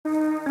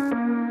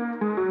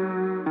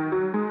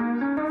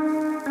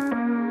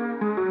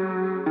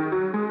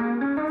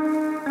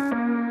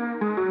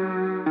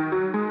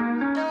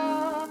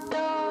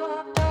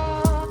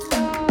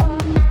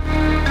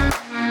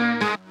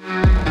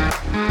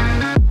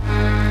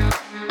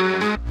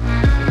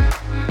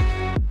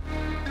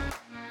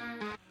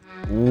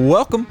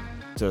Welcome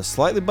to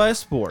Slightly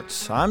Biased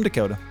Sports. I'm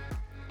Dakota.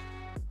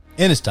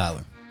 And it's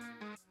Tyler.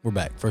 We're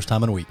back. First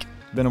time in a week.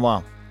 Been a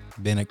while.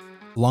 Been a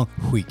long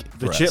week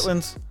The for us.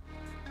 Chitlins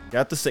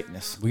got the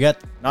sickness. We got,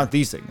 Not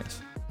the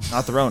sickness.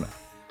 Not the Rona.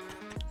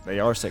 They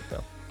are sick,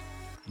 though.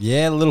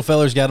 yeah, the little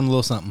fellas got them a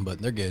little something, but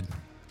they're good.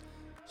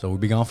 So we'll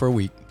be gone for a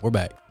week. We're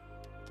back.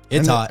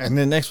 It's hot. And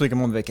then next week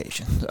I'm on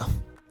vacation. So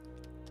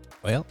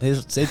Well,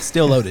 it's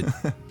still loaded.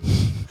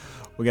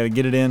 we got to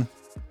get it in.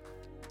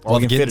 All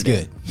we the can fit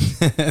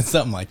getting's it good.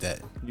 Something like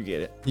that. in. You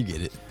get it. You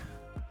get it.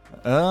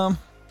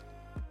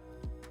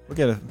 We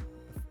got a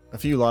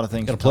lot of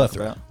things Got a to talk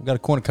plethora. about. We got a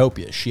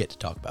cornucopia of shit to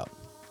talk about.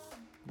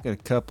 We got a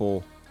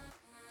couple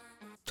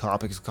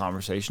topics of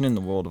conversation in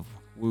the world of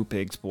Woo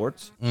Pig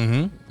sports.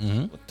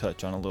 Mm-hmm. We'll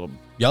touch on a little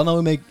Y'all know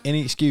we make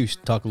any excuse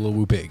to talk a little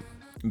woo pig.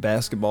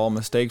 basketball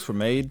mistakes were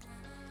made.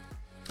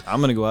 I'm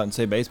going to go out and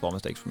say baseball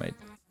mistakes were made.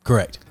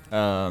 Correct.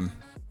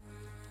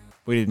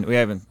 We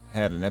haven't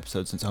had an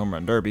episode since Home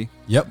Run Derby.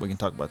 Yep. We can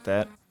talk about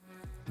that.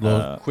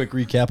 Little quick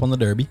recap on the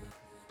Derby.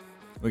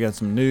 We got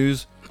some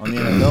news on the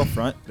NFL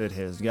front that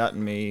has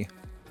gotten me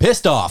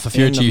Pissed off if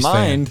you're a Chiefs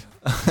fan.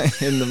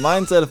 in the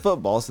mindset of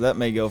football, so that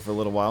may go for a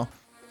little while.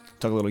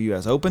 Talk a little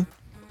U.S. Open,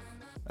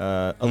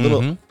 a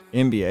little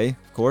NBA,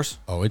 of course.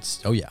 Oh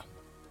yeah.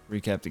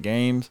 Recap the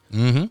games.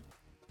 Mm-hmm.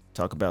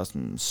 Talk about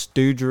some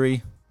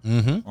stoogery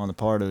Mm-hmm. on the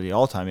part of the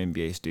all-time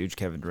NBA stooge,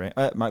 Kevin Durant.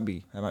 That might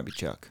be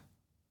Chuck.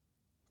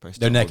 Probably They're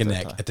still neck holds and that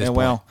neck tie. at this Yeah, point.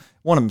 well,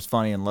 one of them's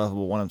funny and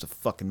lovable. One of them's a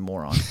fucking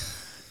moron.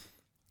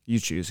 You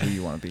choose who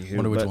you want to be. Who?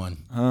 Wonder which but,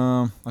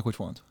 one. Like which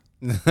ones?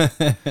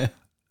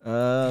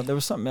 There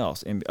was something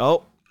else.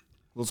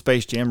 Little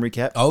Space Jam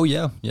recap. Oh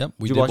yeah, yep.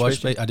 We Did did you watch watch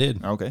Space Jam? Space. I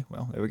did. Okay,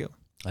 well, there we go.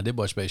 I did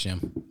watch Space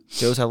Jam.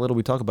 Shows how little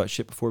we talk about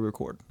shit before we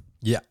record.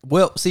 Yeah.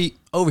 Well, see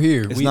over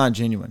here, It's not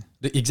genuine.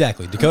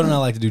 exactly. Dakota and I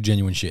like to do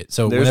genuine shit.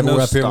 So There's whenever no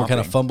we're up here, we're kind stopping.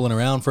 of fumbling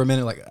around for a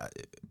minute. Like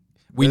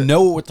we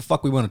know what the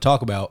fuck we want to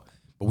talk about,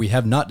 but we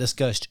have not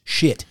discussed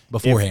shit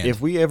beforehand. If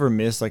we ever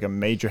miss like a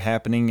major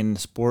happening in the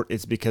sport,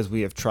 it's because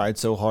we have tried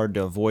so hard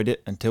to avoid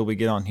it until we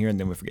get on here and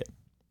then we forget.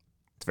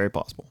 It's very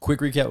possible. Quick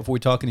recap before we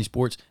talk any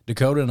sports.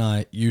 Dakota and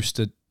I used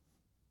to,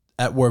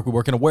 at work, we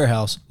work in a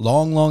warehouse,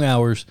 long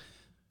hours,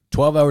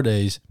 12-hour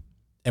days,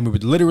 and we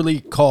would literally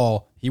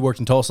call. He worked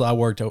in Tulsa, I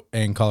worked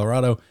in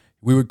Colorado.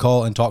 We would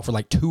call and talk for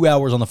like 2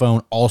 hours on the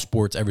phone, all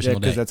sports, every Yeah, single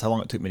because day. that's how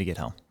long it took me to get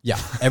home. Yeah,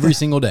 every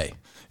single day.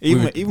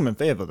 Even in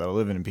Fayetteville, though,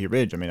 living in Pea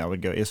Ridge, I mean, I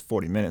would go. It's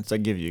 40 minutes. That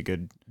give you a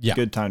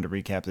good time to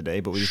recap the day,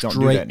 but we just don't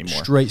do that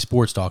anymore. Straight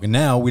sports talk. And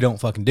now we don't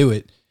fucking do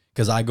it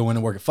because I go in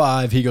and work at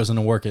 5. He goes in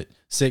and work at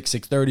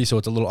 6:30, so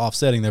it's a little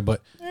offsetting there.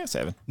 But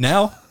 7.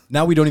 now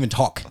we don't even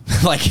talk.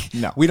 Like,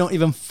 No. we don't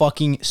even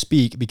fucking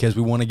speak because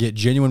we want to get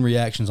genuine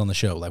reactions on the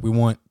show. Like, we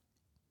want...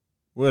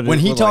 When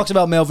he talks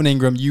about Melvin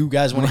Ingram, you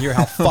guys want to hear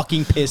how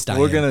fucking pissed I am.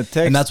 We're gonna text,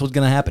 and that's what's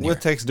going to happen We'll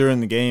here. text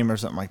during the game or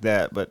something like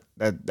that, but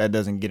that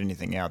doesn't get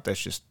anything out.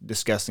 That's just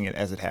discussing it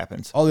as it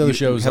happens. All the other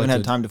shows you haven't like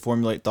had to- time to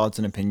formulate thoughts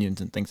and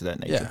opinions and things of that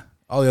nature. Yeah.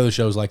 All the other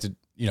shows like to,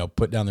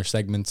 put down their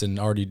segments and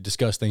already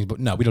discuss things, but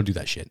no, we don't do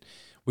that shit.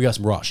 We got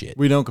some raw shit.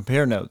 We don't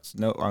compare notes.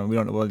 No, we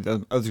don't know what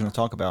the others are going to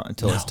talk about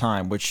until it's No.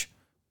 time, which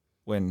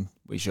when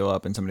we show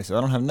up and somebody says,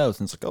 I don't have notes,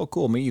 and it's like, oh,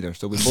 cool, me either.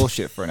 So we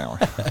bullshit for an hour.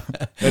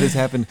 That has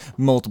happened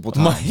multiple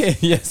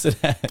times. Yes, it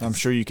has. I'm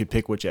sure you could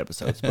pick which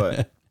episodes,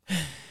 but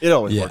it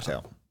always Yeah. works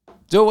out.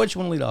 So what you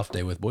want to lead off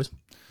today with, boys?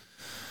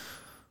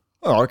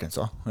 Well,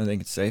 Arkansas, I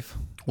think it's safe.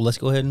 Well, let's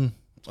go ahead and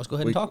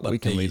talk about We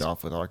can lead these.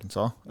 off with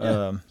Arkansas. Yeah.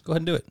 Go ahead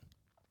and do it.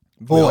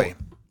 Boy,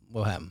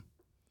 What happened?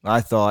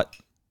 I thought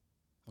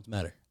What's the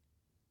matter?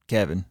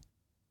 Kevin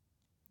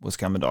was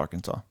coming to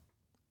Arkansas.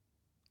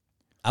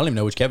 I don't even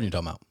know which Kevin you're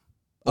talking about.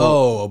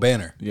 Oh,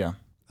 Banner. Yeah,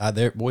 I had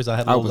a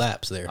little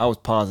lapse there. I was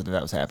positive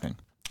that was happening.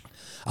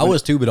 I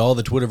was too, but all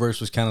the Twitterverse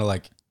was kind of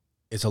like,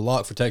 it's a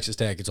lock for Texas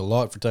Tech. It's a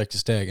lock for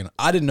Texas Tech. And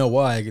I didn't know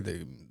why. I don't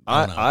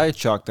know. I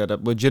chalked that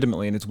up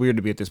legitimately, and it's weird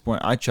to be at this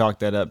point. I chalked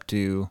that up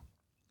to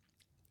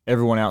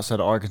everyone outside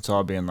of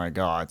Arkansas being like,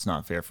 "Oh, it's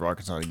not fair for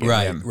Arkansas to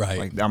get him." Right.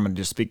 Like I'm gonna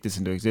just speak this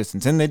into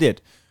existence, and they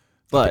did.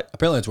 But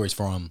Apparently that's where he's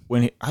from.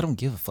 I don't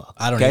give a fuck.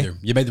 I don't okay? either.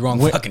 You made the wrong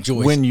fucking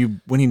choice. When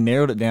he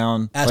narrowed it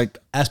down,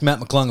 Ask Matt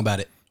McClung about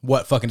it.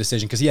 What fucking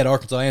decision? Because he had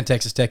Arkansas and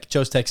Texas Tech. He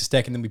chose Texas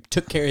Tech, and then we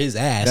took care of his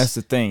ass. that's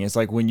the thing. It's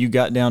like when you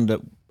got down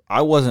to,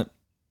 I wasn't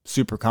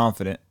super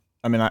confident.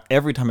 I mean,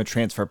 every time a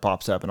transfer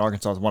pops up, and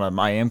Arkansas is one of them,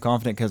 I am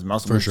confident because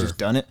Muslim's sure. just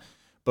done it.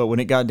 But when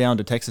it got down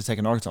to Texas Tech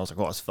and Arkansas, I was like,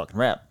 "Oh, it's a fucking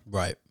wrap."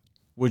 right.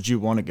 Would you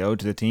want to go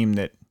to the team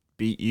that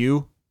beat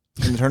you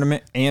in the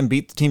tournament and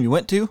beat the team you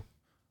went to,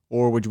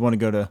 or would you want to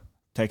go to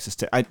Texas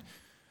Tech?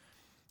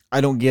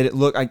 I don't get it.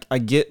 Look, I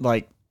get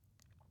like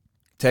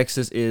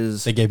Texas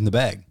is They gave him the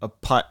bag. a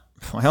pot.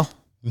 Well,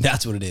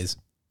 That's what it is.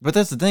 but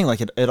that's the thing. Like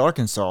at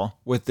Arkansas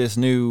with this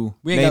new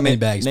We ain't got many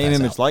bags to name pass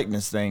image out.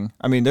 likeness thing.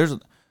 I mean, don't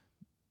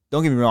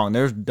get me wrong.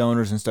 There's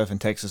donors and stuff in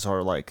Texas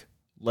are like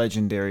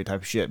legendary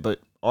type of shit, but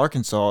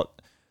Arkansas,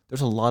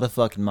 there's a lot of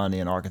fucking money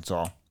in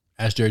Arkansas.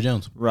 Ask Jerry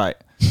Jones. Right.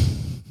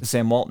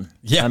 Sam Walton.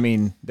 Yeah. I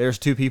mean, there's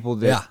two people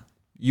that Yeah.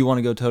 you want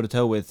to go toe to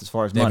toe with as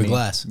far as David money.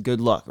 Glass. Good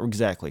luck.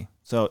 Exactly.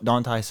 So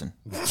Don Tyson.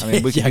 I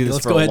mean, we can Yeah, do this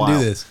let's for go a ahead and do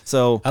while. this.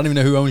 So I don't even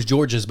know who owns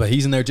Georgia's, but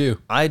he's in there too.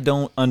 I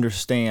don't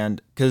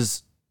understand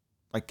because,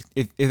 like,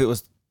 if it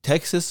was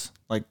Texas,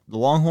 like the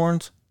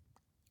Longhorns,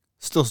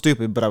 still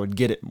stupid, but I would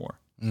get it more.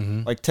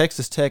 Mm-hmm. Like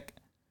Texas Tech,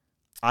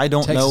 I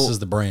don't Texas know. is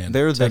the brand.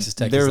 They're Texas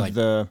Tech they're is like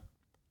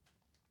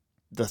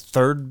the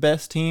third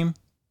best team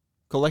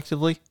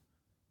collectively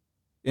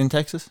in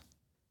Texas.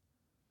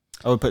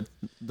 I would put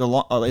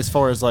as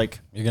far as like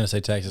you're gonna say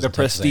Texas. the and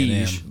Texas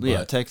prestige. A&M, Yeah,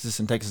 but Texas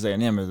and Texas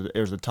A&M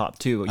are the top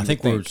two. I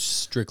think we're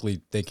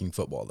strictly thinking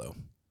football though.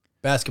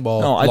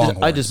 Basketball. No, I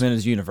Longhorns. just meant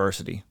as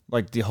university,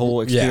 like the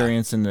whole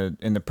experience and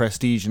the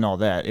prestige and all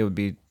that. It would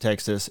be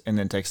Texas and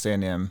then Texas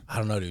A&M, I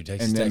don't know, dude.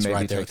 Texas and then Tech's maybe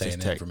right there with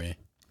Texas A&M Tech. for me.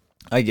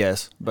 I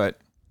guess. But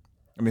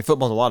I mean,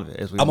 football's a lot of it.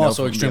 As we I'm know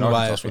also from extremely being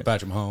Arkansas biased with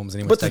fans. Patrick Mahomes, and he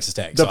went But to Texas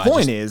Tech. the so I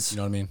point just- is, you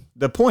know what I mean?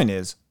 the point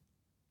is,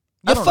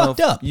 You I don't know fucked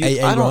if up, you-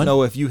 AA I don't Run.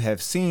 know if you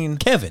have seen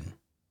Kevin,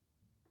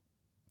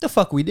 the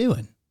fuck we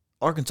doing?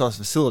 Arkansas's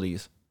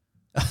facilities.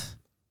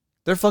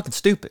 They're fucking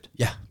stupid.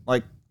 Yeah,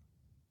 Like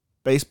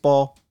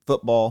baseball,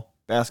 football,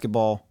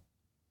 basketball.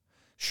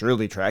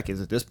 Surely track is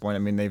at this point. I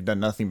mean, they've done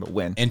nothing but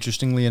win.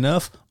 interestingly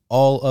enough,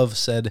 all of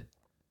said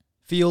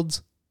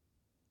fields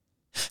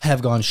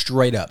have gone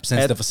straight up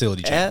since At- the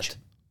facility change. At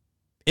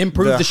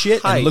Improve the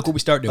shit, and height look what we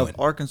start doing. of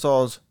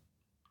Arkansas's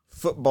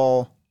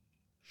football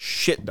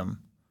shitdom,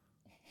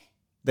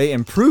 they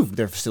improved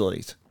their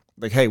facilities.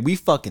 Like, hey, we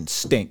fucking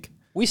stink.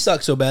 We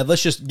suck so bad.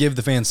 Let's just give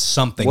the fans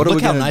something. What are Look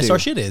we how gonna nice do? our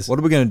shit is. What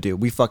are we gonna do?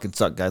 We fucking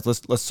suck, guys.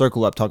 Let's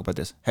circle up, talk about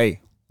this.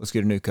 Hey, let's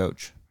get a new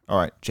coach. All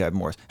right, Chad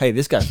Morris. Hey,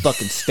 this guy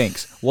fucking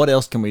stinks. What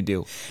else can we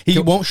do? He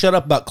won't shut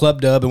up about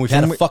Club Dub, and we've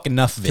had we- fucking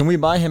enough of it. Can we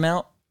buy him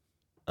out?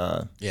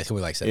 Yeah, it's gonna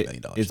be like $7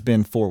 million. It's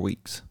been 4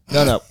 weeks.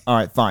 No. All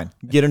right, fine.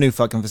 Get a new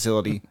fucking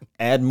facility.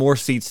 Add more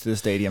seats to the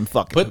stadium.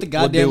 Fuck it. Put the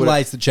We'll do goddamn it.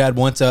 lights that Chad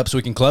wants up so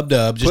we can Club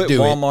Dub. Just Put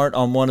do it. Walmart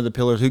on one of the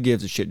pillars. Who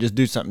gives a shit? Just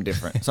do something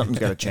different. Something's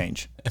got to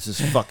change. This is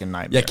a fucking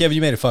nightmare. Yeah, Kevin,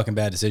 you made a fucking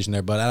bad decision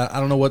there, but I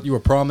don't know what you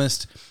were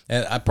promised.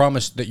 And I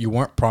promised that you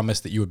weren't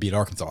promised that you would beat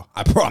Arkansas.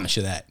 I promise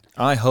you that.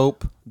 I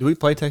hope. Do we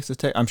play Texas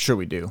Tech? I'm sure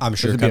we do. I'm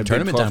sure There'll be come a Big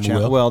tournament 12 time we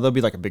challenge. will. Well, there'll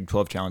be like a Big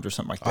 12 challenge or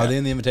something like that. Are they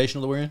in the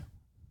invitational that we're in?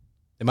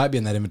 They might be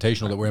in that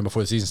invitational that we're in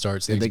before the season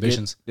starts, the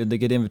exhibitions. Did they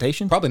get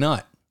invitation? Probably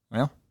not.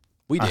 Well,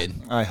 We did.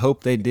 I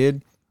hope they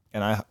did,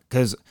 and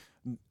because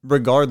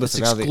regardless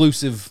It's of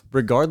exclusive.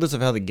 regardless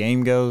of how the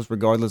game goes,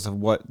 regardless of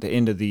what the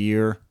end of the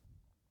year,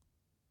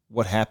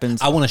 what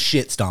happens I want to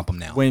shit stomp them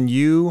now. when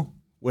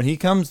he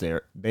comes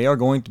there, they are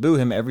going to boo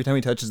him every time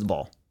he touches the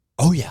ball.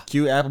 Oh, yeah.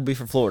 Cue Appleby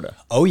for Florida,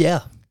 Oh,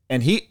 yeah.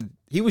 and he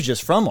was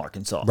just from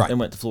Arkansas Right. and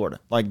went to Florida.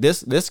 Like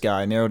this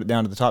guy narrowed it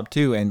down to the top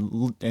two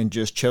and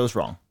just chose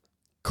wrong.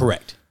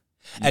 Correct.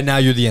 And now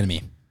you're the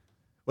enemy.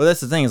 Well, that's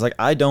the thing is like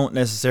I don't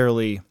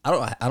necessarily. I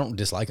don't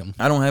dislike him.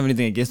 I don't have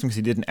anything against him because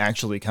he didn't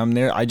actually come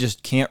there. I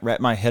just can't wrap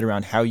my head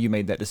around how you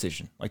made that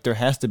decision. Like there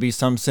has to be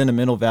some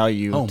sentimental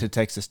value Home. to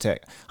Texas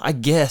Tech, I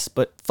guess.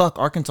 But fuck,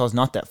 Arkansas is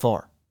not that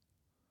far.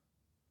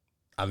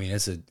 I mean,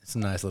 it's a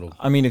nice little.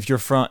 I mean, if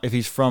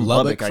he's from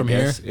Lubbock Lubbock, from I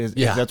guess here? is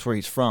Yeah. that's where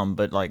he's from.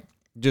 But like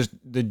just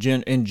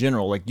in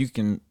general, like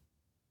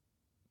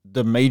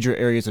the major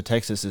areas of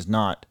Texas is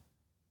not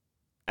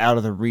out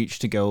of the reach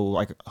to go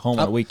like home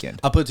on a weekend.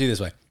 I'll put it to you this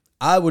way.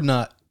 I would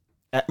not.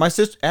 My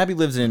sister Abby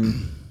lives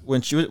in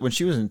when she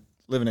was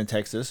living in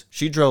Texas.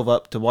 She drove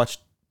up to watch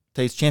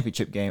Tate's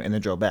championship game and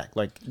then drove back.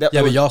 Like that.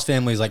 Yeah, was, but y'all's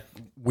family is like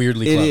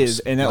weirdly it close. is,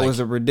 and that Like, was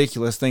a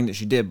ridiculous thing that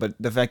she did. But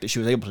the fact that she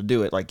was able to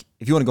do it, like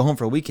if you want to go home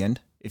for a weekend,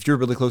 if you're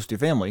really close to your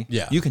family,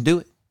 Yeah. you can do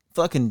it.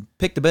 Fucking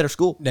pick the better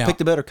school, Now- pick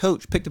the better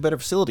coach, pick the better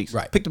facilities,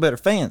 Right. pick the better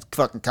fans.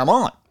 Fucking come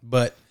on.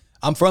 But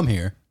I'm from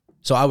here,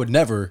 so I would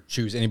never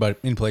choose any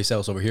place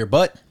else over here.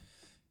 But,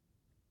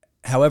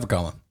 however,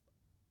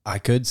 I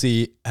could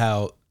see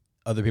how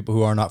other people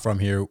who are not from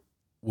here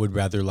would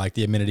rather like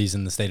the amenities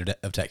in the state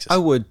of Texas. I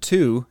would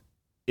too,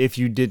 if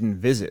you didn't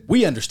visit.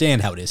 We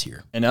understand how it is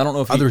here. And I don't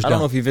know if Others I don't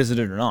know don't. if you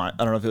visited or not.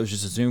 I don't know if it was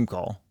just a Zoom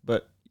call,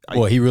 but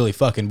Boy, he really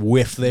fucking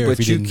whiffed there if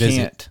but he you didn't can't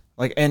visit.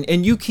 like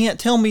and you can't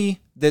tell me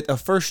that a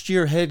first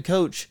year head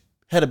coach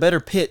had a better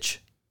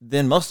pitch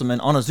than Musselman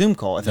on a Zoom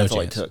call if No that's all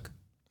he chance. took.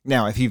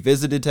 Now, if he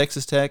visited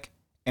Texas Tech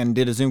and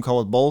did a Zoom call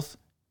with both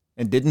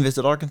and didn't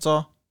visit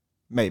Arkansas,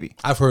 maybe.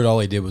 I've heard all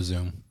he did was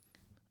Zoom.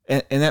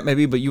 And that may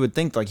be, but you would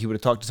think like he would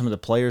have talked to some of the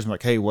players and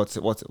like, hey, what's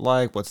it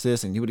like? What's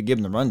this? And he would have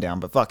given the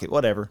rundown, but fuck it,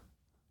 whatever.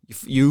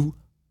 You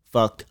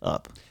fucked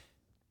up.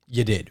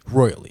 You did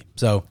royally.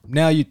 So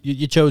now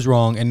you chose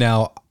wrong, and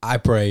now I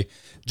pray.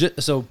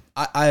 So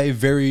I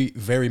very,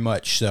 very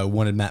much so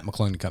wanted Matt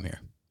McClung to come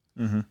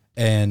here,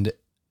 and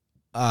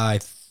I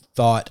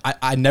thought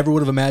I never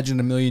would have imagined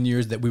in a million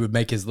years that we would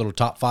make his little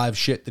top 5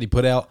 shit that he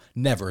put out.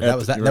 Never. Yep,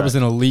 That you're was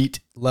right. an elite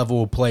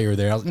level player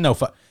there. I was no.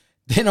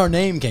 Then our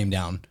name came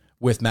down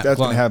with Matt That's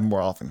McClung, gonna happen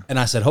more often. and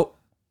I said, "Oh,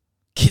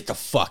 get the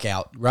fuck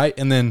out!" Right,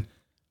 and then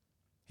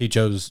he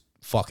chose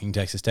fucking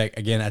Texas Tech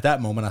again. At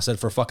that moment, I said,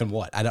 "For fucking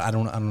what?" I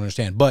don't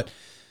understand. But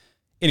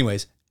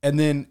anyways, and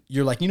then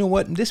you're like, you know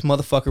what? This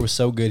motherfucker was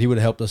so good. He would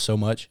have helped us so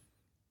much.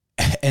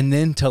 And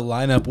then to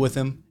line up with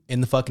him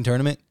in the fucking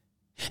tournament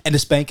And to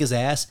spank his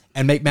ass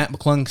and make Matt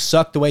McClung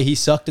suck the way he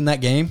sucked in that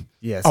game.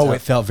 Yes. Oh,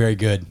 it felt very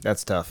good.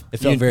 That's tough. It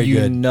felt very you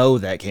good. You know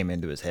that came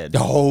into his head.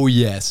 Oh,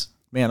 yes.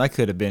 Man, I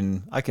could have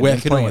been. I could Well,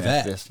 have I been could've playing went with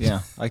after that. this.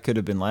 Yeah, I could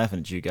have been laughing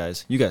at you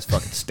guys. You guys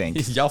fucking stink.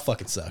 Y'all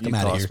fucking suck. You I'm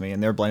out of cost here. me,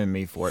 and they're blaming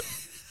me for it.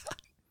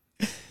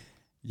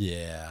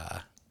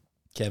 Yeah.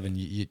 Kevin,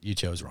 you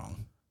chose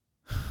wrong.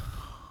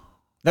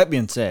 That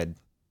being said,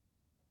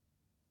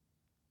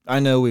 I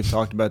know we've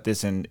talked about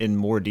this in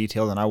more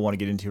detail than I want to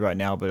get into right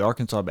now, but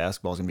Arkansas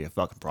basketball is going to be a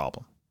fucking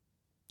problem.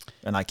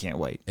 And I can't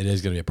wait. It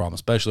is going to be a problem,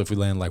 especially if we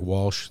land like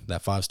Walsh,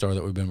 that 5-star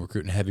that we've been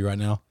recruiting heavy right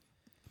now.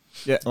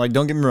 Yeah, like,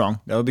 don't get me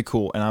wrong. That would be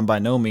cool. And I'm by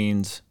no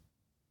means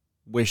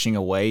wishing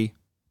away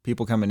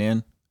people coming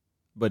in.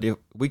 But if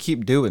we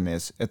keep doing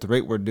this at the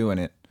rate we're doing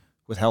it,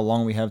 with how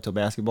long we have till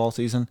basketball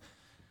season,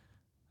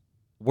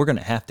 we're going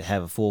to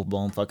have a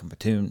full-blown fucking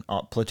platoon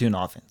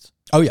offense.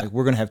 Oh, yeah. Like,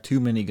 we're going to have too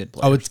many good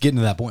players. Oh, it's getting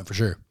to that point for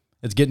sure.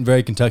 It's getting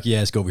very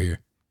Kentucky-esque over here.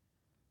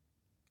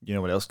 You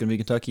know what else is going to be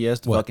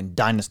Kentucky-esque? The What? fucking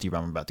dynasty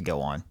run we're about to go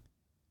on.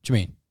 What you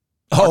mean?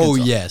 Arkansas. Oh,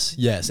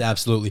 yes,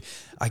 absolutely.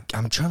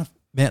 I'm trying to,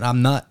 man,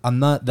 I'm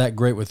not that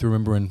great with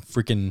remembering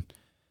freaking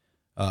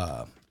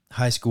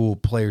high school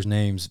players'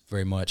 names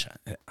very much.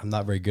 I'm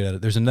not very good at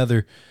it. There's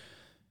another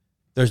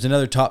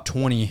top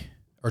 20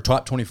 or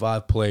top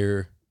 25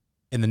 player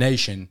in the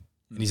nation,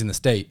 and he's in the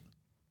state.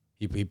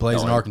 He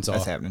plays in Arkansas.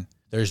 That's happening.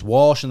 There's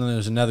Walsh, and then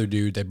there's another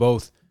dude. They're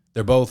both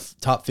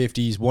top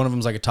 50s. One of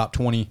them's like a top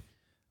 20.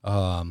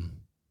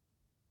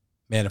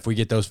 Man, if we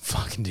get those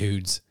fucking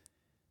dudes,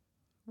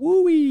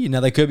 woo-wee. Now,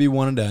 they could be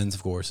one and dones,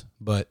 of course,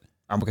 but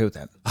I'm okay with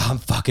that. I'm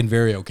fucking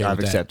very okay I've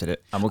with that. accepted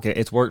it. I'm okay.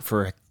 It's worked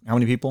for how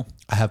many people?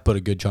 I have put a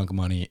good chunk of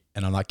money,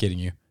 and I'm not kidding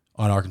you,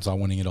 on Arkansas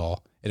winning it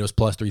all. It was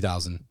plus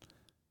 3,000.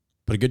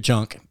 Put a good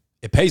chunk.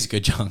 It pays a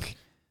good chunk.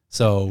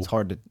 So It's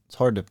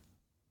hard to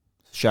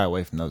shy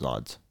away from those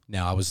odds.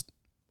 now I was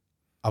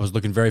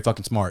looking very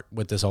fucking smart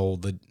with this whole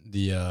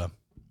the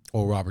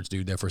Oral Roberts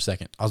dude there for a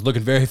second. I was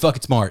looking very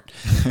fucking smart.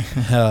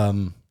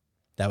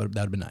 That would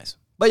have been nice.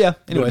 But yeah, It would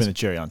have anyways. been a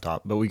cherry on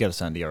top, but we got a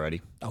Sunday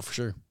already. Oh, for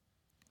sure.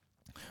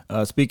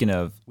 Speaking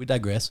of We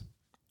digress.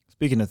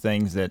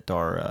 things that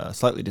are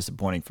slightly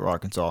disappointing for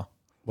Arkansas,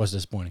 What's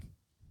disappointing?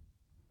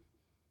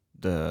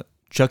 the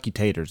Chucky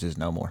Taters is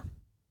no more.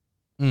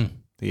 Mm.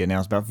 He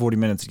announced about 40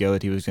 minutes ago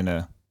that he was going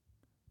to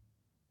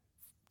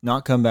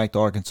not come back to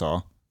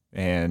Arkansas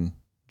and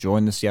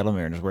join the Seattle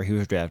Mariners, where he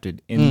was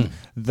drafted in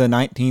the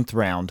 19th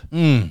round.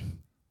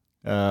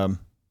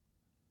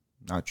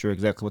 Not sure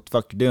exactly what the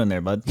fuck you're doing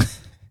there, bud.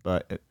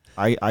 But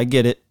I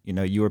get it. You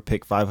know, you were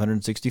picked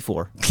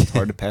 564. It's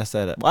hard to pass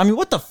that up. I mean,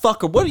 what the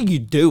fuck? What are you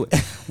doing?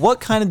 What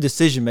kind of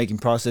decision-making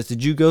process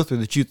did you go through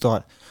that you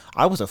thought,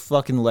 I was a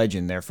fucking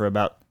legend there for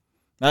about,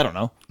 I don't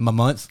know, My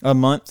month? a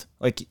month?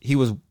 Like, he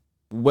was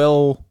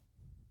well...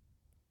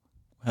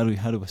 How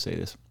do I say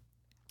this?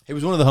 He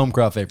was one of the home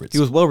crowd favorites. He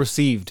was well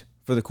received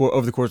for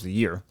over the course of the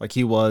year. Like,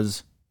 he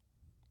was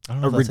I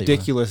don't know a if that's how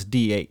you ridiculous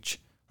DH.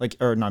 Like,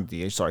 or not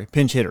DH, sorry,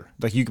 pinch hitter.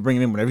 Like, you could bring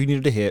him in whenever you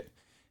needed to hit,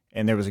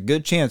 and there was a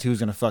good chance he was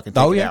going to fucking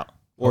take it out.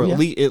 Or at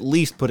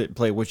least put it in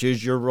play, which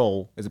is your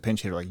role as a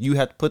pinch hitter. Like, you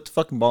have to put the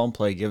fucking ball in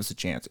play, give us a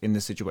chance in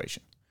this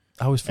situation.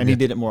 I always forget. And he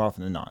did it more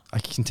often than not. I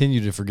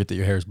continue to forget that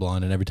your hair is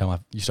blonde, and every time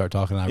you start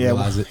talking, I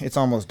realize it. It's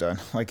almost done.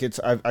 Like,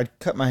 I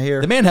cut my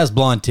hair. The man has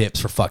blonde tips,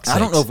 for fuck's sake. I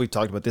don't know if we've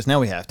talked about this. Now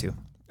we have to.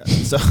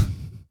 So,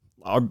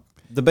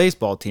 the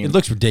baseball team, It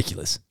looks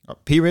ridiculous.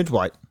 P. Ridge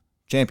White,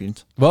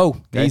 champions.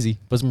 Whoa, Okay. easy.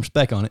 Put some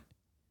respect on it.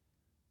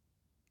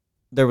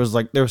 There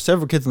were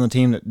several kids on the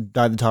team that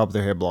dyed the top of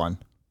their hair blonde.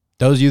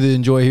 Those of you that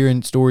enjoy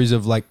hearing stories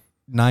of like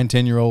 9,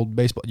 10-year-old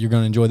baseball, you're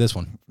going to enjoy this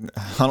one.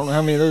 I don't know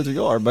how many of those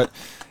there are, but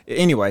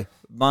anyway,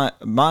 my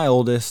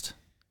oldest,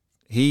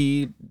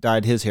 he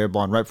dyed his hair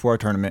blonde right before our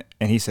tournament,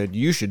 and he said,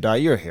 you should dye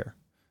your hair.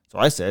 So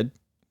I said,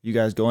 you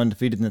guys go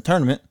undefeated in the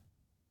tournament,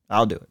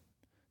 I'll do it.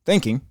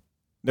 Thinking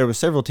there were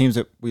several teams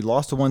that we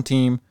lost to one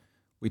team,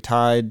 we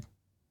tied,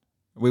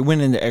 we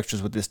went into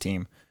extras with this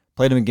team,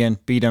 played them again,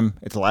 beat them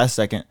at the last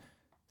second,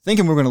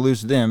 thinking we were going to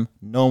lose to them,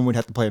 knowing we'd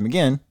have to play them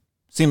again,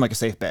 seemed like a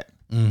safe bet.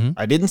 Mm-hmm.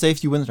 I didn't say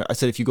if you win the tournament. I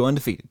said if you go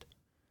undefeated.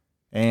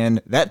 And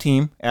that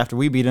team, after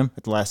we beat them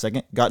at the last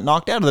second, got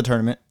knocked out of the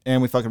tournament,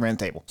 and we fucking ran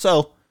the table.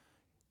 So,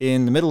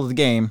 in the middle of the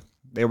game,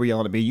 they were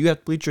yelling at me, you have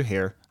to bleach your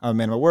hair. I'm a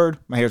man of my word.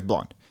 My hair's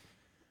blonde.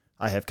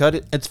 I have cut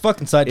it. It's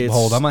fucking sight to It's-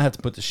 behold. I might have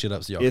to put this shit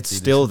up so y'all It's can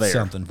see still this.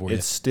 there. Something for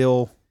It's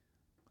still,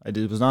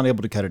 was not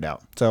able to cut it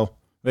out. So,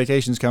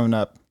 vacation's coming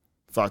up.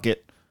 Fuck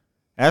it.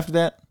 After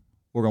that,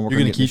 we're going to work you. on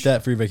You're going to getting keep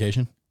that for your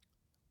vacation?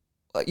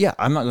 Yeah,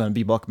 I'm not going to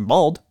be bucking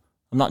bald.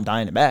 I'm not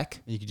dyeing it back.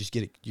 You could just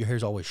get it. Your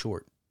hair's always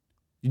short.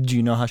 Do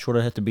you know how short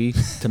I have to be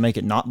to make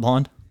it not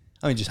blonde?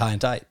 I mean, just high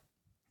and tight.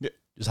 Yeah.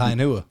 Just high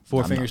and hua.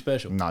 I'm Finger not-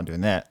 special. I'm not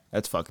doing that.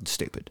 That's fucking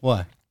stupid.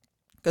 Why?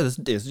 Because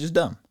it's just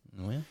dumb.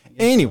 Well,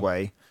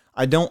 Anyway,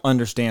 I don't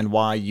understand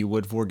why you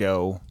would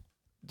forego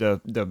the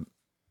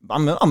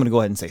I'm going to go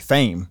ahead and say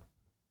fame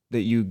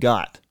that you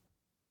got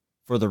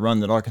for the run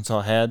that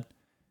Arkansas had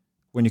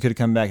when you could have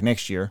come back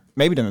next year.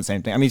 Maybe done the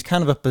same thing. I mean, he's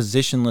kind of a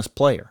positionless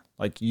player.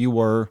 Like, you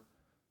were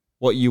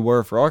what you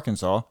were for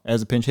Arkansas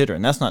as a pinch hitter,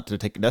 and that's not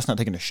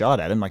taking a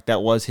shot at him. Like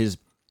that was his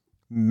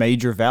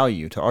major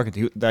value to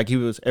Arkansas. He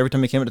was every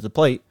time he came into the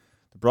plate,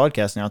 the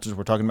broadcast announcers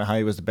were talking about how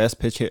he was the best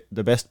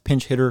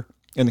pinch hitter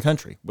in the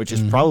country, which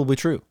is probably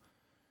true.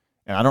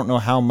 And I don't know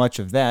how much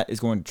of that is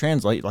going to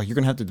translate. Like you're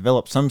going to have to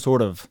develop some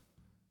sort of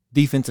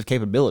defensive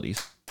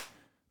capabilities,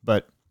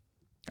 but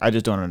I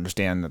just don't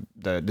understand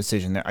the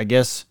decision there. I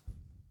guess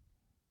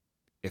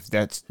if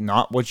that's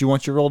not what you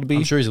want your role to be,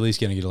 I'm sure he's at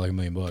least going to get like $1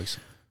 million.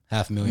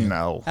 $500,000.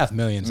 No.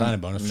 $500,000 signing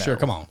bonus. No. Sure,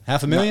 come on.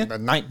 $500,000? The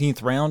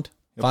 19th round,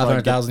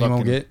 500,000 you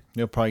won't get?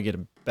 You'll probably get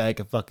a bag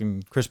of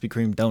fucking Krispy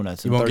Kreme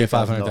donuts. You won't get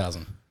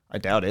 500,000. I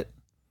doubt it.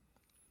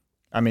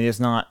 I mean, it's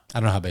not. I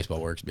don't know how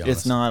baseball works, to be honest.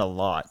 It's not a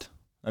lot.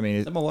 I mean,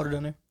 Is that my water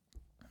down there?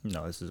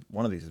 no, this is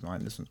one of these is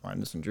mine. This one's mine.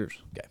 This one's yours.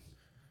 Okay.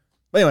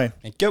 But anyway,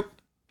 Thank you.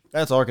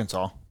 that's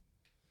Arkansas.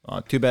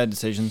 Two bad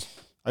decisions.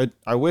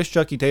 I wish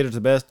Chucky Tater's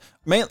the best.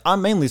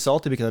 I'm mainly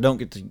salty because I don't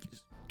get to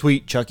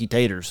tweet Chucky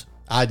Taters.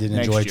 I didn't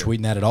Next enjoy year.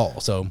 tweeting that at all.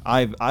 So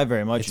I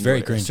very much It's very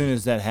enjoyed it. As cringy. soon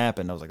as that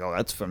happened, I was like, oh,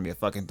 that's going to be a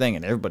fucking thing.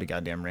 And everybody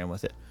goddamn ran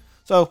with it.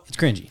 So, it's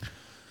cringy.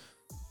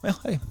 well,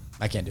 hey.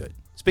 I can't do it.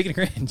 Speaking of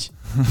cringe.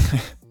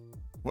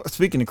 Well,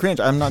 speaking of cringe,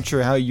 I'm not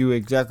sure how you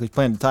exactly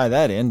plan to tie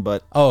that in,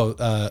 but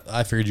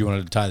I figured you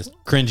wanted to tie this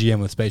cringy in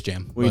with Space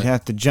Jam. we'd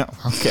have to jump.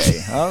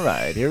 Okay. All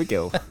right. Here we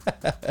go.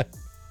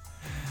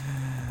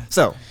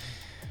 So,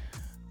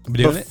 We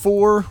doing it?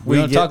 before We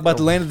want to talk about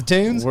the land of the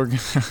tunes? we're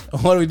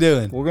What are we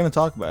doing? we're going to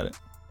talk about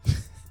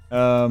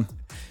it.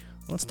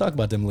 Let's talk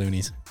about them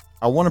loonies.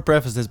 I want to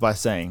preface this by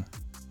saying,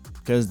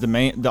 because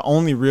the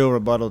only real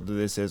rebuttal to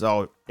this is,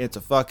 oh, it's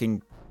a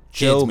fucking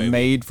show movie.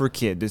 made for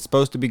kids. It's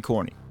supposed to be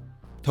corny.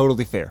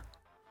 Totally fair.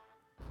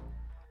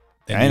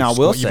 And I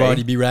will you've say,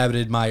 already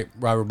be-rabbited my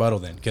rebuttal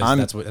then, because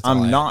that's all I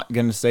I'm had. not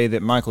going to say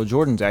that Michael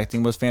Jordan's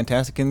acting was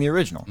fantastic in the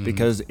original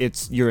because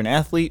you're an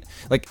athlete.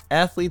 Like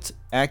athletes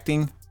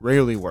acting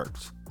rarely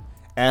works.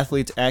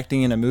 Athletes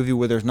acting in a movie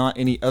where there's not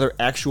any other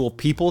actual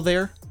people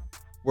there,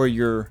 where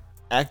you're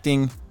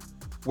acting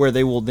where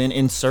they will then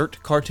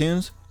insert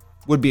cartoons,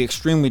 would be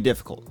extremely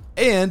difficult.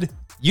 And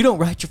you don't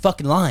write your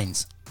fucking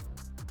lines.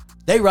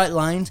 They write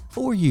lines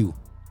for you.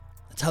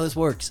 That's how this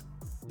works.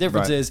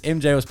 Difference Right. is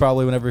MJ was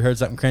probably, whenever he heard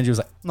something cringy, he was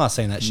like, I'm not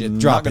saying that shit. Not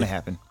Drop going it. to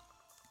happen.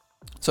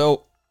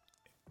 So,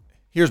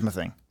 here's my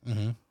thing.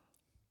 Mm-hmm.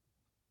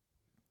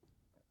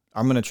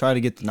 I'm going to try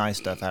to get the nice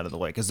stuff out of the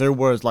way because there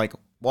was like,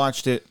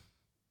 watched it.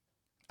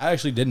 I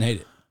actually didn't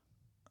hate it.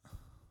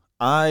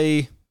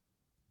 I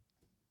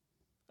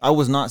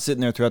was not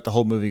sitting there throughout the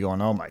whole movie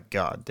going, oh my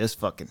God, this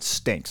fucking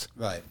stinks.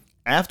 Right.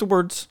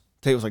 Afterwards,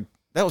 Tate was like,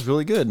 that was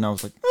really good. And I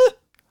was like, eh.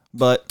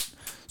 But,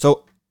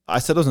 so I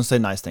said I was going to say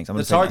nice things. I'm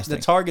going to say nice The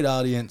things. target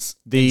audience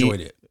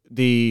enjoyed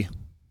it.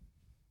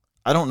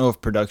 I don't know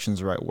if production's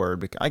the right word,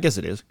 because I guess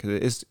it is,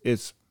 because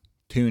it's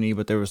toony,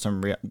 but there was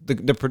some,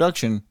 the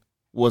production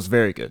was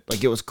very good.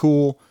 Like, it was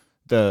cool.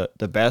 The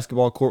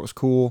basketball court was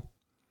cool.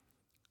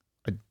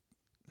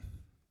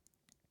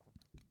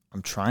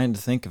 I'm trying to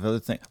think of other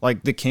things.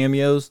 Like the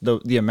cameos,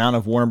 the amount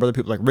of Warner Brother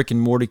people, like Rick and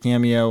Morty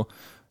cameo,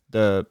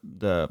 the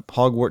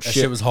Hogwarts That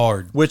shit was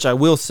hard. which I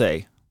will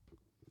say,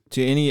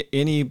 to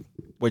any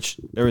which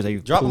there is a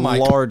Drop a mic.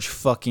 large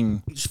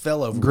fucking Just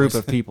fell over. group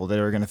of people that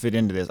are going to fit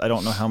into this. I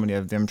don't know how many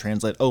of them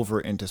translate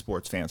over into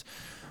sports fans.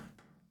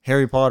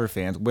 Harry Potter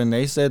fans, when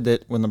they said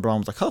that when LeBron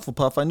was like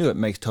Hufflepuff, I knew it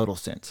makes total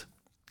sense.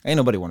 Ain't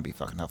nobody want to be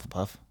fucking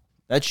Hufflepuff.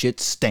 That shit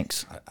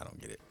stinks. I don't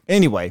get it.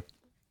 Anyway,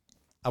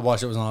 I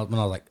watched it when I was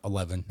like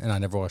 11, and I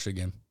never watched it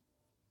again.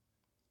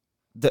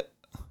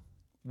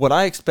 what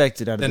I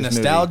expected out of The this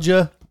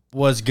nostalgia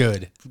was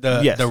good.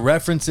 Yes. The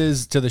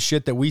references to the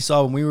shit that we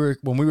saw when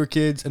we were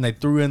kids, and they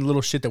threw in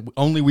little shit that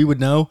only we would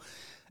know.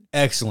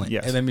 Excellent.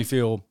 Yes. It made me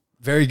feel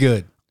very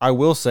good. I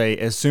will say,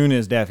 as soon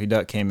as Daffy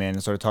Duck came in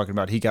and started talking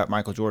about he got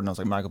Michael Jordan, I was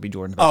like, Michael B.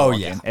 Jordan. Oh,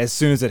 yeah. As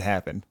soon as it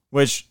happened,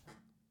 which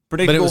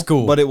predictable, But it was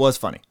cool. But it was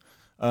funny.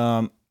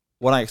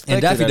 What I expected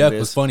And Daffy out Duck of this,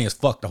 was funny as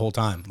fuck the whole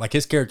time. Like,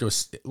 his character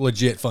was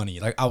legit funny.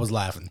 Like, I was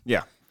laughing.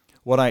 Yeah.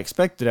 What I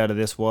expected out of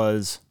this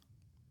was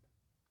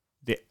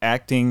the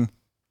acting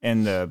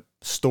and the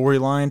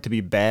storyline to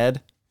be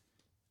bad,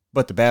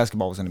 but the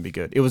basketball was going to be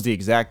good. It was the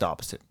exact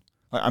opposite.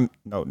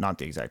 No, not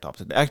the exact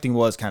opposite. The acting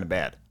was kind of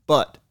bad,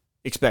 but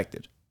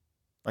expected.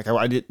 Like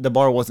the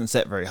bar wasn't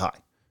set very high.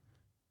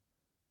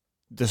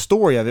 The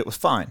story of it was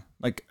fine.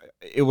 Like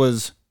it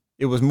was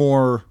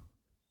more.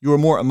 You were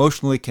more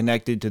emotionally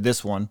connected to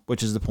this one,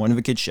 which is the point of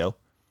a kid's show,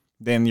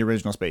 than the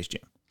original Space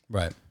Jam.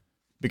 Right.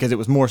 Because it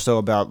was more so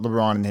about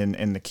LeBron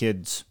and the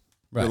kids'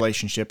 Right.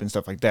 relationship and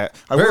stuff like that.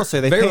 I Very- will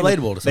say very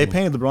relatable to they someone.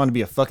 painted LeBron to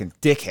be a fucking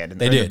dickhead in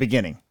They the did.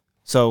 beginning.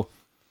 So,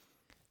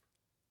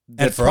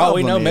 And for all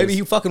we know, problem maybe is-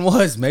 he fucking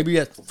was. Maybe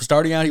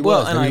starting out he Well,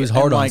 was. and Maybe I- he was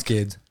hard and on like- his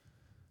kids.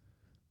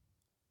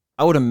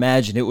 I would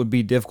imagine it would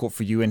be difficult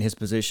for you in his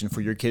position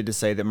for your kid to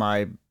say that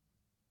my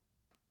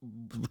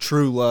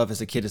true love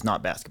as a kid is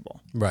not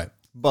basketball. Right.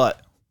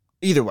 But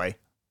either way,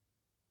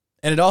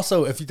 And it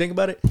also, if you think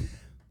about it,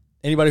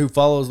 anybody who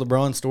follows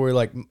LeBron's story,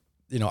 like,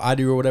 I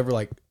do or whatever,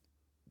 like,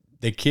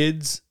 the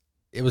kids,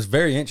 it was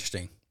very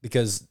interesting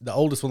because the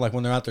oldest one, like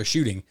when they're out there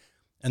shooting,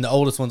 and the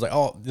oldest one's like,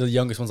 oh, the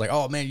youngest one's like,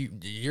 oh man,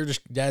 you're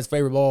just dad's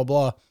favorite, blah,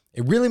 blah, blah.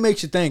 It really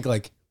makes you think,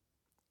 like,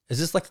 is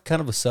this like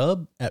kind of a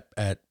sub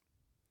at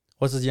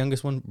what's his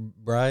youngest one?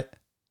 Bright?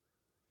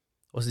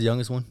 What's the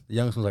youngest one? The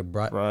youngest one's like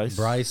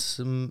Bryce,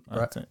 something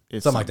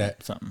like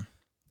that. Something.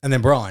 And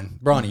then Bronny.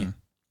 Mm-hmm.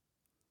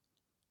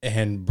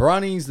 And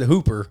Bronny's the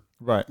hooper.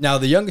 Right. Now,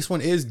 the youngest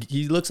one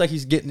he looks like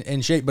he's getting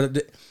in shape, but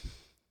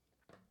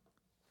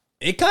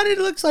it kind of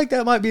looks like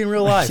that might be in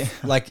real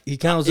life. Like, he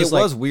kind of was just It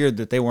was weird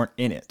that they weren't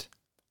in it,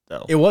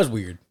 though. It was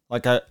weird.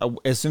 Like, I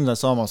as soon as I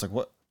saw him, I was like,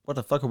 what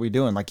the fuck are we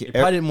doing? Like, He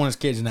probably didn't want his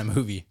kids in that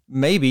movie.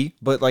 maybe,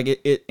 but like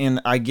and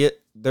I get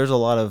there's a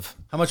lot of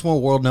How much more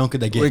world known could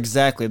they get?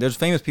 exactly. There's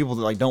famous people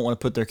that like don't want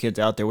to put their kids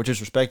out there, which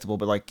is respectable,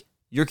 but like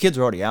your kids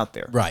are already out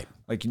there, Right.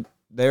 Like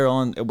they're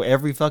on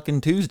every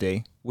fucking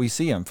Tuesday. We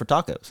see them for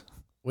tacos.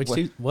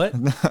 What?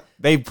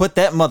 They put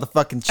that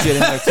motherfucking shit in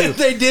there too.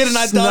 They did, and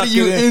I thought of Snuck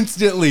you it in.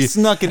 instantly.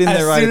 Snuck it in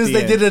there right As soon at as the they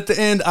end. did it at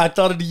the end, I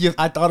thought of you.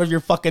 I thought of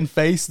your fucking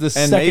face the And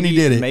second maybe he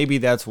did it. maybe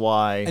that's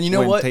why. And you know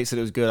when what? Tate said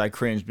it was good, I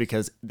cringed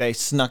because they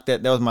snuck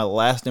that. That was my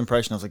last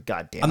impression. I was like,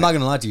 God damn. I'm not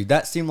gonna lie to you.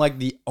 That seemed like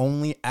the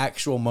only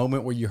actual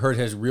moment where you heard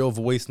his real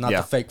voice, not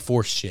Yeah. the fake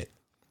force shit.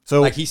 So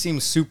Like, he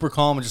seemed super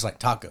calm and just like,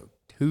 Taco,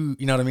 who,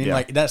 you know what I mean? Yeah.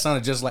 Like, that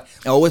sounded just like,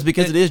 it's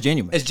because it is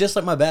genuine. it's just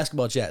like my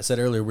basketball chat said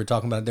earlier. We were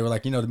talking about it. They were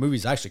like, the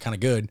movie's actually kind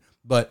of good,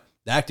 but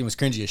the acting was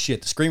cringy as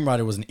shit. The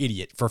screenwriter was an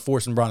idiot for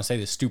forcing Bron to say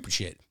this stupid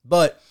shit.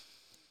 But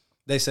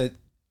they said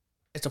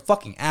it's a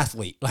fucking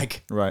athlete.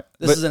 Like, Right.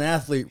 this But is an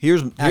athlete.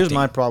 Here's acting.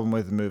 my problem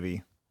with the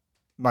movie.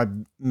 My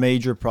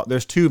major problem.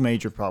 There's two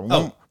major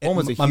problems. One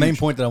was my main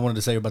point that I wanted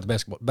to say about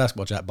the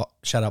basketball chat.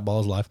 Shout out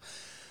Balls Life.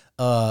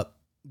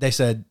 They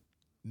said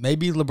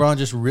maybe LeBron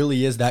just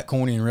really is that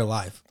corny in real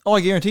life. Oh,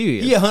 I guarantee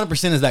you. He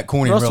 100% is that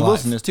corny in Russell real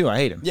Wilson life. is too. I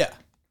hate him. Yeah.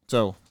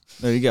 So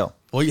there you go.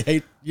 Well, you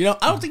hate. I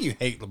don't think you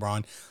hate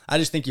LeBron. I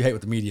just think you hate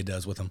what the media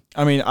does with him.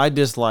 I mean, I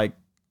dislike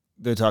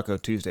the Taco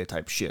Tuesday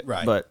type shit.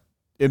 Right. But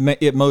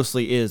it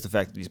mostly is the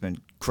fact that he's been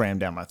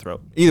crammed down my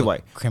throat. Either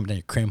way, Cram down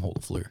your cram hole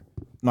to Fleur.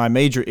 my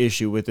major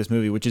issue with this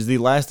movie, which is the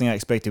last thing I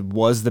expected,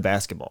 was the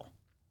basketball.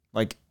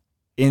 Like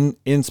in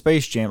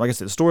Space Jam, like I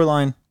said, the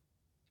storyline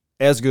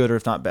as good or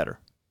if not better.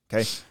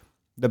 Okay.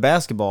 The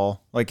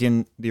basketball, like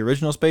in the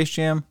original Space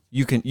Jam,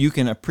 you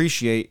can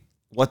appreciate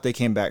what they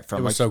came back from.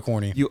 It was like, so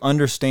corny. You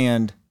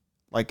understand,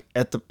 like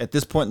at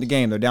this point in the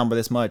game, they're down by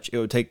this much. It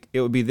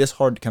would be this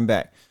hard to come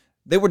back.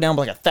 They were down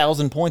by like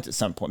 1,000 points at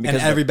some point And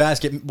every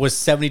basket was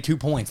 72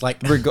 points.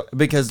 Like,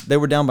 because they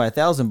were down by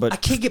 1,000. But I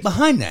can't get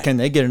behind that. can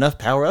they get enough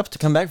power ups to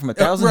come back from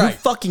 1,000? Right. Who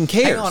fucking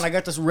cares? Hang on, I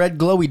got this red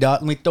glowy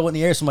dot. Let me throw it in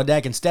the air so my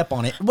dad can step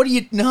on it. What do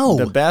you know?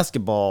 The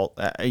basketball,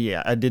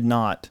 I did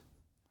not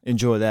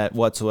enjoy that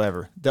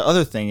whatsoever. The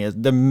other thing is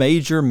the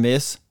major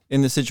miss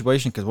in this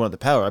situation, because one of the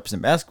power ups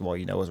in basketball,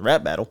 is a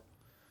rap battle.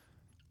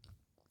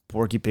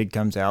 Porky Pig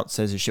comes out,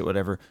 says his shit,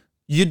 whatever.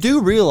 You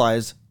do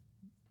realize,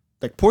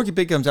 like, Porky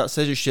Pig comes out,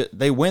 says his shit.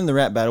 They win the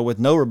rap battle with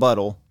no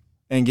rebuttal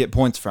and get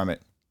points from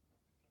it.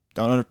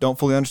 Don't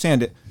fully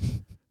understand it.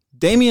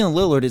 Damian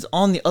Lillard is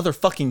on the other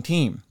fucking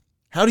team.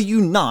 How do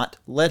you not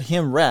let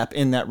him rap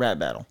in that rap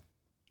battle?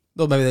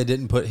 Well, maybe they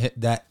didn't put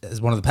that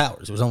as one of the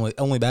powers. It was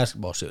only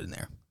basketball shit in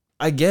there.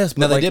 I guess.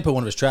 Now, But they did put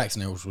one of his tracks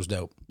in there, which was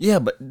dope. Yeah,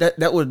 but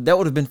that would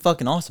have been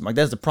fucking awesome. Like,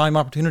 that's the prime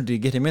opportunity to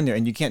get him in there,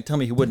 and you can't tell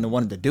me he wouldn't have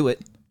wanted to do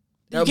it.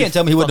 You can't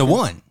tell me he wouldn't have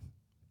won.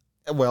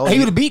 Well, He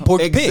would have beat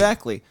Porky Pig.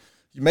 exactly.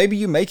 Maybe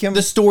you make him.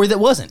 The story that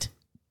wasn't.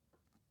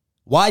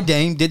 Why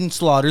Dame didn't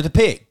slaughter the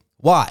pig?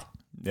 Why?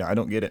 Yeah, I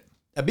don't get it.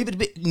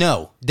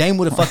 No, Dame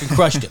would have fucking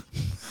crushed him.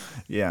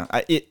 Yeah,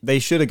 they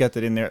should have got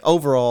that in there.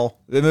 Overall,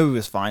 the movie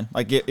was fine.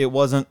 Like it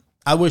wasn't.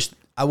 I wish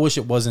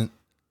it wasn't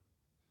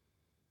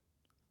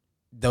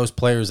those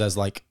players as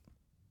like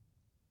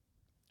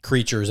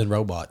creatures and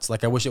robots.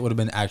 Like, I wish it would have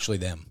been actually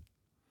them.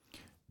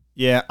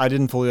 Yeah, I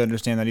didn't fully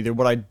understand that either.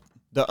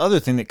 The other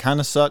thing that kind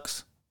of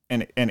sucks,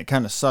 and it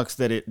kind of sucks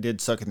that it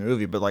did suck in the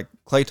movie, but like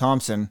Klay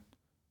Thompson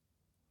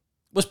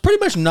Was pretty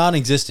much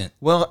non-existent.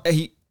 well,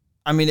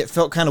 it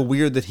felt kind of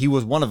weird that he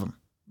was one of them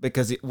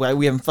because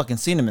we haven't fucking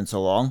seen him in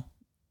so long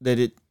that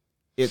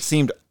it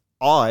seemed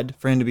odd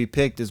for him to be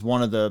picked as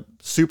one of the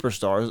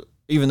superstars,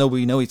 even though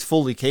we know he's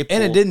fully capable.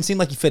 And it didn't seem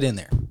like he fit in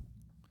there.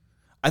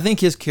 I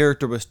think his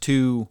character was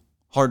too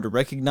hard to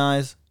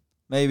recognize.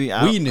 Maybe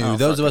We knew.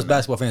 Those of us fucking know.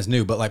 basketball fans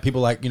knew. But like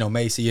people like,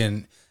 Macy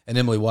and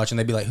Emily watching,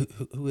 they'd be like,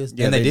 who is that?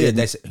 Yeah, And they did. didn't-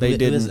 They said, who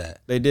didn't, is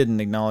that? They didn't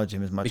acknowledge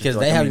him as much Because as,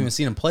 they like, I haven't mean, even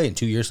seen him play in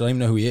 2 years, so they don't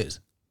even know who he is.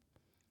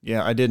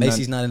 Yeah, I didn't.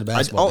 Macy's not into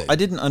basketball. I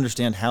didn't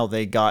understand how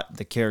they got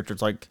the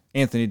characters like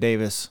Anthony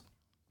Davis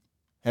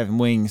having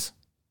wings.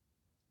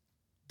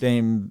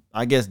 Dame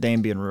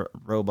being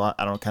robot.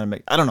 I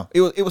don't know.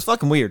 It was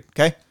fucking weird.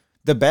 Okay,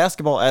 the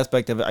basketball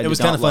aspect of it. It was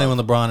kind of funny when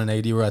LeBron and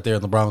AD were out there,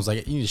 and LeBron was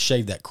like, "You need to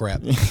shave that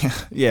crap.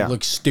 yeah, It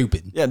looks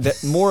stupid." yeah.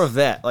 More of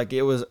that. Like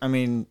it was. I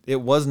mean,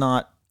 it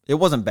wasn't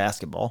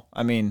basketball.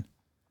 I mean,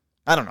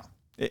 I don't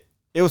know.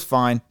 It was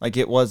fine. Like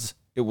it was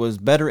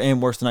better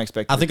and worse than I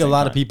expected. I at think the a same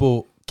lot of time.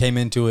 people came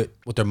into it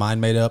with their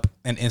mind made up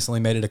and instantly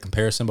made it a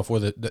comparison before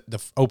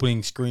the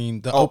opening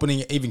screen,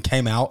 opening even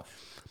came out.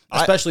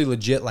 Especially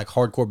legit like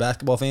hardcore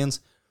basketball fans.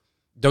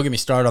 Don't get me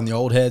started on the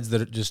old heads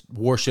that just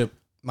worship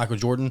Michael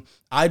Jordan.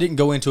 I didn't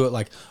go into it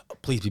like, oh,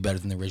 please be better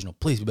than the original.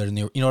 Please be better than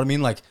the, you know what I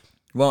mean? Like,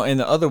 well, and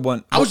the other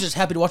one, I was just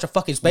happy to watch a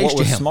fucking Space what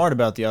Jam. was smart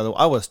about the other,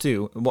 I was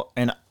too.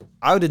 And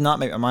I did not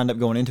make my mind up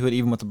going into it,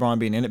 even with LeBron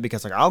being in it,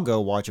 because like I'll go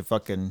watch a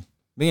fucking.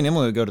 Me and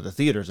Emily would go to the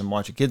theaters and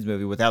watch a kids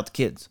movie without the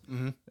kids.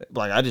 Mm-hmm.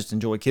 Like I just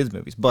enjoy kids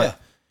movies, but Yeah.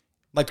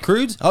 Like the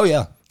Croods? Oh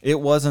yeah, it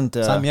wasn't.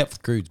 sign me up for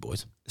the Croods,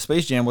 boys.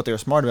 Space Jam. What they were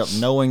smart about,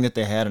 knowing that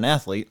they had an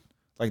athlete,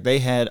 like they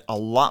had a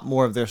lot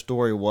more of their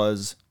story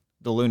was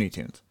the Looney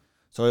Tunes.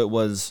 So it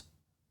was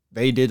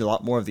they did a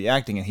lot more of the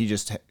acting, and he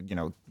just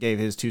gave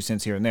his 2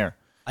 cents here and there.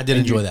 I did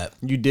enjoy that.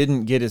 You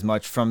didn't get as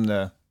much from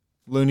the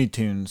Looney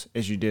Tunes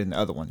as you did in the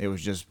other one. It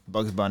was just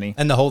Bugs Bunny.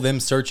 And the whole them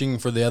searching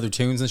for the other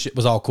tunes and shit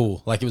was all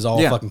cool. Like it was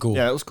all fucking cool.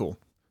 Yeah, it was cool.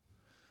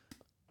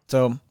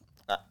 So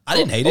I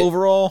didn't hate it.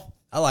 Overall,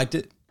 I liked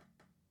it.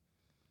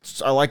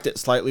 I liked it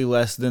slightly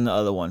less than the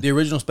other one. The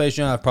original Space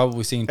Jam I've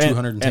probably seen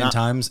 210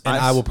 times, and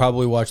I will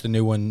probably watch the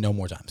new one no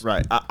more times.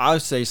 Right. I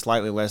would say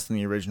slightly less than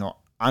the original.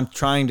 I'm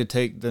trying to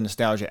take the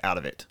nostalgia out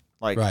of it.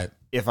 Like,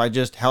 if I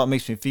just, how it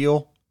makes me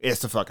feel, it's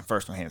the fucking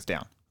first one, hands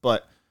down.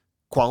 But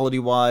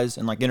quality-wise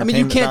and like entertainment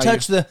I mean, you can't value,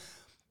 touch the,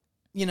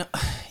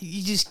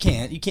 you just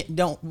can't.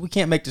 We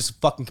can't make this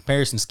fucking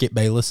comparison, Skip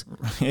Bayless.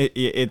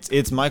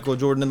 It's Michael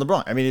Jordan and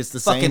LeBron. I mean, it's the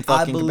same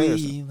fucking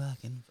comparison.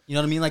 You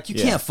know what I mean? Like, you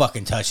can't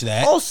fucking touch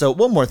that. Also,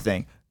 one more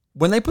thing.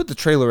 When they put the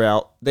trailer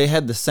out, they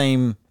had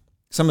some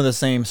of the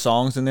same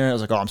songs in there. I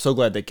was like, oh, I'm so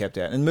glad they kept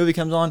that. And the movie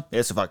comes on,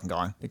 it's fucking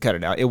gone. They cut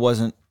it out.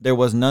 There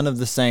was none of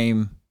the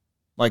same,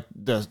 like,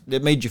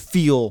 it made you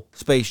feel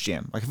Space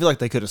Jam. Like, I feel like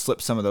they could have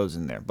slipped some of those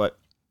in there. But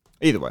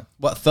either way.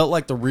 What felt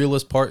like the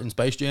realest part in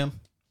Space Jam?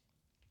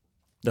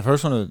 The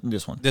first one or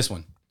this one? This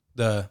one.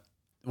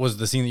 Was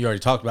the scene that you already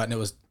talked about, and it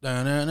was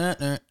and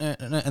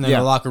then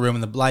the locker room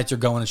and the lights are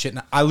going and shit.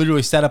 And I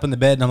literally sat up in the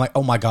bed and I'm like,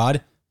 oh my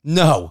God,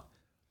 no.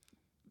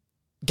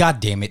 God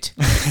damn it.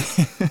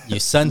 You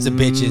sons of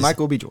bitches.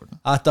 Michael B.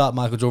 Jordan. I thought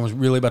Michael Jordan was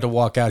really about to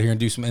walk out here and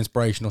do some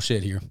inspirational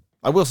shit here.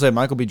 I will say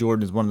Michael B.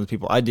 Jordan is one of the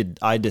people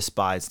I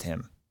despised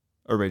him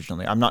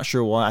originally. I'm not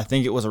sure why. I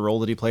think it was a role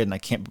that he played and I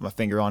can't put my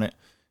finger on it.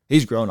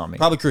 He's grown on me.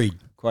 Probably Creed.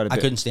 Quite a bit.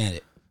 I couldn't stand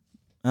it.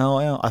 Oh,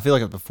 well, I feel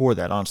like it was before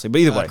that, honestly.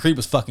 But either way. Creed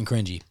was fucking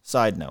cringy.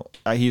 Side note,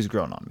 he's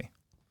grown on me.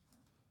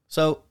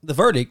 So, the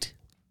verdict.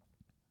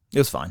 It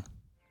was fine.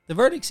 The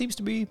verdict seems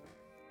to be...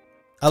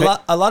 A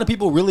lot of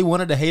people really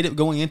wanted to hate it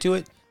going into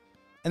it.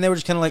 And they were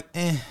just kind of like,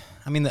 eh.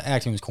 I mean, the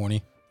acting was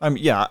corny. I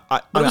mean, yeah.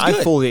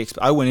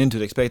 I went into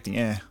it expecting,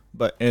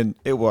 and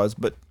it was.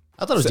 But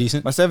I thought it was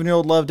decent. My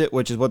 7-year-old loved it,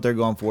 which is what they're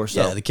going for.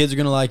 So yeah, the kids are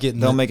going to like it.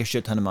 And they'll make a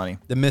shit ton of money.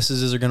 The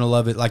missuses are going to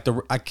love it. Like,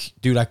 I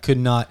could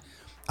not...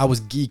 I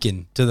was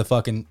geeking to the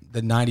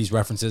 90s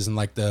references and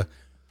like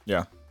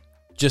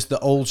just the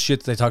old shit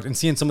that they talked and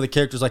seeing some of the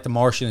characters like the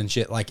Martian and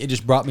shit. Like it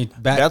just brought me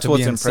back to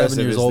being 7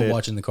 years old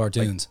watching the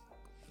cartoons.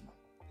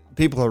 Like,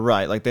 people are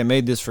right. Like they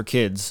made this for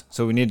kids,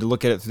 so we need to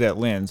look at it through that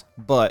lens.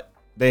 But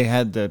they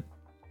had the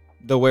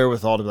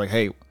wherewithal to be like,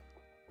 hey, a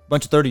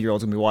bunch of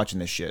 30-year-olds gonna be watching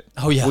this shit.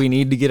 Oh yeah, we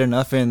need to get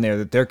enough in there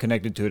that they're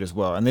connected to it as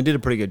well, and they did a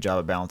pretty good job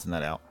of balancing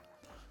that out.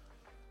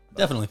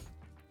 Definitely,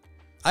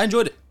 I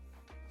enjoyed it.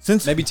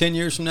 Since maybe 10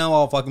 years from now,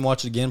 I'll fucking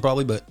watch it again,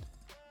 probably. But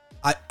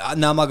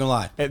now I'm not gonna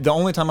lie. The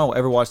only time I will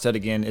ever watch that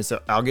again is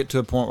that I'll get to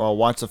a point where I'll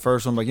watch the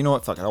first one, like you know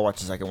what, fuck it, I'll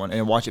watch the second one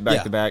and watch it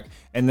back to back,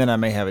 and then I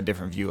may have a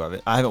different view of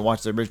it. I haven't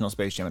watched the original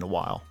Space Jam in a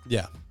while.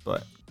 Yeah,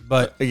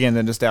 but again,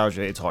 the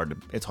nostalgia, it's hard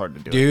to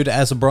do. Dude,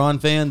 as a LeBron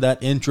fan,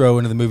 that intro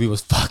into the movie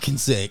was fucking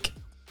sick.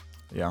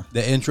 Yeah,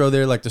 the intro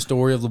there, like the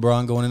story of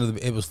LeBron going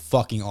into it was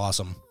fucking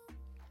awesome.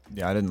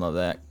 Yeah, I didn't love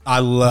that.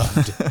 I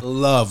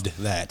loved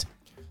that.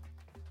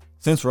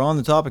 Since we're on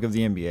the topic of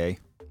the NBA,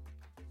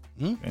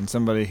 and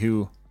somebody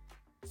who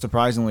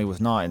surprisingly was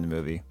not in the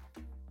movie,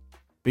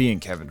 being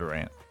Kevin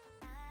Durant.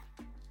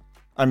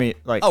 I mean,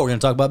 like... Oh, we're going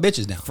to talk about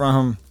bitches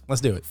now.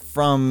 Let's do it.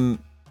 From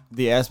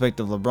the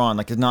aspect of LeBron,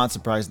 like, it's not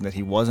surprising that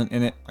he wasn't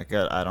in it. Like,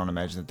 I don't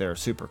imagine that they're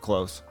super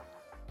close.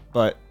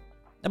 But...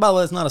 And by the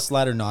way, it's not a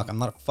slider knock. I'm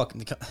not a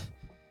fucking...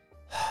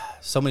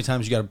 So many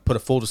times you got to put a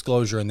full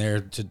disclosure in there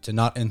to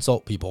not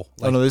insult people.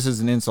 Like, oh no, this is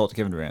an insult to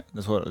Kevin Durant.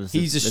 That's what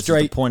he's this a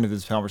straight is the point of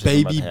this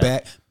conversation.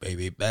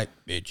 Baby back,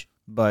 bitch.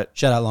 But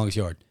shout out Longest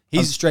Yard.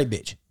 He's a straight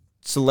bitch.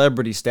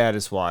 Celebrity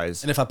status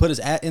wise, and if I put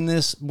his @ in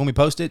this when we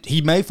post it,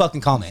 he may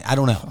fucking comment. I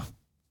don't know.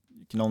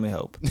 You can only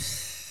hope.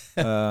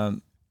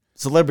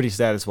 Celebrity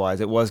status wise,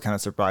 it was kind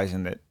of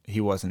surprising that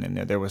he wasn't in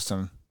there. There was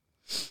some.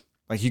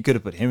 Like, you could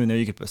have put him in there.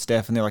 You could put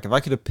Steph in there. Like, if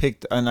I could have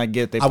picked, and I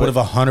would have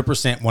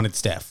 100% wanted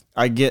Steph.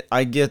 I get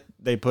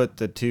they put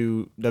the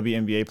two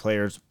WNBA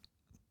players,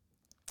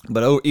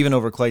 but even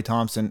over Klay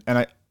Thompson.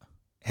 And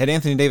had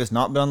Anthony Davis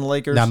not been on the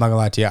Lakers. No, I'm not going to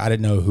lie to you. I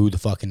didn't know who the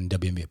fucking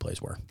WNBA players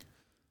were.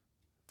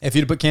 If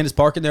you'd have put Candace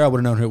Park in there, I would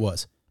have known who it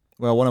was.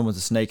 Well, one of them was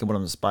a snake and one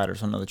of them was a spider,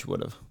 so I know that you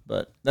would have.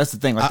 But that's the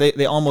thing. Like,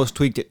 they almost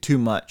tweaked it too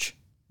much.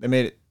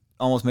 They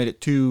almost made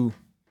it too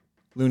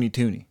Looney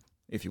Toony,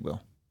 if you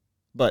will.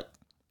 But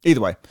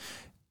either way,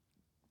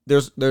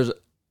 there's.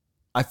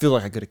 I feel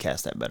like I could have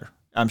cast that better.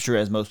 I'm sure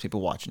as most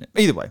people watching it.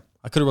 Either way,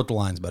 I could have wrote the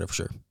lines better for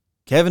sure.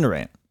 Kevin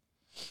Durant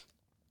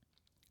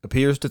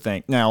appears to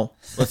think. Now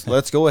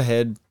let's go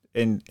ahead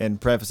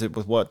and preface it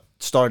with what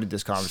started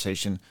this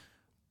conversation.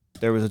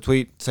 There was a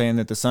tweet saying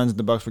that the Suns and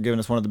the Bucks were giving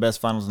us one of the best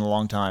finals in a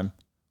long time,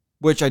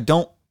 which I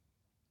don't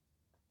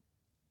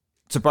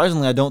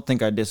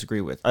think I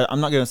disagree with.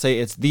 I'm not going to say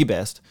it's the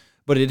best,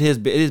 but it has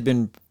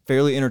been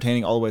fairly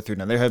entertaining all the way through.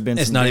 Now there have been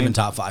It's some not games, even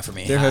top 5 for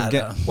me. There have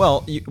been,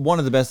 one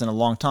of the best in a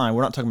long time.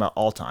 We're not talking about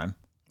all time.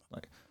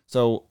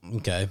 So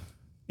okay.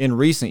 In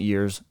recent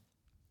years,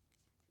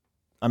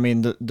 I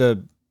mean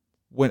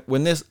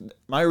when this,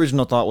 my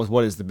original thought was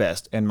what is the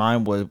best, and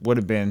mine would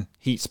have been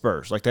Heat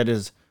Spurs. Like that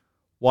is,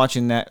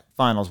 watching that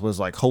finals was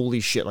like holy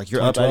shit. Like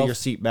you're up out of your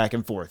seat back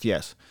and forth.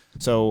 Yes.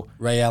 So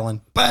Ray Allen,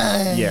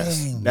 bang.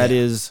 Yes, that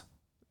is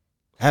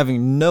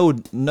having no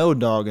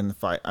dog in the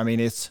fight. I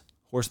mean, it's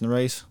horse in the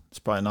race. It's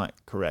probably not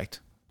correct.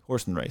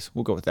 Horse in the race.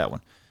 We'll go with that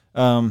one.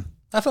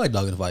 I feel like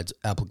dog in the fight's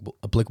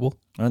applicable.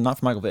 Not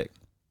for Michael Vick.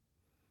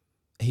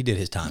 He did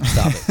his time.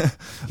 Stop it.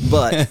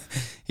 But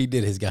he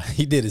did his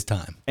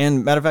time.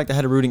 And matter of fact, I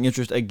had a rooting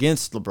interest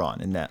against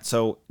LeBron in that.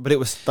 So, but it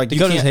was like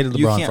Dakota's hated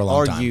LeBron for a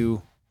long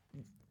time.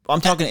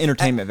 I'm talking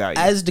entertainment value.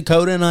 As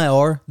Dakota and I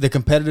are, the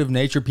competitive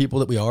nature people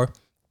that we are,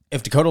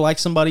 if Dakota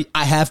likes somebody,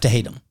 I have to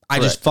hate him. I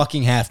just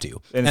fucking have to.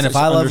 And if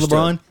I love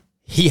LeBron,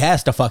 he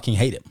has to fucking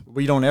hate him.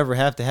 We don't ever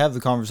have to have the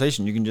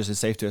conversation. You can just, it's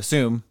safe to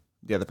assume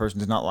the other person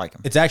does not like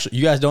him. It's actually,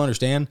 you guys don't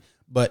understand,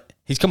 but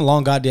he's come a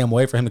long goddamn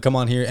way. For him to come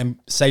on here and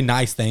say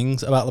nice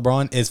things about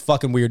LeBron is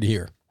fucking weird to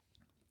hear.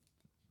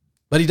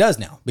 But he does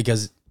now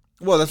because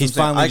he's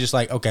finally just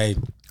like, okay.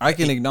 I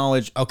can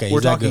acknowledge, okay,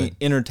 we're talking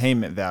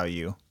entertainment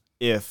value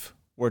if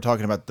we're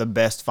talking about the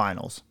best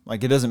finals.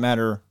 Like, it doesn't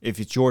matter if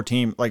it's your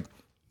team. Like,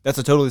 that's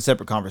a totally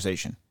separate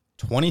conversation.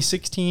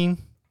 2016,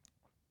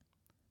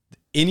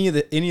 any of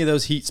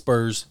those Heat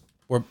Spurs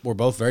were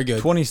both very good.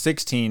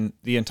 2016,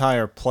 the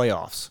entire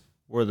playoffs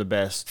were the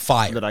best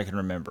that I can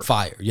remember.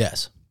 Fire,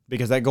 yes.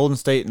 Because that Golden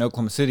State and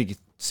Oklahoma City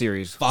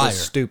series was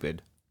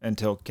stupid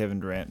until Kevin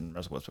Durant and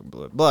Russell Westbrook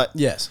blew it. But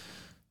yes,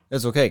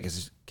 that's okay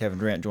because Kevin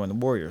Durant joined the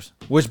Warriors.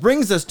 Which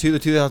brings us to the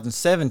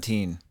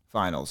 2017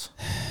 finals,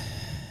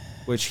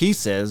 which he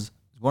says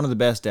is one of the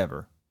best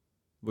ever,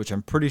 which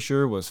I'm pretty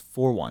sure was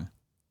 4-1.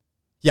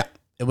 Yeah,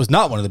 it was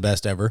not one of the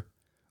best ever.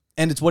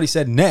 And it's what he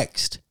said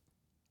next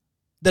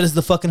that is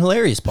the fucking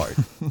hilarious part.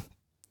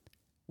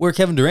 Where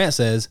Kevin Durant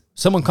says,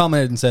 someone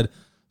commented and said,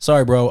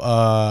 sorry,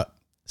 bro,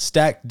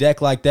 stacked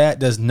deck like that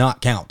does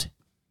not count.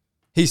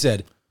 He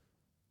said,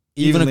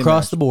 even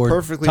across the board,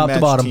 perfectly top to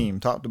bottom. Team,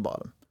 top to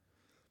bottom.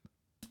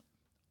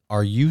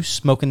 Are you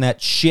smoking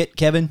that shit,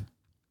 Kevin?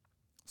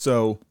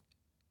 So,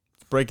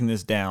 breaking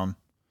this down,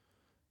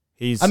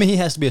 he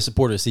has to be a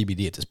supporter of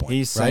CBD at this point.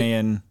 He's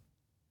saying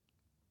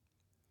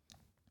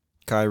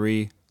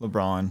Kyrie,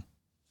 LeBron,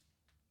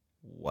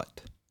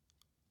 what?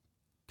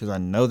 Because I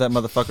know that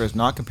motherfucker is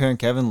not comparing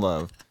Kevin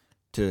Love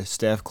to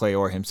Steph, Clay,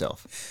 or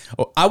himself.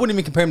 Oh, I wouldn't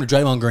even compare him to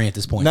Draymond Green at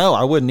this point. No,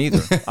 I wouldn't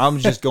either. I'm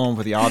just going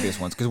for the obvious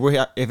ones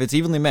because if it's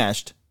evenly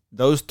matched,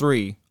 those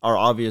three are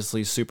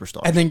obviously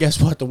superstars. And then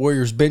guess what? The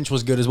Warriors bench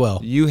was good as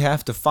well. You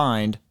have to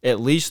find at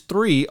least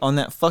 3 on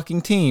that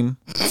fucking team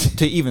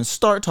to even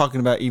start talking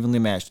about evenly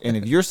matched. And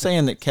if you're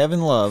saying that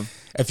Kevin Love...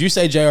 If you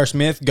say J.R.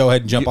 Smith, go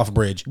ahead and jump off a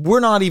bridge.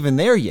 We're not even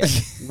there yet.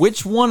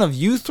 Which one of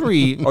you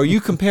 3 are you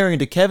comparing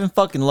to Kevin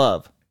fucking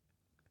Love?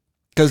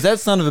 Because that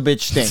son of a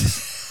bitch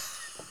stinks.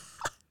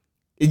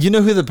 You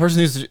know who the person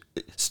who's...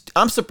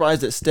 I'm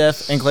surprised that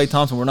Steph and Klay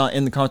Thompson were not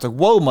in the comments like,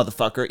 whoa,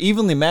 motherfucker,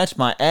 evenly match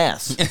my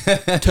ass.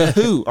 To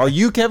who? Are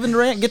you Kevin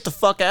Durant? Get the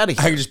fuck out of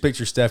here. I can just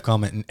picture Steph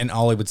commenting, and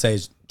all he would say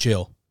is,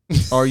 chill.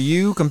 Are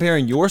you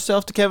comparing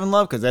yourself to Kevin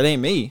Love? Because that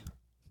ain't me.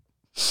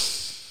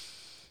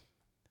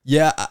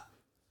 Yeah,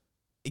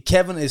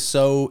 Kevin is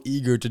so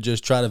eager to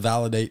just try to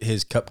validate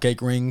his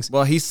cupcake rings.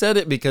 Well, he said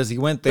it because he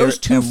went there. Those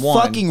 2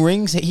 fucking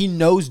rings that he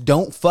knows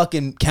don't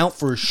fucking count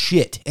for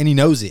shit, and he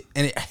knows it,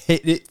 and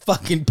it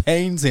fucking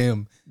pains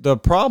him. The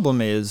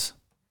problem is,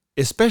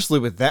 especially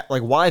with that,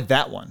 like, why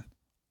that one?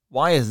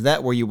 Why is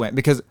that where you went?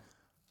 Because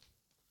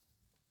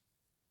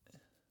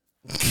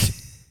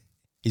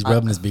he's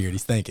rubbing his beard.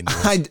 He's thinking.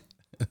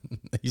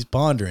 He's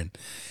pondering.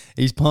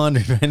 He's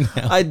pondering right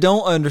now. I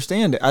don't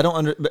understand it.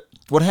 But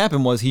what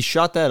happened was he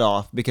shot that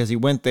off because he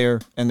went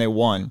there and they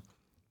won.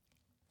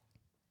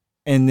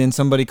 And then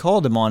somebody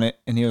called him on it,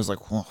 and he was like,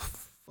 oh,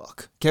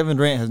 fuck. Kevin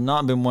Durant has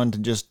not been one to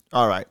just,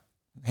 all right,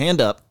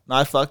 hand up.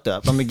 I fucked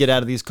up. Let me get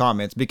out of these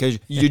comments because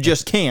you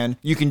just can.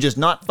 You can just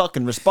not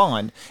fucking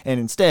respond.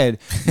 And instead,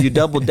 you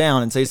double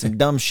down and say some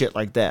dumb shit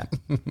like that.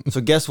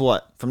 So guess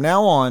what? From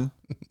now on,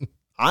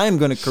 I am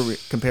going to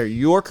compare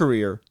your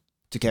career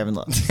to Kevin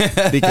Love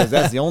because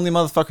that's the only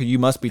motherfucker you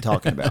must be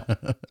talking about.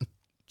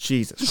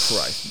 Jesus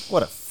Christ.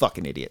 What a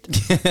fucking idiot.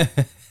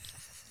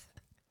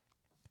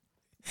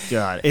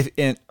 God,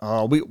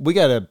 we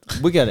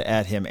gotta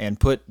add him and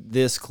put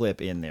this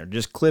clip in there.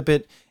 Just clip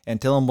it and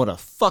tell him what a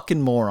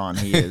fucking moron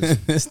he is,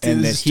 This dude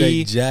and is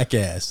straight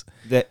jackass.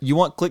 that you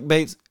want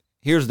clickbaits.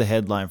 Here's the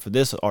headline for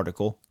this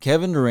article: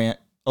 Kevin Durant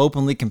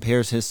openly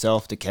compares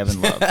himself to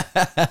Kevin Love.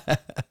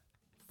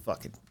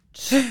 Fucking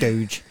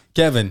stooge.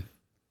 Kevin,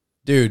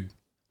 dude,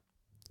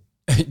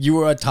 you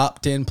were a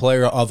top 10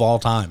 player of all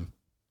time.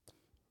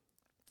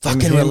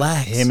 Fucking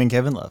relax. Him and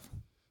Kevin Love.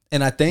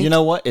 And I think You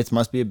know what? It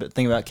must be a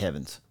thing about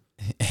Kevin's.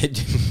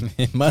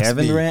 it must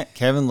Kevin be. Durant,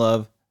 Kevin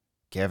Love,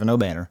 Kevin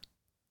O'Banner.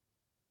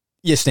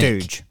 You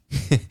stink. Stooge.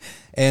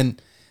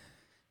 And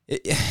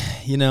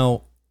you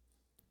know,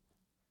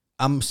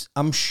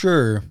 I'm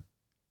sure.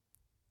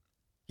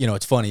 You know,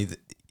 it's funny that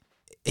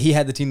he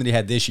had the team that he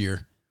had this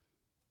year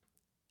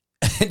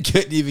and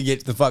couldn't even get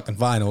to the fucking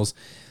finals.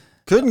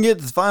 Couldn't get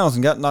to the finals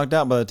and got knocked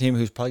out by the team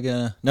who's probably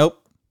gonna. Nope.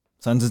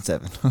 Suns in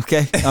 7.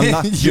 Okay, I'm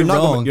not. You're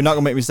not wrong. You're not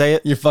gonna make me say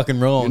it. You're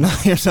fucking wrong.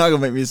 You're not gonna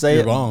make me say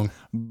You're it. wrong.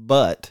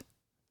 But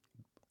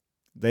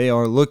they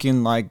are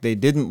looking like they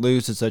didn't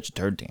lose to such a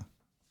turd team.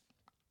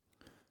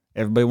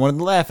 Everybody wanted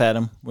to laugh at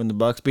them when the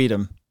Bucks beat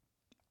them.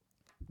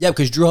 Yeah,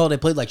 because Drew Holiday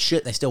played like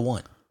shit and they still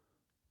won.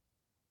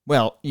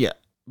 Well, yeah,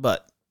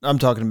 but I'm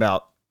talking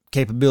about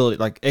capability,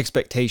 like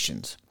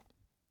expectations.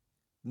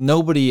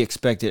 Nobody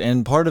expected,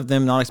 and part of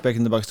them not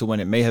expecting the Bucks to win,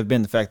 it may have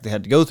been the fact they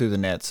had to go through the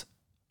Nets.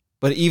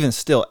 But even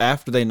still,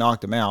 after they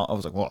knocked them out, I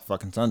was like, well,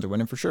 fucking Suns are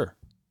winning for sure.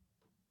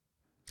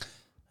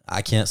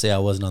 I can't say I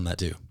wasn't on that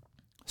too,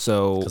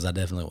 So because I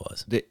definitely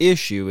was. the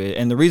issue is,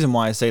 and the reason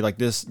why I say like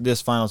this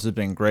finals has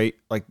been great,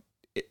 like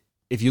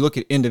if you look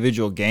at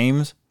individual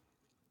games,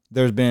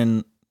 there's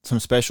been some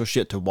special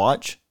shit to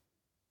watch,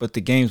 but the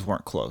games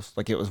weren't close.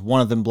 Like it was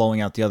one of them blowing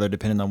out the other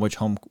depending on which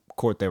home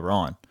court they were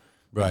on.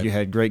 Right. You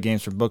had great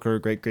games from Booker,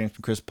 great games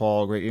from Chris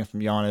Paul, great games from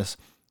Giannis,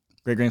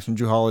 great games from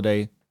Drew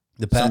Holiday,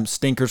 some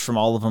stinkers from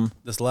all of them.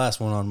 This last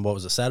one on, what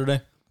was it,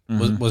 Saturday?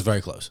 Was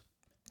very close.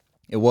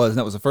 It was, and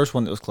that was the first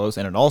one that was close,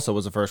 and it also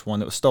was the first one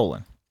that was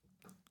stolen,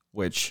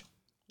 which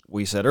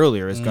we said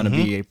earlier is going to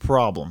be a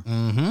problem.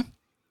 Mm-hmm.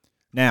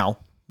 Now,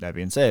 that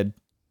being said,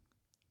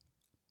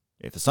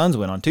 if the Suns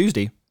win on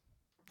Tuesday,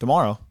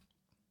 tomorrow,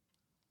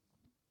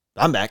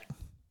 I'm back.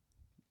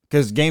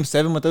 Because Game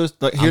 7 with those...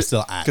 I'm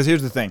still at. Because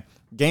here's the thing.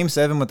 Game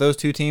 7 with those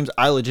two teams,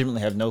 I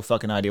legitimately have no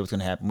fucking idea what's going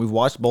to happen. We've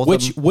watched both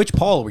of them. Which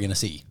Paul are we going to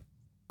see?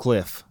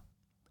 Cliff.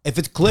 If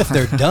it's Cliff,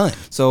 they're done.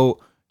 So,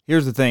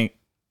 here's the thing.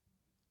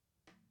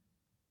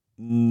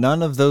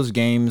 None of those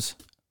games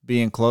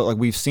being close... Like,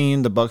 we've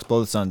seen the Bucks blow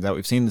the Suns out.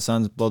 We've seen the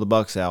Suns blow the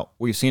Bucks out.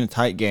 We've seen a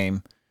tight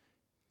game.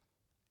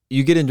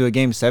 You get into a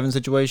Game 7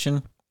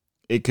 situation,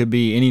 it could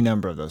be any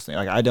number of those things.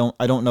 Like, I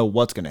don't know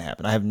what's going to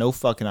happen. I have no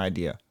fucking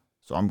idea.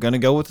 So, I'm going to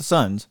go with the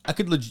Suns.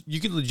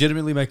 You could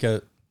legitimately make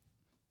a...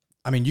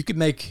 I mean, you could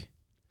make...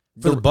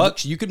 For the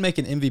Bucks, you could make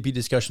an MVP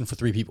discussion for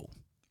 3 people.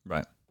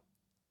 Right.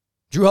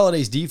 Drew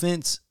Holiday's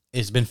defense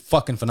has been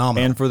fucking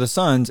phenomenal. And for the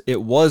Suns,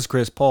 it was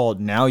Chris Paul.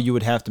 Now you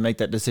would have to make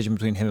that decision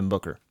between him and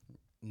Booker.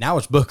 Now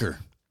it's Booker.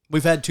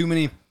 We've had too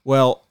many...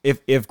 Well,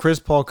 if Chris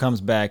Paul comes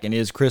back and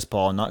is Chris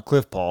Paul, not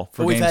Cliff Paul,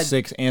 for Game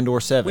 6 and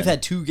or 7. We've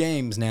had 2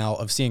 games now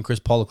of seeing Chris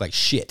Paul look like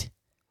shit.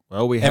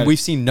 Well, we've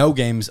seen no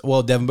games.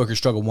 Well, Devin Booker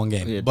struggled 1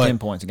 game. He had but, 10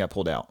 points and got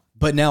pulled out.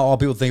 But now all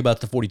people think about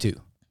is the 42.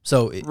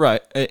 So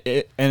right.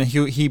 And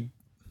he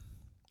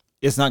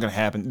it's not going to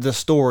happen. The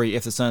story,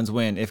 if the Suns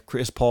win, if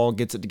Chris Paul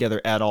gets it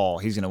together at all,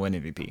 he's going to win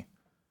MVP.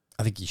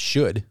 I think he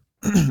should.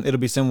 It'll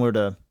be similar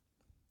to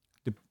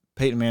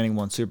Peyton Manning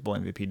won Super Bowl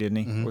MVP, didn't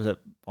he? Or was that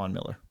Von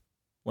Miller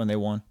when they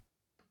won?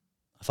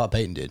 I thought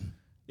Peyton did.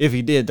 If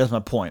he did, that's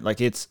my point.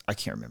 Like I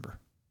can't remember.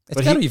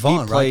 It's got to be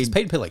Vaughn, right? Because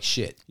Peyton played like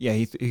shit. Yeah,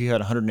 he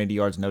had 180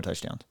 yards and no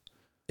touchdowns.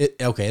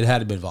 It had to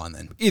have been Vaughn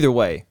then. Either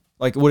way,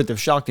 like, would it have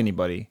shocked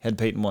anybody had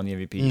Peyton won the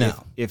MVP?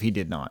 No. If he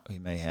did not. He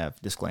may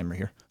have. Disclaimer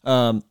here.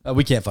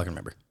 We can't fucking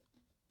remember.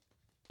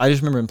 I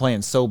just remember him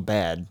playing so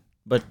bad,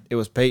 but it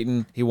was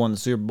Peyton. He won the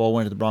Super Bowl,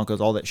 went to the Broncos,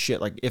 all that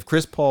shit. Like, if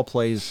Chris Paul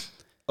plays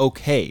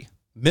okay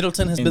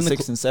Middleton has in been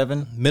 6 and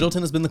 7,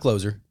 Middleton has been the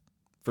closer.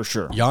 for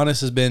sure.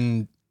 Giannis has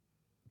been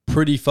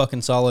pretty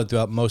fucking solid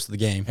throughout most of the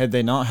game. Had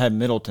they not had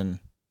Middleton,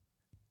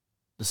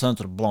 the Suns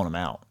would have blown him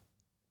out.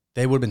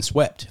 They would have been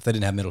swept if they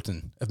didn't have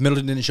Middleton. If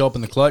Middleton didn't show up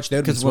in the clutch, they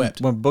would have been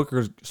swept. When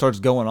Booker starts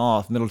going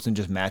off, Middleton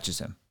just matches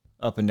him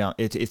up and down.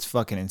 It's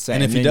fucking insane.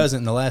 And if he doesn't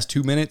in the last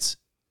 2 minutes,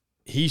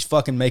 he's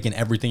fucking making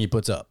everything he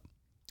puts up.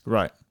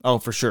 Right. Oh,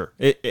 for sure.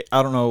 I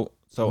don't know.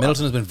 So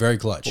Middleton has been very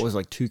clutch. What was it,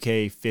 like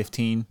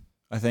 2K15,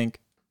 I think?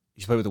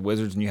 You play with the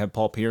Wizards and you have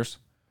Paul Pierce,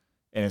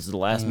 and it's the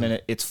last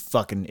minute. It's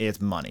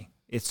money.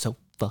 It's so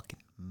fucking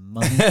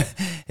money.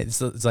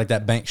 It's like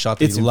that bank shot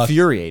that It's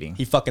infuriating.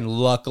 He fucking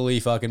luckily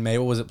fucking made.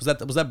 What was it?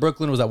 Was that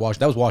Brooklyn or was that Washington?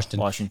 That was Washington.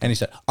 Washington. And he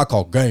said, "I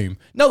called game."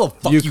 No, the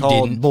fuck You you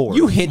called didn't. board.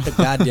 You hit the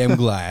goddamn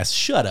glass.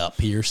 Shut up,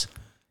 Pierce.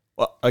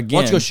 Well, Why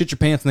again, don't you go shit your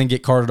pants and then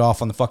get carted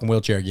off on the fucking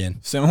wheelchair again?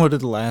 similar to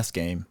the last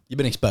game You've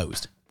been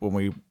exposed. when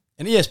we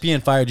And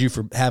ESPN fired you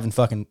for having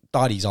fucking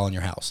thotties all in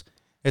your house.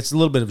 It's a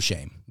little bit of a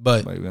shame,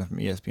 but went from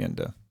ESPN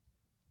to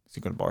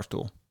he's going to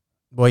Barstool.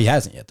 well, he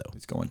hasn't yet though.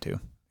 He's going to.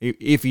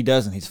 If he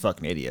doesn't, he's a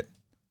fucking idiot.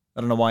 I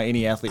don't know why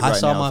any athlete I right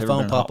saw now my has ever been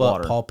phone in pop hot up.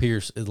 water. Paul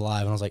Pierce is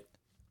live, and I was like,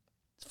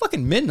 "It's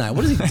fucking midnight.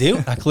 What does he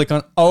do?" I click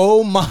on.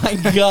 Oh my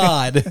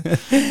god!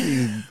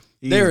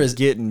 There is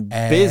getting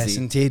ass busy.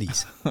 and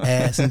titties,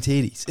 ass and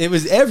titties. It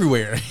was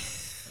everywhere.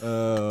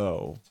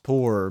 Oh,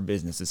 poor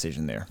business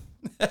decision there.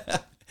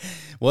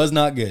 Was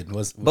not good.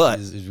 But-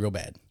 is real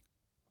bad.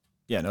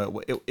 Yeah,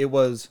 no, it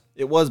was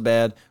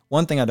bad.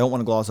 One thing I don't want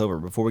to gloss over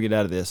before we get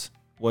out of this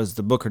was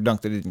the Booker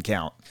dunk that didn't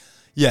count.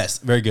 Yes,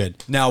 very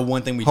good. Now,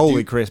 one thing we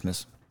Holy do.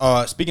 Christmas!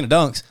 Speaking of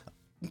dunks,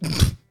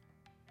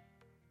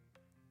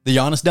 the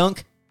Giannis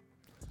dunk,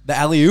 the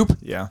alley oop.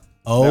 Yeah.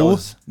 Oh.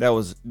 that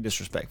was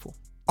disrespectful.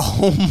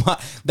 Oh my!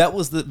 That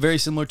was very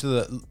similar to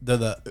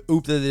the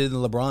oop that they did in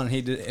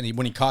LeBron.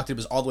 When he cocked it, it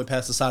was all the way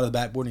past the side of the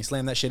backboard, and he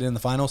slammed that shit in the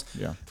finals.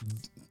 Yeah.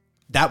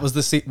 That was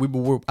I've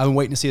been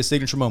waiting to see a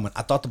signature moment.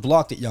 I thought the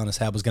block that Giannis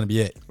had was going to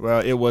be it. Well,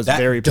 it was That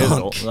very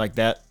pivotal. dunk. Like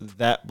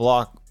that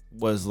block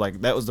was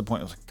like that was the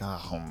point. It was like,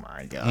 oh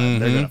my god,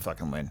 they're gonna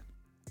fucking win.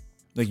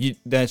 Like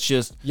that's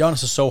just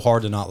Giannis is so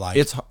hard to not like.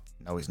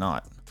 no, he's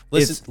not.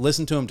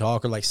 Listen to him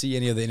talk or like see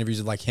any of the interviews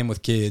of like him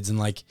with kids and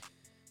like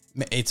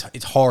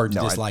it's hard to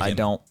No, dislike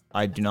him.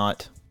 I do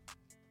not.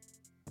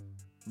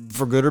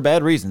 For good or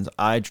bad reasons,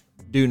 I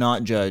do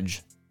not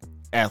judge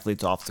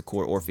athletes off the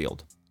court or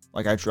field.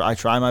 Like I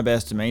try my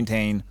best to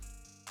maintain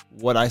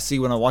what I see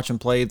when I watch them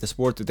play the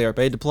sport that they are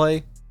paid to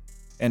play,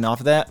 and off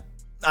of that,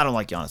 I don't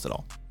like Giannis at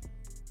all.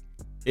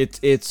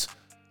 It's,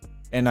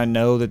 and I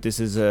know that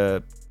this is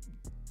a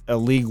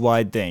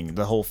league-wide thing,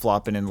 the whole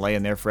flopping and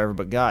laying there forever.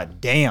 But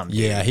god damn, dude.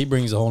 Yeah, he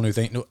brings a whole new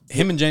thing.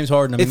 Him and James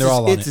Harden, I mean, It's they're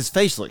all on it's it. his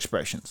facial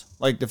expressions,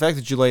 like the fact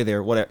that you lay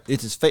there, whatever.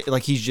 It's his face,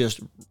 like he's just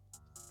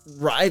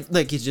right,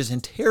 like he's just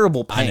in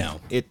terrible pain. I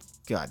know.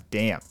 God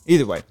damn.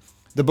 Either way,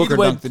 the Booker Either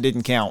way- dunk that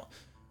didn't count.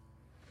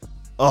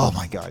 Oh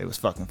my god, it was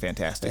fucking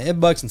fantastic.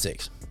 Bucks and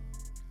 6.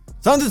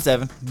 Suns and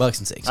 7. Bucks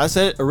and 6. I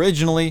said it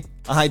originally.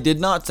 I did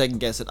not second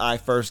guess it. I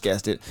first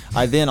guessed it.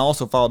 I then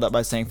also followed up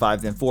by saying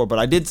 5, then 4, but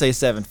I did say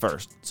 7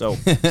 first. So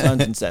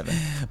Suns and 7.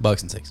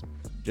 Bucks and 6.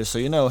 Just so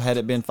you know, had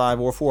it been 5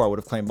 or 4, I would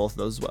have claimed both of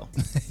those as well.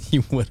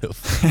 You would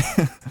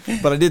have.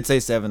 But I did say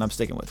 7. I'm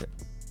sticking with it.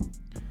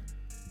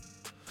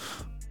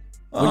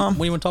 What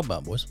do you want to talk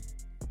about, boys?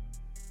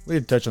 We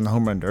did touch on the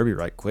home run derby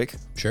right quick.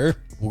 Sure.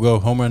 We'll go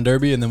home run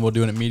derby and then we'll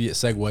do an immediate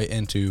segue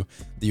into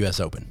the U.S.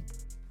 Open.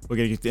 We're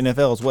gonna get the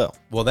NFL as well.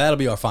 Well, that'll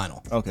be our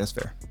final. Okay, that's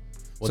fair.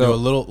 We'll So- do a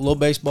little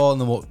baseball,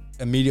 and then we'll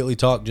immediately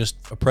talk. Just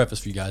a preface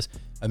for you guys.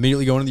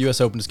 Immediately go into the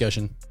U.S. Open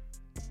discussion.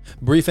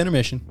 Brief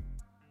intermission.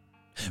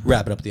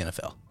 Wrap it up with the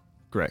NFL.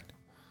 Correct.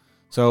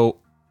 So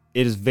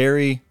it is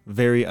very,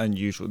 very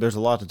unusual. There's a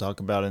lot to talk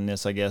about in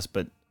this, I guess,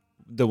 but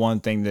the one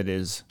thing that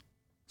is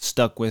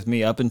stuck with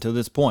me up until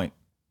this point,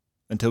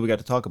 until we got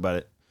to talk about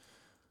it,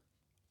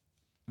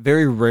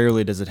 very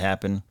rarely does it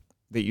happen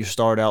that you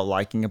start out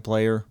liking a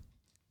player,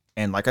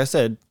 and like I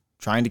said,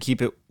 trying to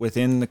keep it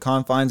within the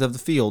confines of the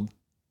field,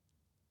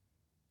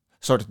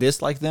 start to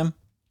dislike them.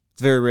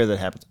 It's very rare that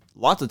happens.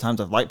 Lots of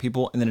times I've liked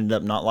people and then ended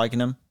up not liking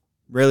them.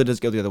 Rarely does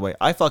it go the other way.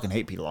 I fucking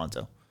hate Pete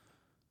Alonso.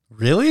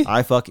 Really?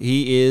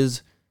 He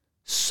is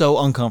so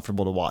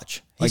uncomfortable to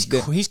watch.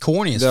 He's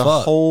corny as the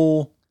fuck.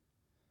 whole,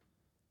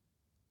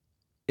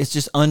 it's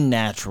just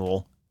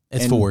unnatural.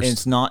 It's And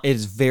forced.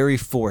 it's very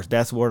forced.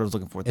 That's the word I was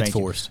looking for. Thank you.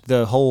 forced.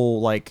 The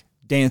whole like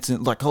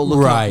dancing, like, oh,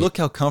 look, Right. look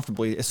how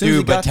comfortable he is. As soon as he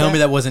Dude, but got tell me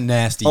that wasn't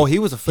nasty. Oh, he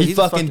was He he's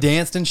fucking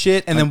danced and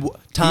shit, and then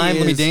time,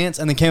 let me is- dance,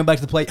 and then came back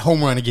to the plate,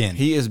 home run again.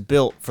 He is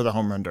built for the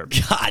home run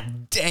derby.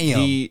 God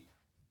damn.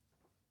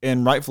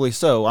 And rightfully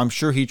so. I'm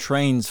sure he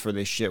trains for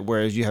this shit,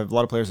 whereas you have a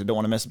lot of players that don't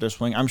want to mess up their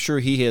swing. I'm sure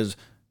he has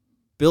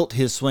built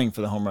his swing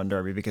for the home run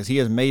derby because he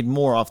has made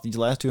more off these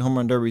last 2 home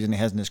run derbies than he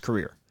has in his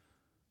career.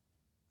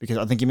 Because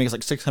I think he makes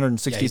like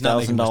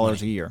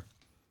 $660,000 a year.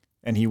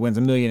 And he wins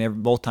 $1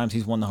 million both times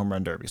he's won the home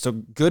run derby. So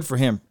good for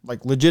him.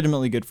 Like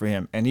legitimately good for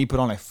him. And he put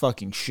on a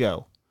fucking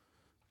show.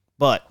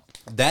 But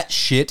That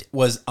shit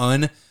was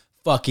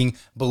unfucking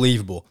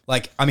believable.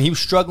 Like, I mean, he was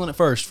struggling at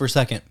first for a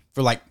second,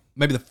 for like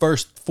maybe the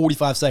first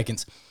 45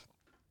 seconds.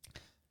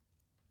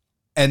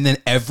 And then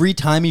every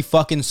time he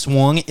fucking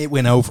swung, it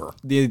went over.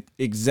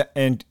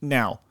 and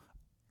now,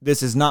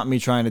 this is not me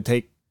trying to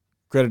take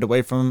credit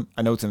away from him.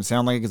 I know it's gonna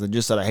sound like it because I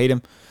just said I hate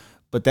him.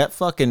 But that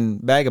fucking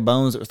bag of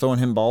bones that was throwing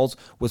him balls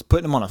was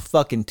putting him on a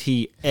fucking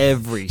tee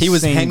every He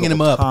was hanging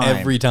him up time.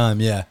 every time,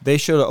 yeah. They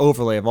showed an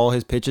overlay of all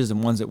his pitches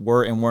and ones that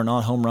were and were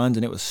not home runs,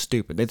 and it was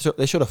stupid. They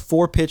showed a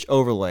 4-pitch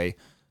overlay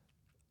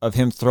of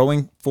him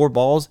throwing 4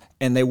 balls,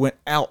 and they went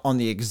out on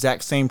the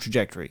exact same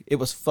trajectory. It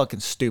was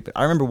fucking stupid.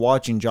 I remember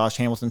watching Josh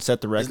Hamilton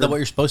set the record. Isn't that what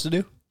you're supposed to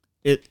do?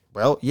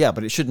 Well, yeah,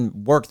 but it shouldn't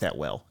work that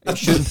well. It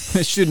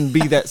shouldn't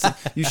be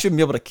that. You shouldn't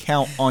be able to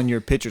count on your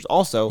pitchers.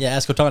 Also, Yeah,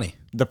 ask Otani.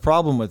 the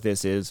problem with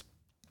this is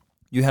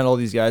you had all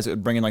these guys that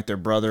would bring in like their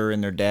brother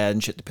and their dad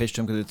and shit to pitch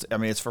to them because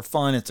it's for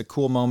fun. It's a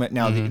cool moment.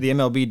 Now the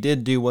MLB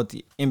did do what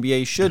the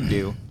NBA should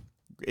do.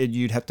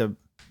 You'd have to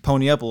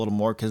pony up a little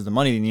more because of the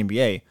money in the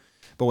NBA.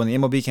 But when the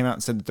MLB came out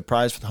and said that the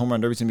prize for the home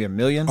run derby is going to be $1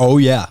 million, Oh,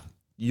 yeah.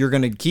 you're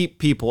going to keep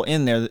people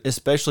in there,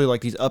 especially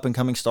like these up and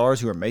coming stars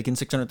who are making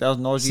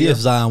 $600,000 a See year. if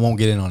Zion won't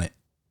get in on it.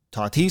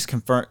 Tatis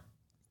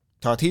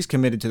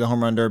committed to the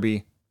home run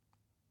derby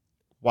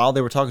while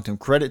they were talking to him.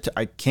 Credit to,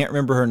 I can't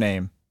remember her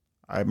name.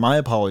 My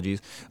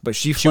apologies, but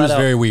she was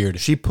very weird.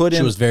 She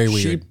was very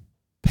weird. She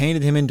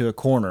painted him into a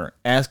corner,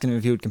 asking him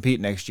if he would compete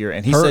next year,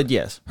 and he said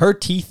yes. Her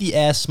teethy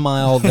ass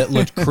smile that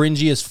looked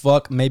cringy as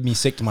fuck made me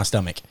sick to my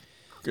stomach.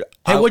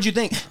 Hey, what'd you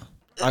think?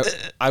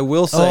 I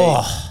will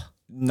say,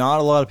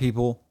 not a lot of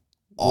people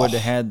would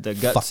have had the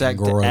gut sack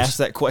to ask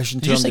that question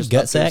to him. Did you say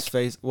gut sack?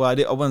 Face. Well,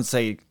 I wouldn't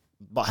say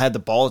had the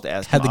balls to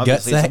ask him. Had the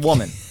gut sack? It's a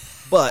woman.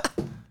 But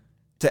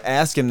to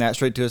ask him that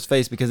straight to his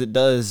face, because it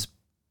does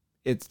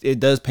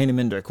paint him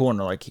into a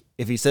corner. Like,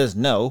 if he says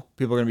no,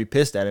 people are going to be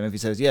pissed at him. If he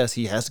says yes,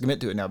 he has to commit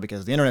to it now,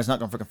 because the internet's not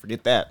going to fucking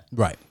forget that.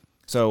 Right.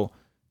 So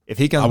if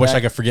he comes back. I wish I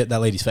could forget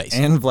that lady's face.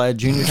 And Vlad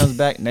Jr. comes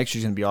back, next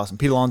year's going to be awesome.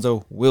 Pete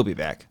Alonso will be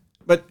back.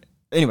 But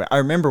anyway, I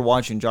remember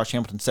watching Josh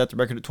Hamilton set the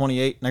record at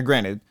 28. Now,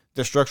 granted,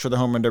 the structure of the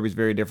home run derby is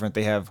very different.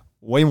 They have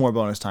way more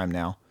bonus time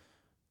now.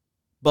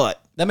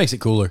 But that makes it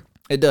cooler.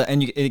 It does.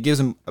 And it gives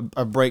him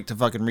a break to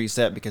fucking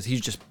reset, because he's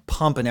just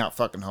pumping out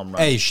fucking home runs.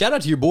 Hey, shout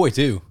out to your boy,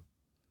 too.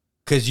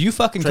 Because you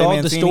fucking Trey called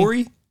Mancini, the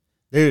story.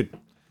 Dude.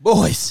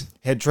 Boys.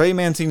 Had Trey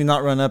Mancini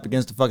not run up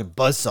against a fucking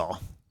buzzsaw,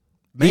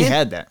 he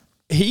had that.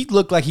 He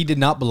looked like he did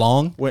not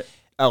belong.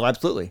 Oh,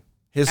 absolutely.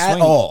 His at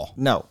swing, all.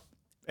 No.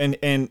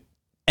 And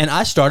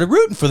I started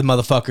rooting for the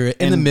motherfucker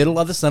in the middle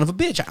of the son of a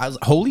bitch. I was,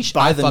 holy shit,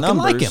 I fucking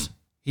like him.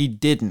 He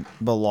didn't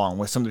belong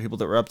with some of the people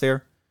that were up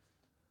there.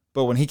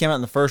 But when he came out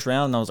in the first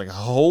round, I was like,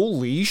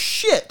 holy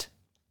shit,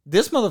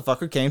 this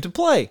motherfucker came to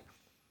play.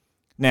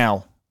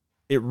 Now,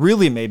 it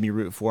really made me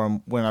root for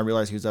him when I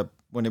realized he was up,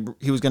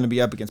 he was going to be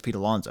up against Pete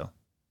Alonso.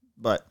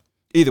 But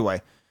either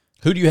way.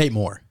 Who do you hate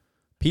more,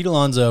 Pete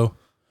Alonso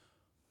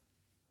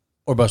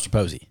or Buster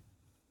Posey?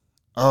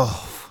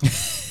 Oh.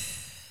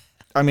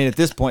 I mean, at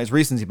this point, it's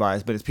recency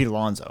bias, but it's Pete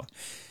Alonso.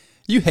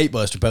 You hate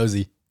Buster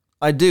Posey.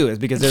 I do. It's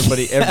because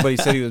everybody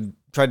said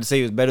tried to say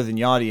he was better than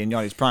Yachty in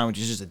Yachty's prime, which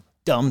is just a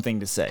dumb thing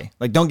to say.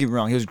 Like, don't get me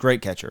wrong, he was a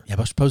great catcher. Yeah,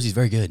 Buster Posey's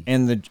very good.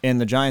 And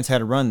the Giants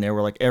had a run there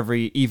where, like,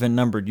 every even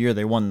numbered year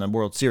they won the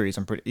World Series.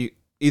 I'm pretty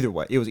either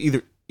way. It was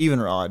either even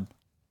or odd.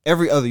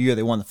 Every other year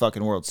they won the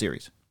fucking World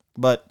Series.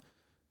 But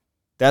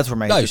that's where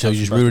my hate so you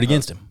just rooted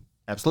against him.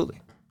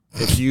 Absolutely.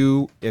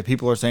 If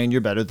people are saying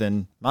you're better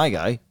than my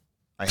guy,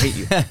 I hate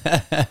you.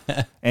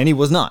 And he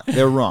was not.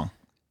 They were wrong.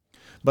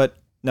 But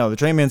no, the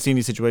Trey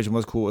Mancini situation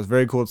was cool. It was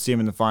very cool to see him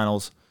in the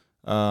finals.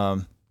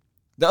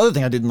 The other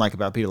thing I didn't like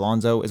about Pete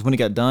Alonso is when he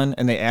got done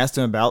and they asked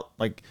him about,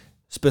 like,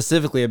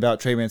 specifically about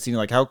Trey Mancini,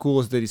 like, how cool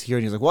is that he's here?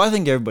 And he's like, well, I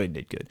think everybody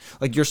did good.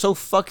 Like, you're so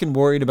fucking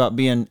worried about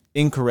being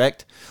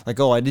incorrect. Like,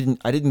 oh, I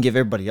didn't give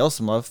everybody else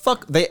some love.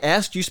 Fuck, they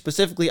asked you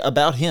specifically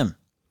about him.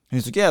 And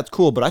he's like, yeah, it's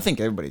cool, but I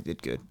think everybody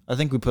did good. I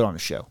think we put on a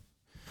show.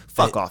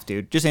 Fuck off,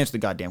 dude. Just answer the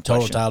goddamn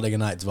question. Total Talladega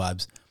Nights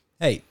vibes.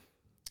 Hey,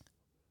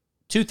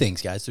 two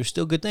things, guys. There's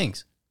still good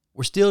things.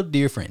 We're still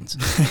dear friends.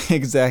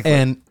 Exactly.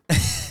 And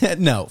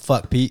no,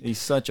 fuck Pete. He's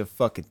such a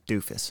fucking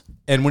doofus.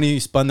 And when he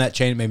spun that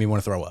chain, it made me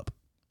want to throw up.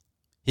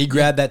 He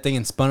grabbed that thing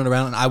and spun it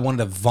around, and I wanted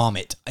to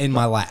vomit in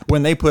my lap.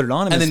 When they put it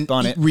on him and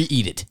spun it,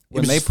 re-eat it.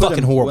 When they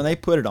fucking horrible. When they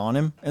put it on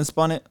him and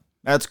spun it,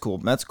 that's cool.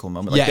 That's a cool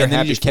moment. Like, yeah, and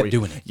then he just kept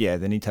doing it. Yeah,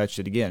 then he touched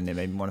it again, and it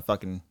made me want to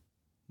fucking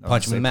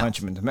punch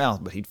him in the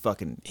mouth. But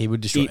he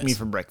would destroy eat me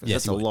for breakfast.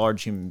 Yes, that's a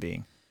large human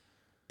being.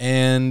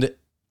 And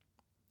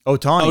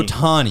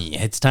Ohtani.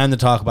 It's time to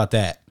talk about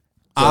that.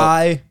 So,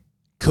 I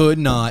could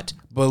not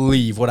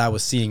believe what I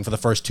was seeing for the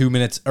first 2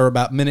 minutes, or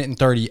about minute and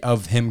 30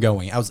 of him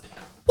going. I was,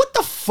 what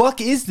the fuck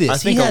is this? I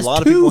think a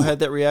lot of people had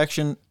that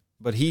reaction,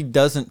 but he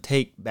doesn't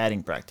take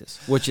batting practice,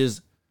 which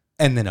is...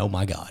 And then, oh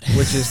my God.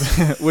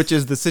 which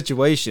is the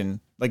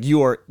situation. Like,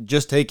 you are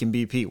just taking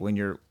BP when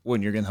you're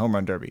getting home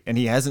run derby. And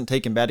he hasn't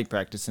taken batting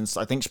practice since,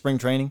 I think, spring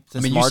training.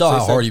 Since you saw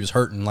how hard he was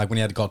hurting, like when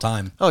he had to call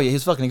time. Oh, yeah, he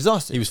was fucking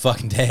exhausted. He was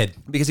fucking dead.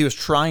 Because he was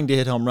trying to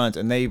hit home runs.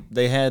 And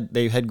they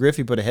had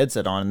Griffey put a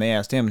headset on, and they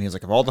asked him, and he was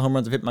like, of all the home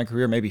runs I've hit in my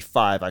career, maybe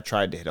 5 I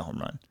tried to hit a home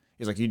run.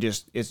 He's like,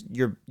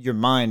 your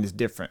mind is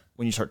different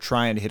when you start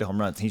trying to hit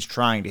home runs. And he's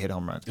trying to hit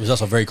home runs. It was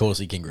also very cool to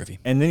see King Griffey.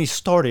 And then he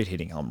started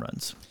hitting home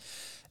runs.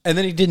 And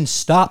then he didn't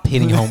stop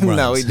hitting home runs.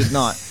 No, he did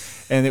not.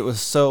 And it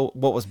was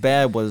what was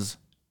bad was,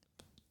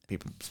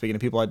 speaking of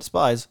people I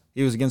despise,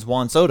 he was against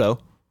Juan Soto,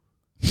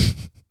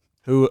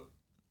 who,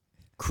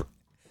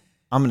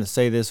 I'm going to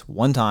say this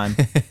one time,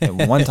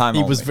 and one time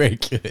he only. was very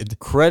good.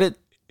 Credit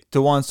to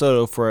Juan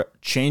Soto for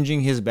changing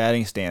his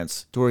batting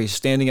stance to where he's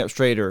standing up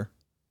straighter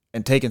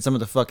and taking some of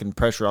the fucking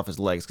pressure off his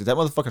legs, because that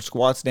motherfucker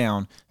squats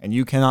down, and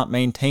you cannot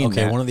maintain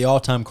that. Okay, one of the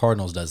all-time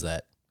Cardinals does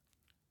that.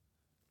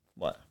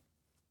 What?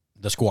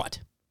 The squat.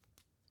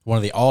 One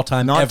of the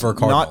all-time ever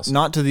Cardinals.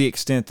 Not to the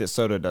extent that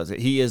Soto does it.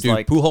 He is Dude,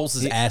 like Pujols'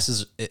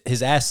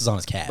 his ass is on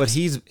his calves. But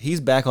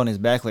he's back on his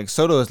back leg.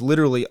 Soto is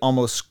literally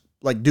almost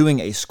like doing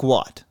a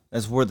squat.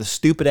 That's where the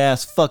stupid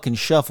ass fucking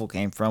shuffle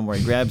came from, where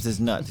he grabs his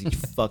nuts. You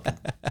fucking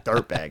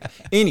dirtbag.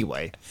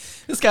 Anyway,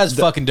 this guy's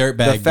fucking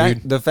dirtbag,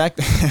 dude. The fact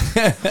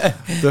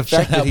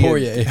that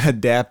he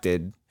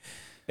adapted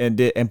and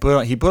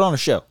he put on a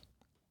show.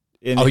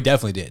 And he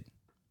definitely did.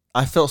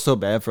 I felt so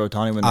bad for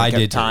Ohtani when they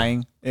kept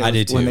tying. I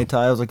did too. When they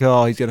tied, I was like,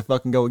 oh, he's gonna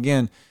fucking go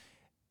again.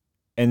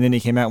 And then he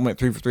came out and went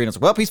 3 for 3, and I was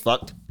like, well, he's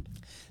fucked.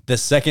 The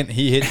second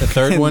he hit the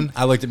third one,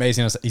 I looked at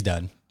Mason and I was like, he's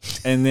done.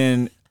 And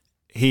then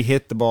he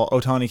hit the ball.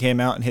 Ohtani came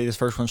out and hit his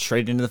first one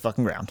straight into the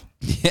fucking ground.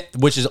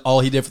 Which is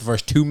all he did for the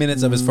first 2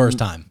 minutes of his first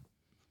time.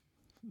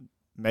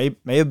 May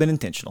have been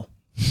intentional.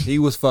 He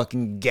was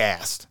fucking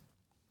gassed.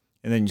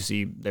 And then you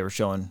see they were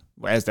showing,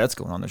 as that's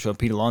going on, they're showing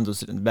Pete Alonso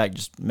sitting in the back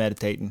just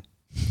meditating.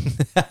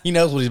 He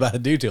knows what he's about to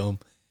do to him.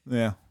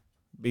 Yeah.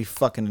 Be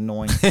fucking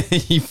annoying.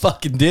 He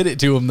fucking did it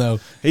to him, though.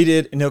 He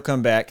did, and he'll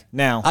come back.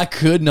 Now, I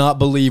could not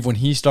believe when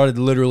he started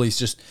literally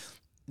just,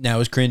 now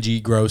it's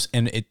cringy, gross,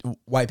 and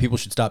white people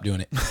should stop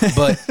doing it.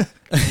 But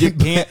you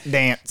can't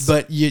dance.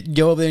 But you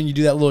go over there and you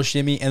do that little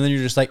shimmy, and then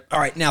you're just like, all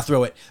right, now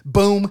throw it.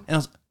 Boom. And I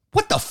was like,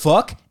 what the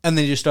fuck? And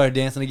then he just started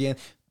dancing again.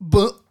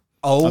 Boom.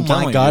 Oh,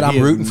 my God,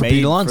 I'm rooting for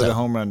Pete Alonso. For the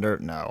home run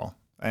dirt? No.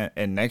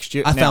 And next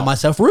year, I found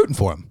myself rooting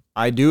for him.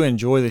 I do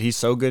enjoy that he's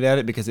so good at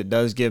it because it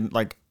does give,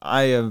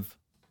 I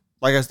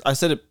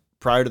said it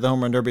prior to the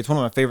home run derby, it's one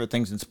of my favorite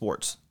things in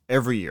sports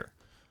every year.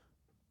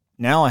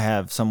 Now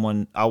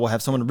I will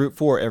have someone to root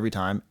for every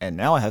time, and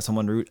now I have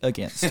someone to root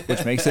against,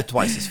 which makes it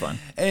twice as fun.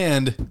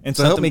 And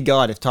so help me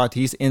God, if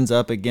Tatis ends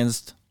up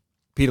against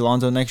Pete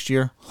Alonso next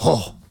year,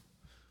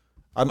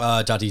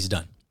 Tatis is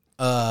done.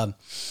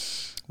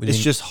 It's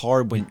just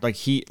hard when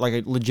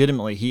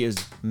legitimately he is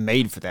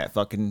made for that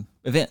fucking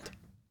event.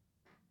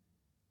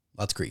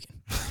 Lots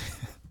creaking.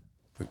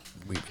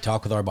 we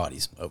talk with our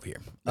bodies over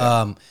here.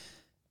 Yeah.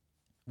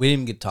 We didn't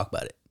even get to talk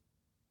about it.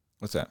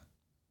 What's that?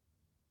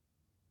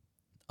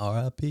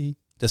 R.I.P.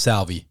 to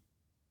Salvi.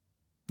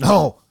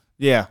 Oh,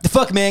 yeah. The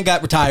fuck man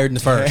got retired in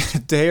the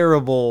first.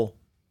 Terrible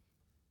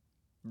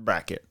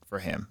bracket for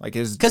him.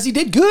 Because he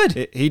did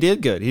good. He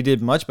did good. He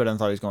did much better than I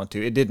thought he was going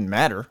to. It didn't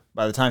matter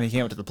by the time he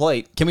came up to the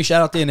plate. Can we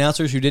shout out the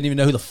announcers who didn't even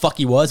know who the fuck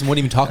he was and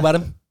wouldn't even talk about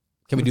him?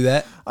 Can we do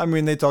that? I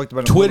mean, they talked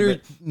about him Twitter. A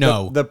little bit.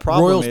 No. The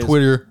problem Royals is,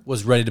 Twitter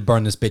was ready to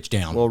burn this bitch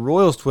down. Well,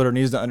 Royals Twitter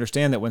needs to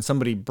understand that when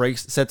somebody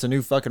sets a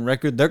new fucking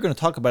record, they're going to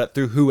talk about it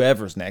through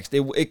whoever's next.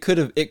 It could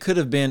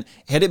have been,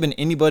 had it been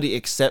anybody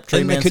except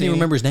Trey Mancini. I couldn't even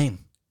remember his name.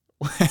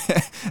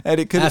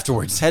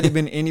 Afterwards. Had it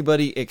been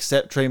anybody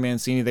except Trey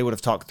Mancini, they would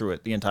have talked through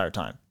it the entire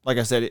time. Like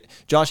I said,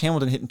 Josh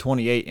Hamilton hitting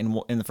 28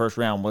 in the first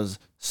round was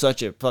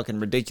such a fucking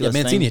ridiculous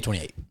thing. Mancini hit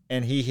 28.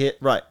 And he hit,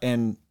 right,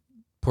 and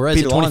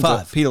Perez hit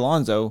 25. Pete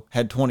Alonso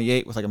had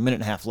 28 with like a minute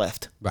and a half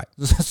left. Right.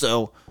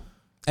 So.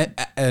 And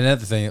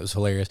another thing that was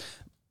hilarious,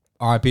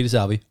 R.I.P. to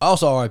Salvi.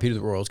 Also R.I.P. to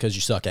the Royals because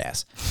you suck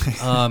ass.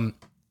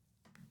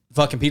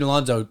 Fucking Pete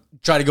Alonso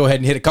tried to go ahead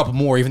and hit a couple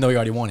more even though he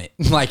already won it.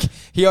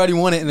 He already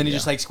won it, and then he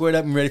just squared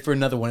up and ready for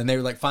another one. And they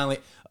were like, finally,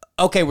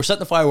 okay, we're setting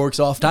the fireworks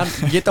off. Time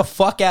to get the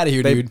fuck out of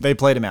here, dude. They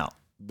played him out.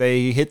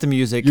 They hit the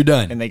music. You're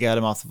done. And they got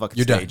him off the fucking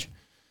You're stage. Done.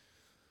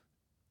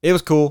 It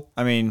was cool.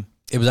 I mean.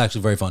 It was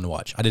actually very fun to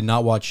watch. I did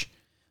not watch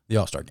the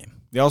All-Star game.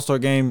 The All-Star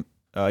game,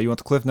 you want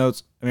the Cliff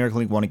Notes? American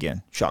League won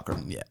again. Shocker.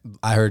 Yeah.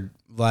 I heard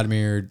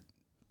Vladimir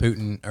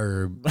Putin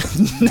or...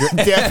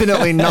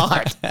 Definitely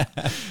not.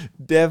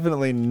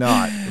 Definitely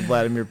not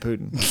Vladimir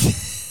Putin.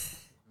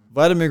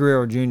 Vladimir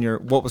Guerrero Jr.,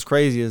 what was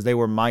crazy is they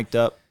were mic'd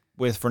up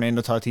with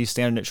Fernando Tatis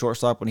standing at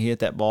shortstop when he hit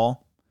that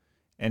ball,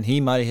 and he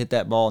might have hit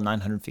that ball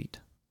 900 feet.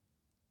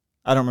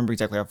 I don't remember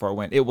exactly how far it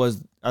went. I'm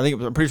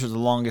pretty sure it was the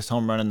longest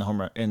home run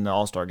in the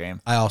All-Star game.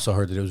 I also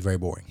heard that it was very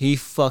boring. He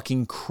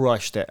fucking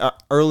crushed that.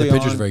 Early on. The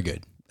pitcher's very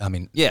good. I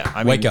mean,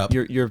 wake up.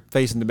 You're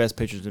facing the best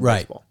pitchers in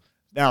baseball.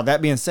 Now,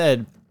 that being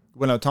said,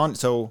 when Ohtani,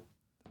 so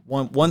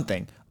one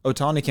thing,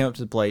 Ohtani came up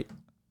to the plate,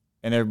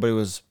 and everybody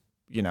was,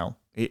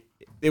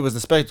 it was the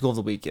spectacle of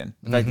the weekend.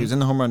 In fact, he was in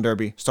the home run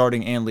derby,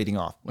 starting and leading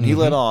off. When he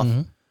led off,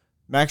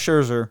 Max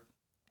Scherzer,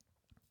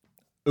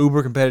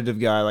 uber competitive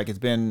guy,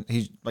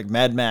 he's like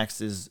Mad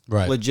Max is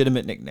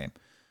legitimate nickname.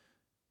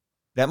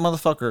 That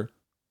motherfucker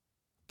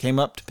came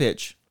up to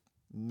pitch,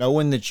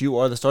 knowing that you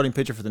are the starting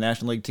pitcher for the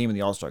National League team in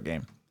the All-Star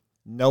game,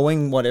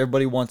 knowing what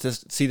everybody wants to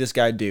see this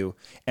guy do,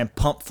 and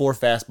pump 4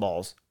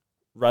 fastballs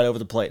right over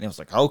the plate. And it was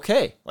like,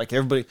 okay.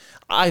 Everybody,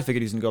 I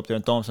figured he was going to go up there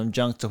and throw him some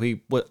junk, so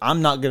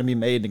I'm not going to be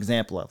made an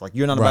example of.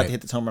 You're not about to hit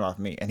this home run off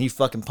me. And he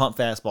fucking pumped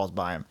fastballs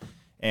by him.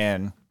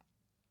 And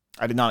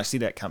I did not see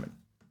that coming.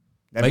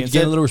 That you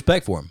get a little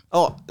respect for him.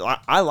 Oh,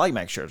 I like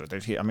Max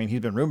Scherzer. I mean, he's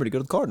been rumored to go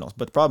to the Cardinals.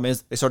 But the problem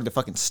is they started to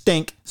fucking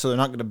stink, so they're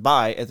not going to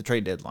buy at the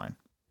trade deadline.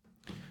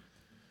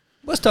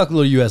 Let's talk a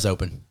little U.S.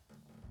 Open.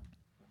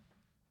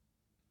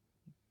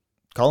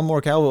 Colin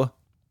Morikawa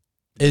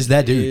is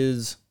that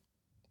dude.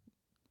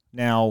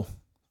 Now,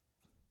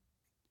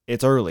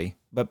 it's early,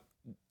 but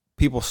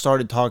people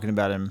started talking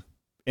about him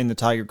in the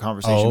Tiger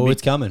conversation. Oh,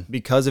 it's coming.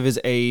 Because of his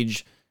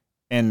age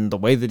and the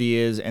way that he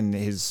is and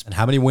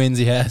how many wins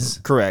he has.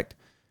 Correct.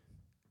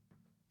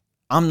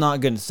 I'm not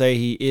going to say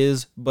he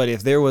is, but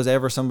if there was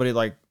ever somebody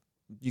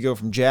you go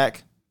from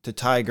Jack to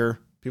Tiger,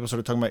 people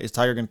started talking about, is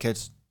Tiger going to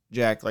catch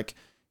Jack?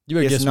 You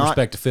better get some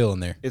respect to Phil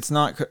in there. It's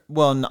not,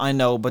 well, I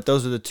know, but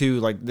those are the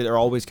two that are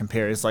always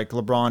compared. It's like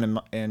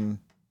LeBron and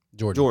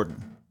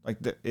Jordan.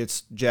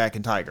 It's Jack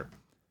and Tiger.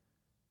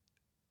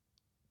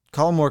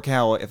 Colin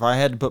Morikawa, if I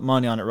had to put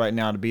money on it right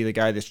now to be the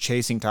guy that's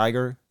chasing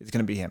Tiger, it's going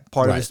to be him.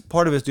 Part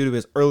of it's due to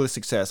his early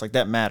success. Like,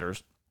 that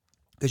matters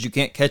because you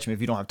can't catch him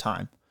if you don't have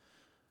time.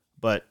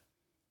 But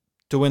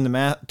to win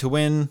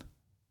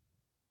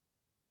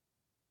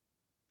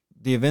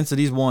the events that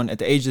he's won at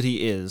the age that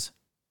he is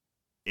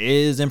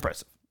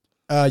impressive.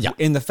 Yeah.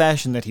 In the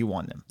fashion that he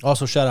won them.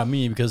 Also, shout out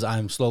me because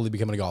I'm slowly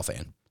becoming a golf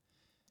fan.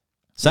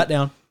 Sat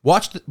down,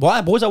 watched it.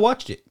 Why, boys? I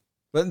watched it.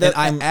 But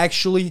I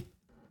actually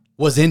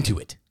was into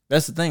it.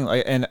 That's the thing.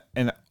 Like, and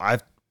I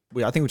think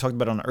we talked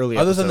about it on an early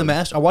Other episode. than the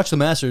Masters, I watched the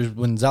Masters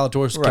when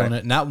Zalatoris was killing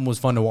it, and that one was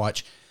fun to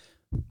watch.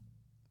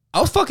 I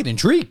was fucking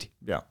intrigued.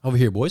 Yeah. Over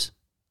here, boys.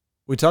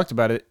 We talked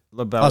about it.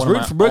 About I was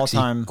rooting for Brooks.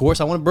 All-time, of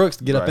course, I wanted Brooks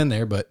to get up in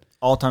there, but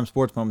all-time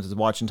sports moments is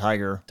watching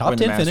Tiger top win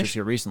 10 the Masters finish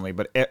here recently.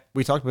 But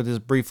we talked about this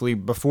briefly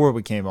before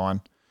we came on.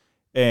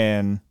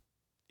 And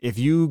if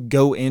you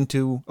go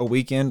into a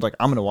weekend, like,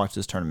 I'm going to watch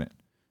this tournament.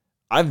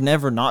 I've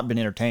never not been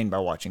entertained by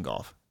watching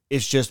golf.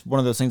 It's just one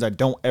of those things I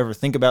don't ever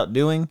think about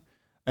doing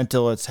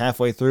until it's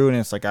halfway through, and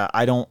it's like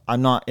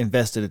I'm not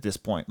invested at this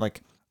point.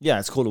 Like, yeah,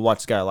 it's cool to watch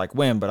this guy like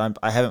win, but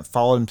I haven't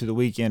followed him through the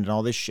weekend and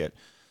all this shit.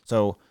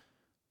 So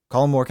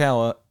Colin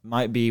Morikawa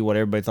might be what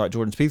everybody thought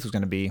Jordan Spieth was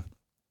going to be,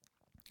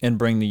 and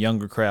bring the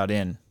younger crowd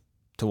in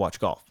to watch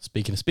golf.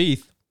 Speaking of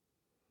Spieth,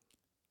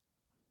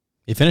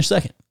 he finished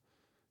second.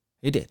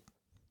 He did.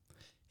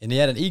 And he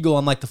had an eagle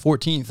on like the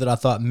 14th that I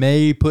thought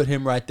may put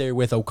him right there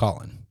with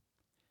O'Collin.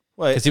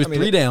 Because he was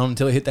 3 down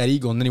until he hit that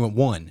eagle, and then he went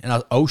 1. And I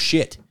was, oh,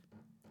 shit.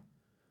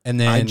 And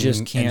then I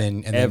just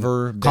can't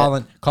ever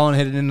Colin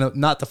hit it in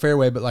not the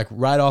fairway, but like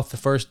right off the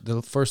first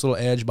little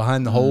edge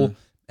behind the hole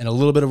and a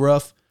little bit of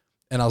rough.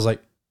 And I was like,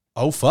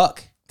 oh,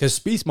 fuck. Because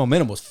Spieth's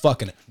momentum was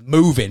fucking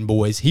moving,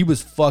 boys. He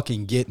was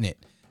fucking getting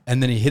it.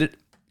 And then he hit it.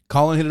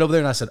 Colin hit it over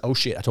there, and I said, oh,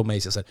 shit. I told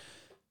Mace, I said,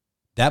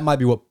 that might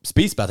be what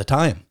Spieth's about to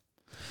tie him.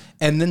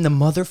 And then the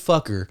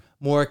motherfucker,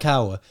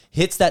 Morikawa,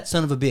 hits that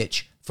son of a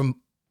bitch from,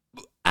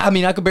 I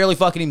mean, I could barely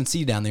fucking even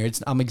see down there.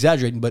 I'm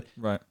exaggerating, but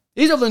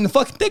he's over in the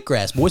fucking thick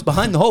grass, boys,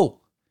 behind the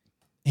hole.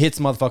 Hits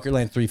the motherfucker,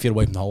 lands 3 feet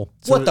away from the hole.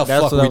 So what the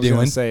fuck are we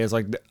doing? Say is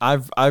like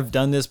I've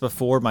done this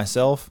before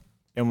myself,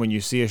 and when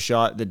you see a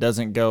shot that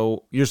doesn't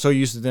go, you're so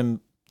used to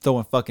them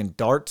throwing fucking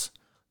darts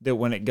that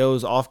when it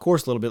goes off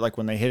course a little bit, like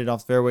when they hit it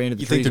off the fairway into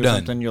the trees or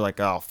something, you're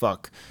like, oh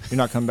fuck, you're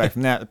not coming back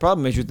from that. The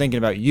problem is you're thinking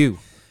about you.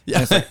 Yeah.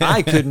 And it's like,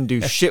 I couldn't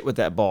do shit with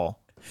that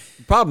ball.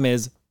 The problem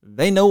is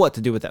they know what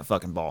to do with that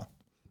fucking ball.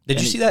 Did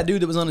you see that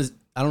dude that was on his,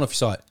 I don't know if you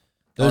saw it.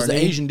 There was the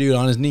Asian dude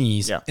on his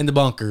knees in the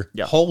bunker.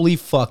 Yeah. Holy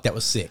fuck, that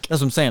was sick.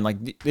 That's what I'm saying. Like,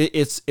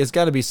 it's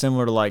got to be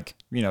similar to, like,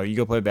 you know, you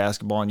go play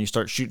basketball and you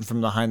start shooting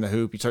from behind the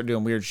hoop. You start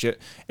doing weird shit.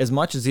 As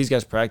much as these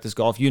guys practice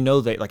golf, you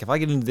know that, like, if I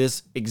get into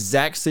this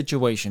exact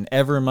situation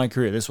ever in my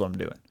career, this is what I'm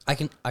doing. I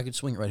could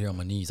swing it right here on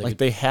my knees.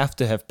 They have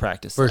to have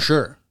practice. For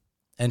sure.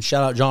 And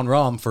shout out John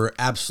Rahm for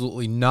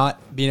absolutely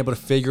not being able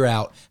to figure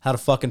out how to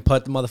fucking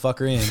putt the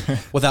motherfucker in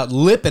without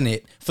lipping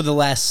it for the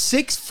last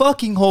 6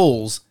 fucking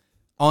holes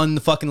on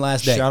the fucking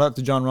last day. Shout out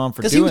to John Rahm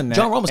for doing that.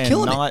 John Rahm was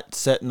killing not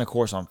setting the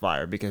course on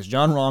fire, because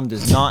John Rahm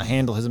does not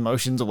handle his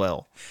emotions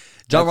well.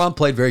 John Rahm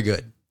played very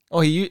good.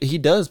 Oh, he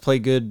does play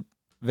good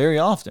very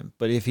often,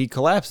 but if he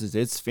collapses,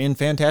 it's in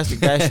fantastic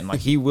fashion. Like,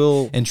 he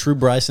will in true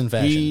Bryson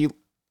fashion. He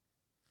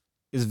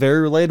is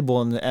very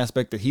relatable in the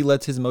aspect that he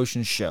lets his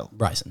emotions show.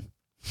 Bryson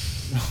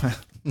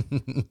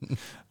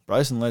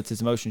lets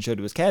his emotions show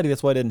to his caddy.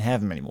 That's why I didn't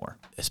have him anymore.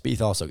 Spieth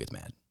also gets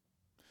mad.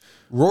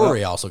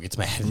 Rory also gets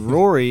mad.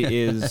 Rory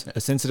is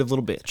a sensitive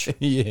little bitch.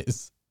 He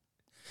is.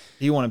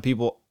 He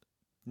wanted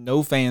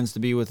no fans to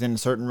be within a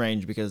certain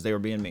range because they were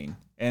being mean.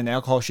 And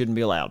alcohol shouldn't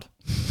be allowed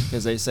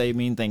because they say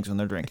mean things when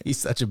they're drinking. He's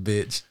such a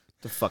bitch.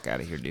 Get the fuck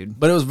out of here, dude.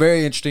 But it was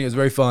very interesting. It was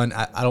very fun.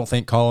 I don't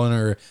think Colin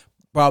or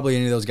probably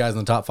any of those guys in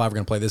the top 5 are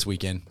going to play this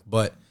weekend.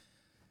 But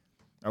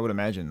I would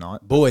imagine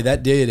not. Boy,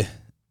 that did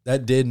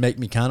make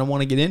me kind of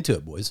want to get into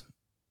it, boys.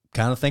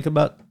 Kind of think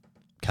about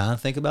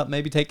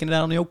maybe taking it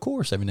out on the old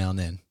course every now and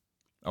then.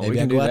 Oh, maybe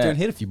I can go out there and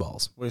hit a few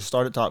balls. We'll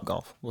start at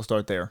Topgolf. We'll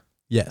start there.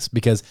 Yes,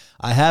 because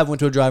I have went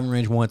to a driving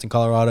range once in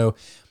Colorado.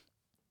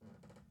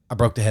 I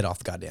broke the head off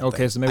the goddamn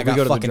thing. So maybe we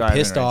go to the driving range. I got fucking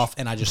pissed off,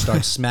 and I just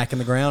started smacking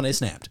the ground. It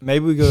snapped.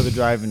 Maybe we go to the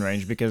driving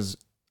range because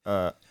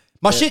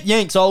my shit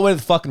yanks all the way to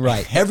the fucking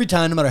right every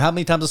time, no matter how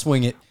many times I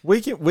swing it.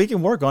 We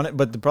can work on it,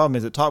 but the problem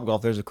is at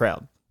Topgolf there's a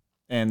crowd,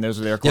 and those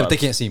are their clubs. Yeah, but they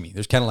can't see me.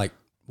 There's kind of like,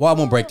 well, I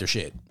won't break their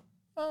shit.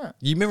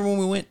 You remember when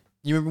we went?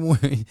 Remember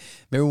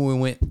when we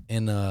went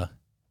in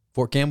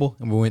Fort Campbell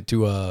and we went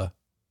to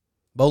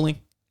bowling?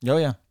 Oh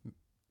yeah.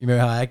 You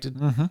remember how I acted?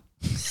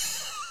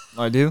 Mm-hmm.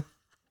 I do.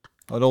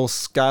 That old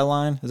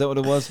Skyline, is that what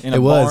it was? It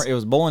was. It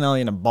was bowling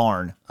alley in a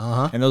barn.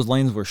 And those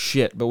lanes were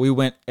shit, but we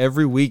went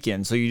every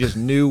weekend, so you just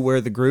knew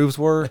where the grooves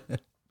were,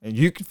 and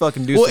you could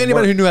fucking do. Well,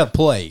 anybody who knew how to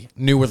play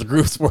knew where the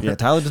grooves were. Yeah,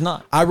 Tyler does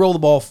not. I roll the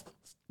ball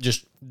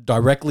just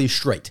directly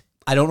straight.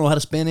 I don't know how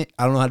to spin it.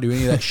 I don't know how to do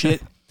any of that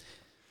shit.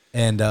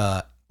 And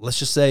let's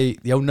just say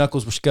the old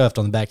knuckles were scuffed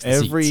on the back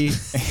of the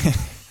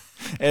seats.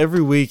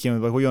 Every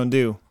weekend, like, what are you gonna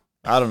do?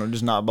 I don't know,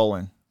 just not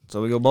bowling.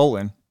 So we go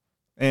bowling,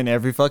 And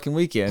every fucking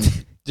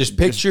weekend, Just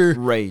picture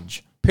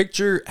rage.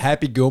 picture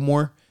Happy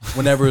Gilmore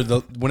whenever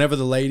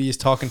the lady is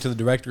talking to the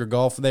director of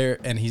golf there,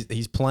 and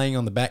he's playing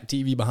on the back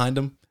TV behind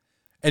him,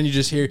 and you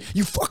just hear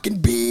you fucking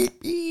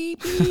beep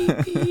beep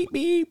beep beep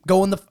beep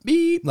going the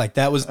beep like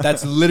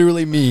that's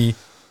literally me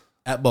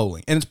at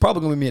bowling, and it's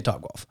probably gonna be me at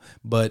Topgolf,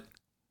 but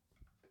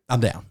I'm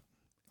down.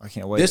 I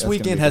can't wait. This That's gonna be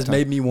weekend a good has time.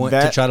 made me want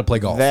to try to play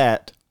golf.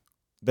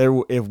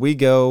 If we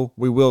go,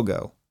 we will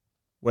go.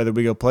 Whether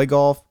we go play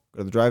golf, go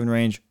to the driving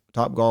range,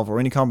 Topgolf, or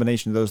any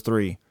combination of those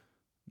three,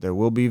 there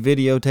will be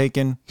video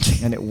taken,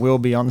 and it will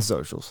be on the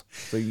socials.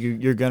 So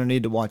you're gonna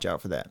need to watch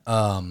out for that.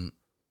 What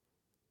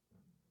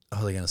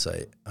are they gonna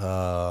say?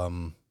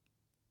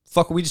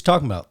 Fuck, what we just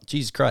talking about?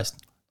 Jesus Christ,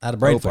 I had a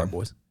brain fart,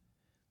 boys.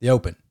 The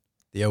Open.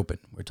 We're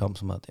talking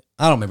something about that.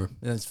 I don't remember.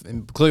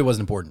 It clearly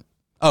wasn't important.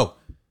 Oh,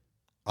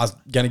 I was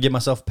gonna give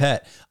myself a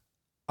pat.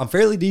 I'm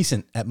fairly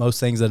decent at most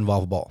things that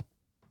involve a ball.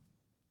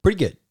 Pretty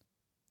good.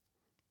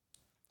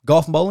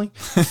 Golf and bowling,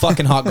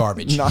 fucking hot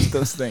garbage. Not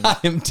those things. I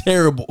am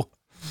terrible.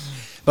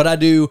 But I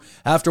do,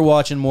 after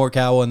watching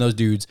Morikawa and those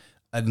dudes,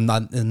 I'm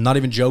not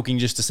even joking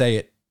just to say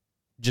it,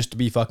 just to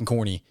be fucking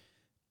corny,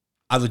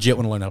 I legit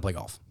want to learn how to play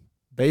golf.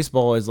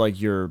 Baseball is like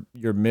your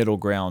middle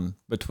ground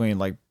between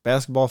like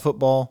basketball,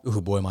 football. Ooh,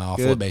 boy, am I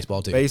awful at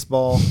baseball, too.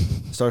 Baseball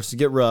starts to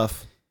get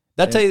rough.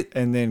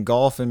 And then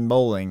golf and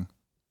bowling,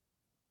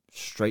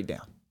 straight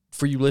down.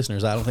 For you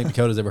listeners, I don't think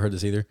Dakota's ever heard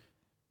this either.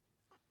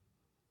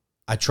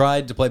 I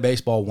tried to play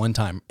baseball one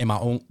time.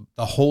 The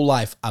whole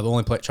life, I've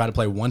only tried to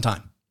play one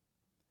time.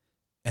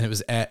 And it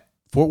was at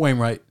Fort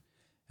Wainwright,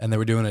 and they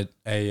were doing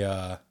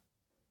a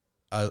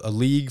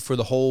league for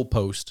the whole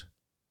post.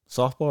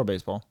 Softball or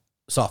baseball?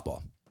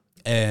 Softball.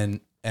 And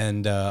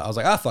I was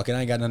like, fuck it, I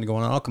ain't got nothing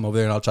going on. I'll come over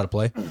there and I'll try to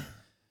play.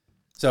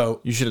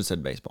 So you should have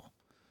said baseball.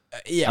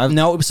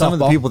 No, it was some softball. of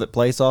the people that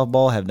play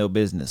softball have no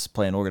business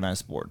playing organized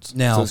sports.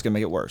 Now, so it's gonna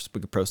make it worse.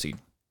 We could proceed.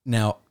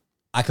 Now,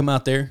 I come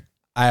out there.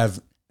 I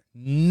have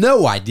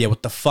no idea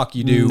what the fuck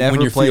you do when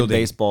you're played fielding.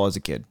 baseball as a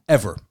kid.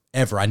 Ever.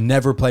 I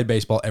never played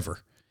baseball ever.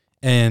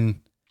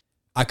 And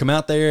I come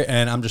out there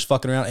and I'm just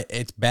fucking around.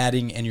 It's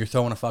batting and you're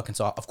throwing a fucking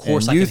soft. Of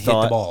course I can hit the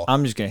ball.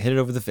 I'm just going to hit it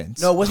over the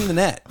fence. No, it wasn't even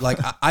that. Like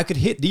I could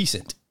hit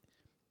decent.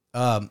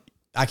 I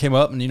came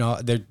up and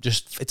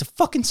it's a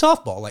fucking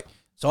softball. Like,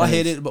 so I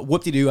hit it, but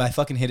whoop-de-doo, I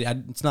fucking hit it.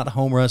 It's not a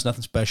home run. It's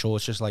nothing special.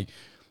 It's just like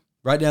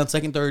right down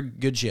second, third,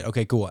 good shit.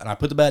 Okay, cool. And I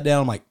put the bat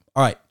down. I'm like,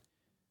 all right,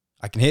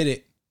 I can hit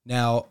it.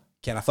 Now,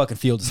 can I fucking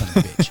field the son of a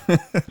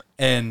bitch?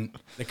 And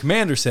the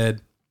commander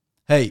said,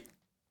 hey,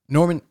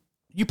 Norman,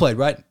 you played,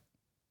 right?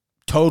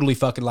 Totally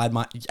fucking lied.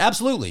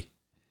 Absolutely.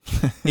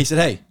 He said,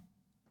 hey,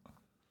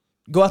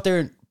 go out there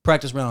and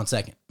practice round on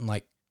second. I'm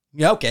like,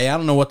 yeah, okay. I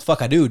don't know what the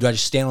fuck I do. Do I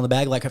just stand on the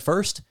bag like at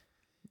first?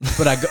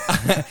 But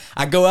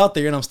I go out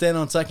there and I'm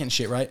standing on second and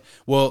shit, right?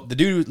 Well, the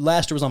dude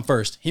last year was on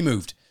first. He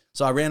moved.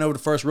 So I ran over to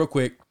first real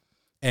quick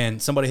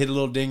and somebody hit a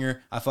little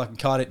dinger. I fucking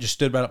caught it, just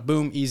stood right up,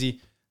 boom,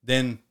 easy.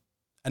 Then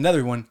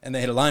another one, and they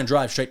hit a line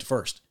drive straight to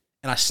first.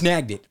 And I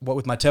snagged it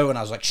with my toe, and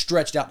I was like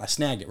stretched out and I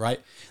snagged it, right?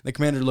 The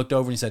commander looked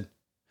over and he said,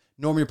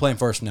 Norman, you're playing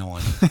first from now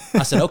on.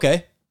 I said,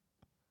 okay.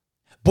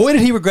 Boy,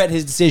 did he regret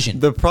his decision.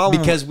 The problem,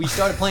 because we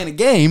started playing a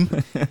game.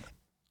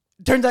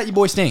 Turns out your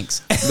boy stinks.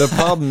 The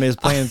problem is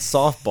playing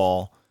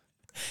softball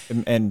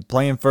and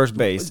playing first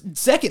base.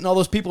 Second, and all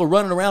those people are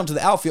running around to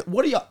the outfield.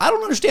 What are y'all? I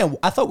don't understand.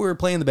 I thought we were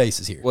playing the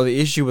bases here. Well, the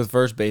issue with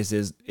first base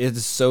is it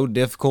is so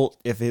difficult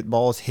if it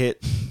balls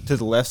hit to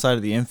the left side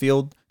of the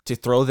infield to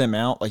throw them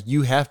out. Like,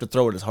 you have to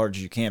throw it as hard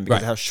as you can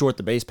because of how short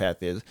the base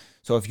path is.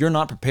 So if you're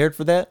not prepared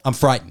for that, I'm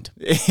frightened.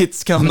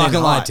 It's coming. I'm not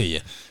gonna lie to you.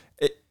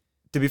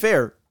 To be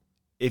fair,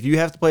 if you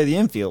have to play the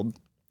infield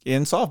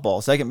in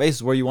softball, second base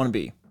is where you want to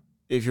be.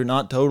 If you're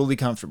not totally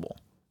comfortable,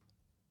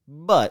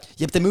 but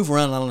they move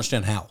around, and I don't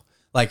understand how.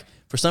 Like,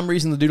 for some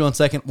reason, the dude on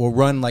second will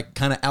run like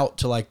kind of out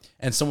to like,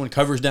 and someone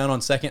covers down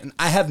on second, and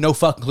I have no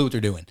fucking clue what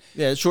they're doing.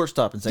 Yeah, it's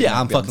shortstop and second. Yeah,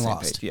 I'm fucking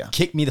lost. Page. Yeah,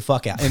 kick me the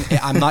fuck out. And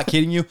I'm not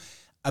kidding you.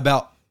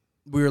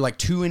 We were like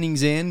 2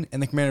 innings in,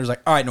 and the commander was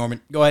like, all right,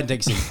 Norman, go ahead and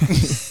take a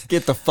seat.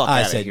 Get the fuck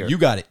out of here. I said, you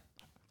got it.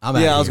 I'm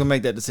out. Yeah, I was going to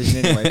make that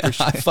decision anyway.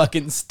 I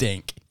fucking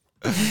stink.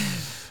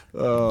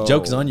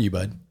 Joke is on you,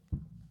 bud.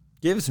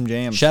 Give us some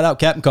jams. Shout out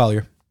Captain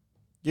Collier.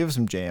 Give us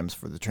some jams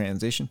for the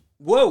transition.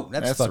 Whoa,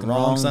 that's fucking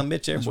wrong son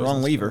bitch there. That's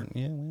wrong lever.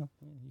 Yeah, well,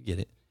 you get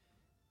it.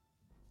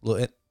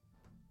 Little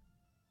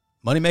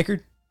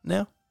Moneymaker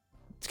now?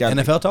 It's got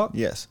NFL talk?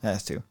 Yes,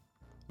 has to.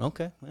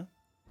 Okay, well,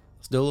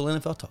 let's do a little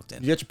NFL talk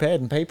then. You got your pad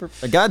and paper?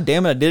 God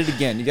damn it, I did it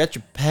again. You got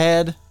your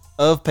pad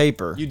of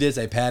paper. You did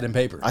say pad and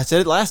paper. I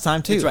said it last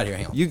time too. It's right here,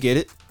 hang on. You get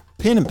it.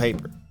 Pen and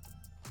paper.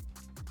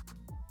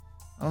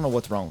 I don't know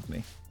what's wrong with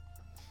me.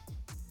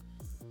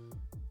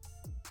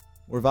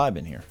 We're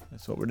vibing here.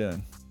 That's what we're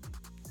doing.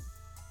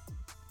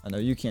 I know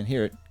you can't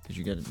hear it because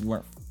you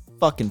weren't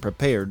fucking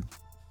prepared.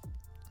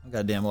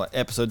 Goddamn, what,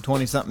 episode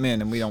 20 something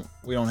in, and we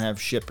don't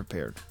have shit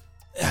prepared.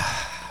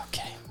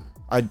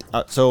 Okay.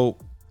 So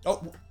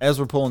as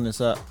we're pulling this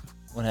up,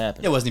 what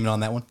happened? It wasn't even on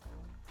that one.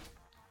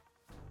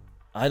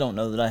 I don't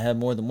know that I have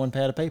more than one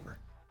pad of paper.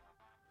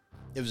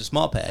 It was a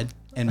small pad,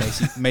 and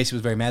Macy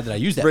was very mad that I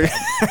used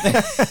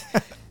that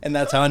pad. And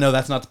that's how I know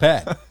that's not the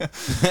pad.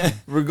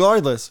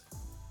 Regardless,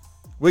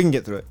 we can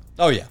get through it.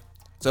 Oh, yeah.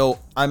 So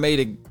I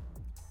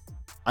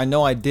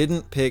know I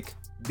didn't pick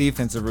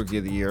defensive rookie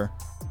of the year,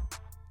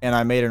 and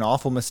I made an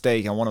awful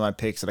mistake on one of my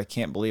picks that I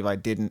can't believe I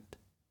didn't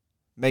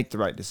make the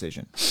right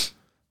decision.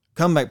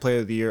 Comeback player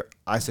of the year,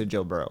 I said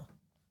Joe Burrow.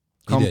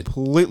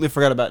 Completely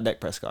forgot about Dak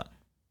Prescott.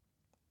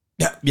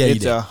 Yeah,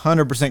 It's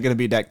 100% going to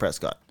be Dak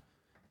Prescott.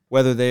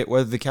 Whether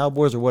the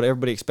Cowboys are what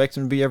everybody expects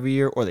him to be every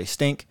year, or they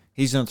stink,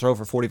 he's going to throw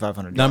for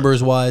 4,500 yards.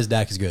 Numbers wise,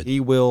 Dak is good. He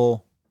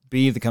will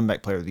be the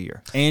comeback player of the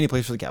year, and he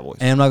plays for the Cowboys.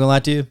 And I'm not gonna lie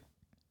to you,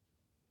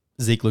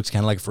 Zeke looks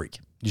kind of like a freak.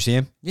 You see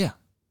him? Yeah.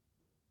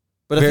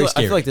 But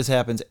I feel like this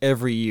happens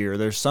every year.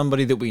 There's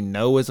somebody that we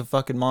know is a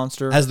fucking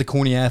monster. As the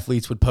corny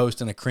athletes would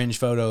post in a cringe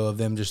photo of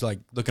them just like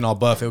looking all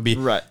buff, it would be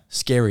right.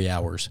 Scary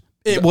hours.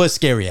 It was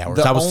scary hours.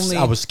 I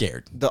was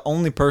scared. The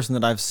only person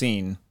that I've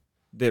seen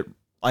that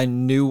I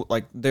knew,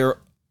 like they're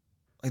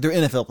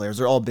NFL players,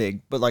 they're all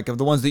big, but like of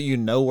the ones that you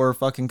know were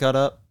fucking cut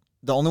up,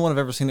 the only one I've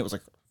ever seen that was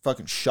like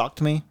fucking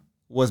shocked me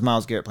was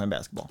Myles Garrett playing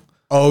basketball.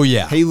 Oh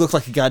yeah, he looked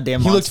like a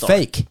goddamn monster. He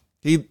looked fake.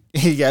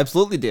 He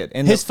absolutely did.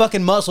 And his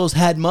fucking muscles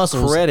had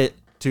muscles. Credit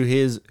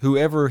to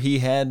whoever he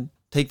had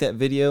take that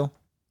video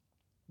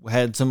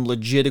had some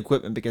legit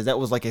equipment, because that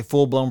was like a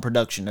full-blown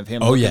production of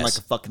him looking like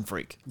a fucking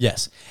freak.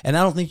 Yes. And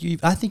I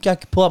think I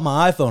could pull up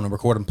my iPhone and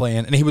record him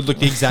playing, and he would look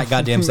the exact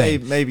goddamn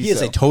same. Maybe he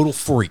is a total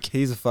freak.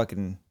 He's a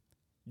fucking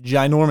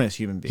ginormous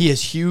human being. He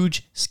is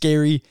huge,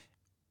 scary.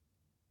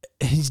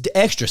 He's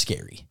extra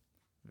scary.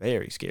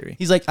 Very scary.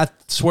 He's like, I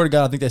swear to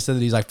God, I think they said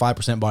that he's like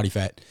 5% body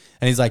fat,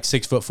 and he's like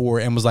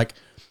 6'4" and was like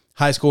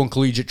high school and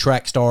collegiate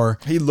track star.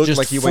 He looked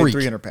like he weighed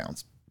 300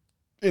 pounds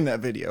in that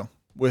video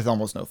with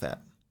almost no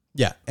fat.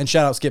 Yeah, and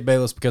shout out Skip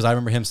Bayless, because I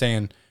remember him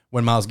saying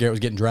when Myles Garrett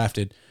was getting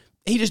drafted,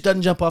 he just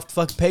doesn't jump off the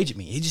fucking page at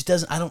me. He just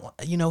doesn't. I don't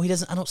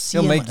see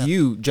him. He'll make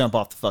you jump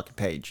off the fucking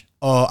page.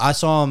 I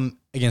saw him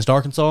against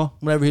Arkansas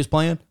whenever he was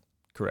playing.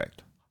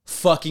 Correct.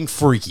 Fucking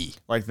freaky.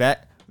 Like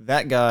that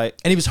guy.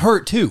 And he was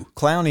hurt too.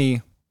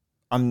 Clowney,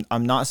 I'm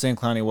not saying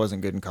Clowney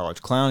wasn't good in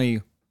college.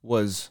 Clowney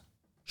was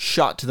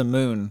shot to the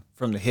moon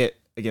from the hit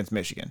against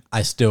Michigan.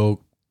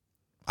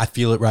 I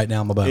feel it right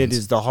now in my bones. It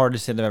is the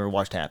hardest hit I've ever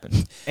watched happen.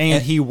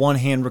 And he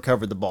one-hand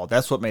recovered the ball.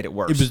 That's what made it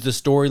worse. It was the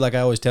story, like I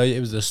always tell you, it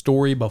was the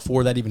story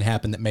before that even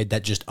happened that made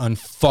that just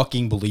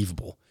unfucking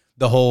believable.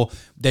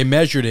 They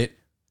measured it.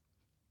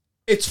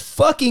 It's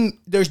fucking,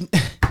 I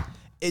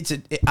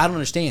don't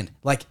understand.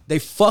 Like, they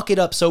fuck it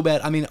up so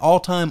bad. I mean,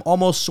 all time,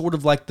 almost sort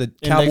of like the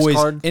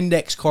Cowboys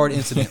index card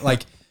incident.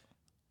 Like,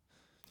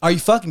 are you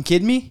fucking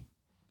kidding me?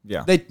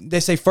 Yeah.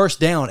 They say first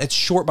down. It's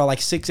short by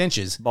like 6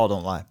 inches. Ball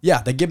don't lie.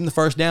 Yeah, they give him the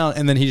first down,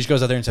 and then he just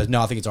goes out there and says,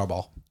 "No, I think it's our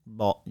ball."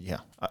 Ball, yeah.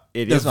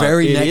 It is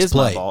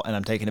my ball, and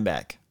I'm taking it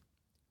back.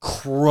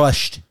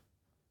 Crushed.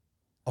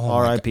 Oh,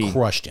 R.I.P.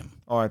 Crushed him.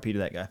 R.I.P. to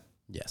that guy.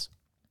 Yes.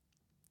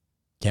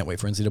 Can't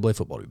wait for NCAA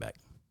football to be back.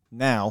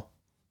 Now,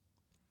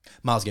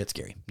 Myles gets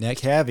scary.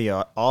 Next.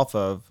 Caveat off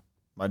of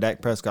my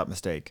Dak Prescott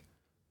mistake.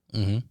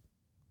 Mm-hmm.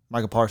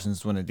 Michael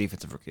Parsons winning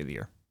Defensive Rookie of the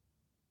Year.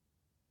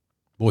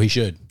 Well, he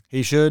should.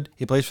 He should.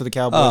 He plays for the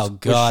Cowboys. Oh,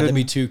 God. That'd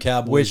be 2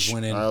 Cowboys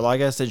winning.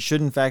 Like I said,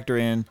 shouldn't factor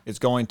in. It's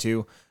going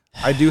to.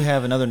 I do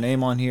have another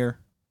name on here.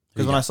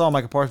 Because when I saw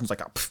Michael Parsons,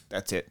 like, oh,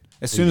 that's it.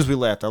 As soon as we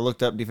left, I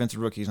looked up defensive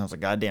rookies, and I was like,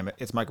 God damn it,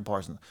 it's Michael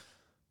Parsons.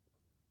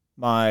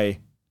 My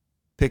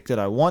pick that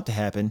I want to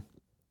happen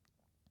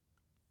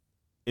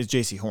is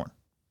J.C. Horn.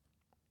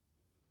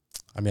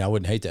 I mean, I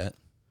wouldn't hate that.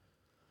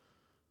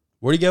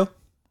 Where'd he go?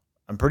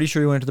 I'm pretty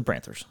sure he went to the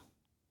Panthers.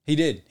 He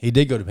did. He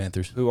did go to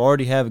Panthers. Who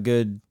already have a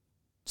good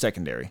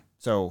secondary.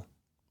 So,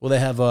 well, they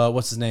have,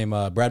 what's his name,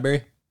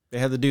 Bradbury? They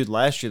had the dude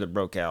last year that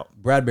broke out.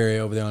 Bradbury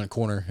over there on the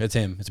corner. It's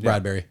him. It's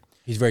Bradbury. Yeah.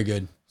 He's very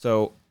good.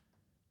 So,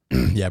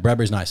 yeah,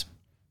 Bradbury's nice.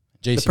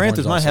 The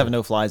Panthers might have a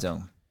no-fly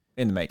zone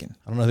in the making.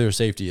 I don't know who their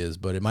safety is,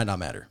 but it might not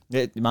matter.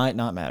 It might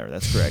not matter.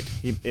 That's correct.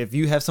 If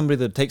you have somebody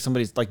that takes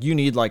somebody's, like, you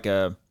need like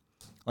a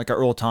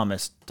Earl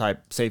Thomas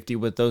type safety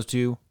with those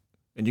two,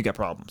 and you got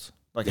problems.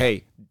 Like,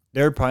 hey,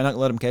 they're probably not going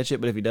to let him catch it,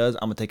 but if he does,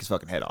 I'm going to take his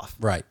fucking head off.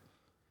 Right.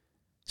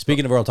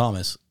 Speaking of Earl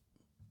Thomas,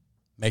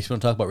 makes me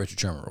want to talk about Richard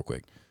Sherman real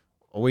quick.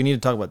 Well, we need to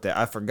talk about that.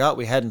 I forgot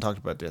we hadn't talked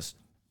about this.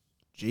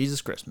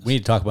 Jesus Christmas. We need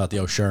to talk about the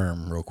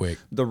Sherm real quick.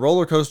 The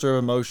roller coaster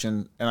of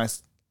emotion,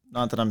 and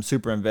not that I'm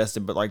super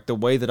invested, but like the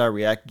way that I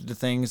reacted to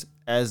things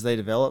as they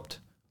developed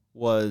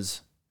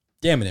was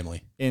damn it,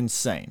 Emily,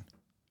 insane.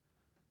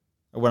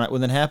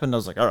 When that happened, I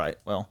was like, all right,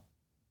 well,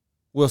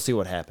 we'll see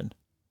what happened.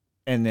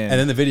 And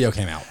then the video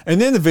came out.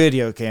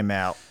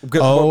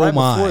 Right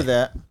before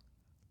that,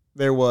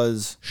 there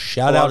was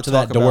shout out to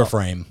that door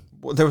frame.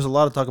 There was a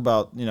lot of talk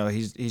about,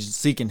 he's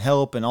seeking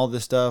help and all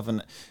this stuff,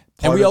 and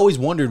we always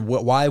wondered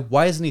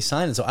why isn't he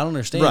signing? So I don't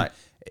understand. Right,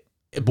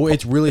 boy,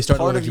 it's really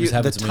starting to look like he was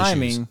having some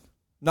timing, issues.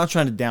 Not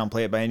trying to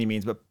downplay it by any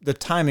means, but the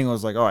timing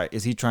was like, all right,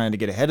 is he trying to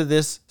get ahead of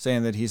this,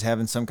 saying that he's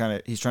having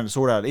he's trying to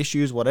sort out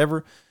issues,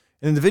 whatever.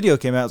 And then the video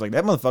came out, I was like,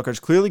 that motherfucker's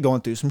clearly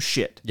going through some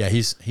shit. Yeah,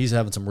 he's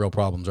having some real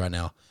problems right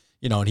now.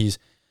 And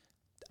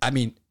I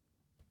mean,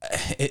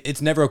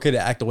 it's never okay to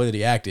act the way that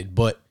he acted,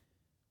 but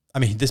I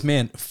mean, this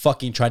man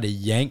fucking tried to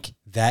yank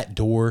that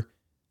door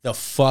the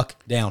fuck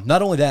down.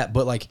 Not only that,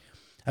 but like,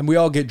 and we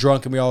all get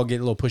drunk and we all get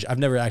a little push. I've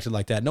never acted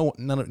like that.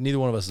 Neither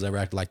one of us has ever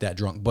acted like that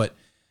drunk. But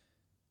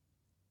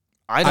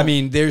I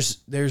mean, there's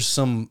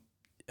some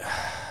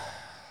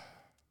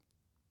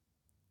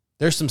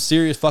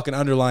serious fucking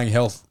underlying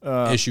health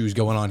issues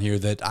going on here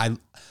that I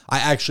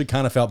actually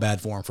kind of felt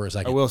bad for him for a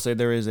second. I will say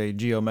there is a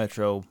Geo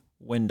Metro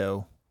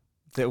window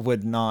that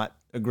would not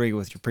agree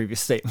with your previous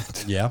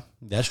statement. Yeah,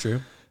 that's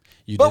true.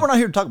 We're not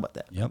here to talk about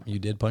that. Yep, you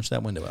did punch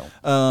that window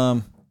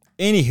out.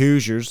 Any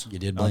Hoosiers. You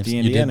did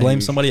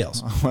blame somebody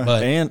else.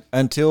 But, and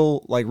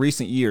until like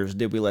recent years,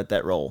 did we let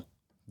that roll?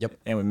 Yep.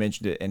 And we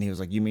mentioned it, and he was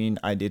like, "You mean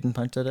I didn't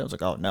punch that out?" I was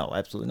like, "Oh no,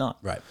 absolutely not."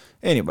 Right.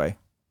 Anyway.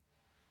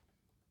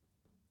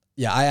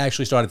 Yeah, I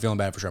actually started feeling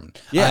bad for Sherman.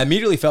 Yeah. I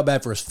immediately felt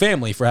bad for his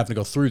family for having to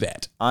go through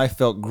that. I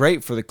felt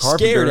great for the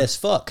carpenter. Scared as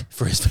fuck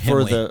for his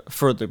family.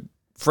 For the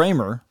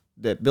framer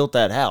that built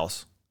that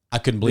house. I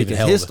couldn't believe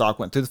because his stock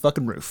went through the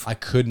fucking roof. I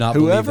could not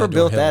believe Whoever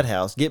built that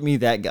house, get me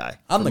that guy.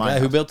 I'm the guy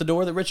who built the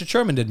door that Richard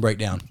Sherman didn't break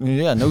down.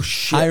 Yeah, no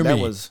shit.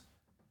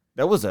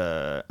 That was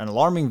an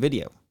alarming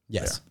video.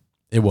 Yes,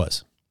 it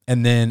was.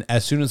 And then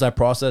as soon as I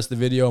processed the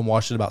video and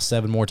watched it about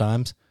 7 more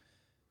times,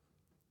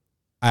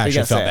 I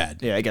actually felt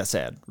bad. Yeah, it got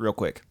sad real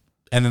quick.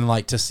 And then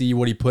like to see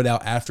what he put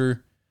out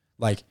after,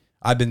 like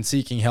I've been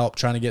seeking help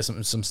trying to get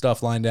some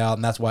stuff lined out,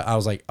 and that's why I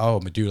was like, oh,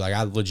 but dude, like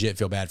I legit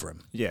feel bad for him.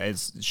 Yeah,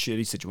 it's a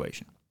shitty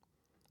situation.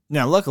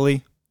 Now,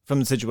 luckily,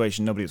 from the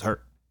situation, nobody was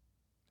hurt.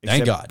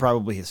 Thank God.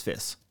 Probably his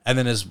fists. And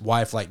then his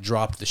wife like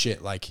dropped the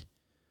shit, like.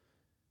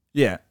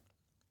 Yeah.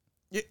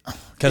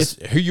 Because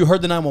you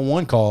heard the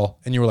 911 call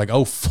and you were like,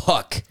 oh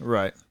fuck.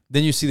 Right.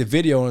 Then you see the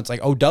video and it's like,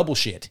 oh, double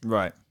shit.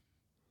 Right.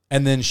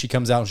 And then she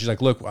comes out and she's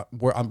like, look,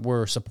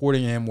 we're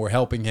supporting him, we're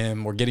helping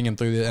him, we're getting him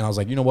through this. And I was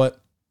like, you know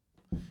what?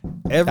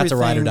 That's a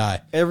ride or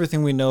die.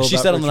 Everything we know. She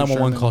said on the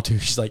 911 call too.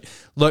 She's like,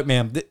 "Look,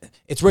 ma'am,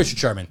 it's Richard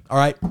Sherman. All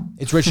right,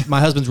 it's Richard. My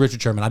husband's Richard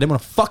Sherman. I didn't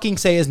want to fucking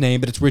say his name,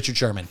 but it's Richard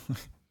Sherman.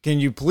 Can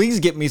you please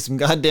get me some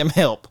goddamn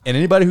help?" And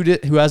anybody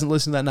who hasn't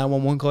listened to that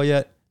 911 call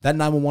yet, that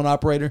 911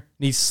 operator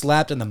needs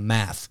slapped in the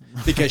mouth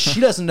because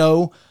she doesn't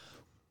know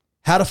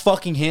how to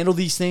fucking handle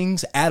these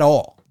things at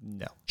all.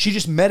 No, she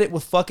just met it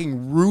with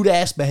fucking rude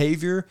ass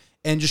behavior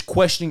and just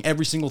questioning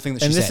every single thing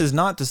that she said. And this is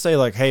not to say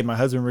like, hey, my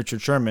husband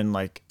Richard Sherman,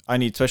 like I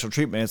need special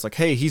treatment. It's like,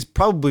 hey, he's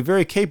probably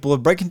very capable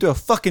of breaking through a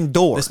fucking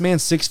door. This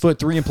man's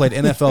 6'3" and played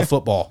NFL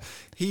football.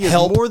 He is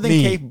more than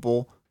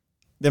capable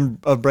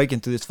of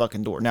breaking through this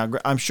fucking door. Now,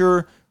 I'm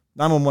sure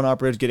 911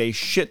 operators get a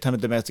shit ton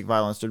of domestic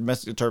violence or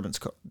domestic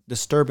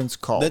disturbance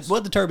calls.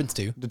 What the turbines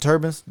do?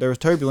 There was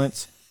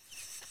turbulence,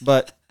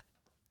 but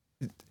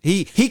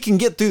he can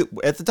get through.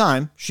 At the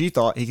time, she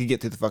thought he could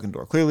get through the fucking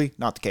door. Clearly,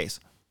 not the case.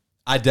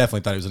 I definitely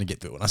thought he was going to get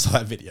through when I saw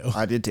that video.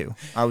 I did too.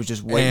 I was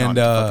just waiting on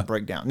it to fucking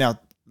break down. Now,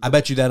 I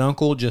bet you that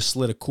uncle just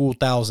slid a cool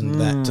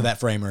 1,000 to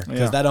that framer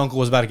because that uncle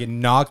was about to get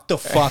knocked the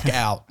fuck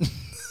out.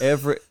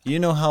 You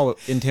know how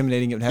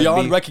intimidating it would have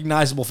beyond to be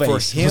recognizable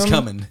face was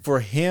coming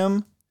for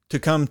him to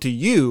come to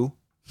you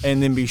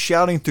and then be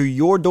shouting through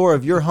your door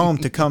of your home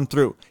to come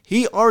through.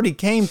 He already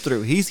came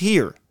through. He's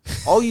here.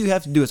 All you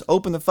have to do is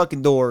open the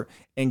fucking door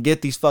and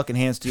get these fucking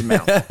hands to your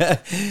mouth.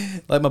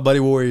 Like my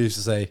buddy Warrior used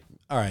to say,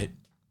 all right,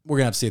 we're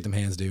going to have to see what them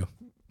hands do.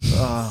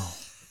 Oh,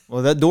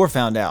 well, that door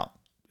found out.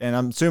 And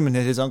I'm assuming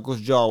that his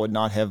uncle's jaw would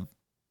not have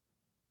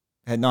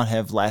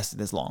lasted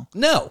as long.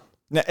 No.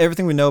 Now,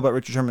 everything we know about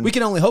Richard Sherman. We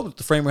can only hope that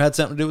the framer had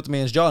something to do with the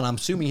man's jaw, and I'm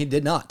assuming he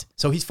did not.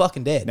 So he's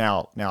fucking dead.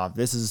 Now, if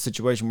this is a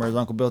situation where his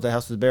uncle built that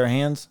house with bare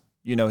hands,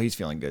 you know he's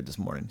feeling good this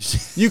morning.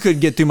 You could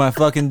get through my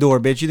fucking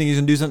door, bitch. You think he's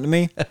going to do something to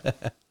me?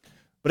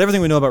 But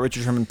everything we know about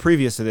Richard Sherman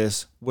previous to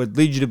this would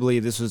lead you to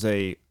believe this was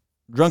a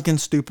drunken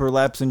stupor,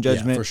 lapse in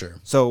judgment. Yeah, for sure.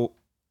 So,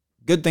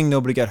 good thing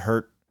nobody got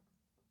hurt.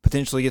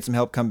 Potentially get some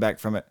help come back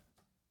from it.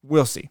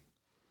 We'll see.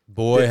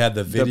 Boy, had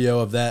the video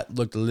of that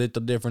looked a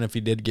little different if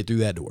he did get through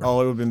that door.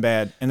 Oh, it would have been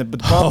bad. And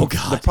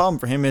the problem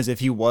for him is if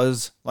he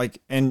was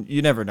like, and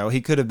you never know,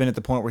 he could have been at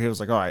the point where he was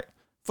like, all right,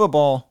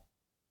 football,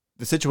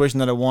 the situation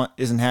that I want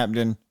isn't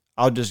happening.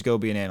 I'll just go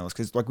be an analyst.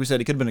 Because like we said,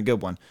 it could have been a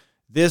good one.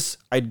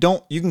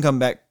 You can come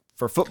back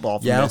for football.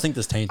 I don't think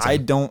this taints him. I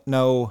don't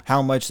know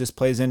how much this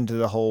plays into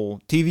the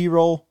whole TV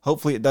role.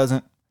 Hopefully it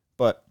doesn't,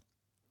 but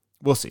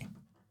we'll see.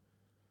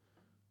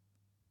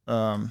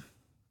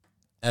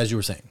 As you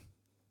were saying,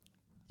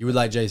 you would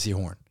like J.C.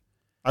 Horn.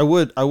 I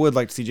would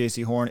like to see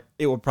J.C. Horn.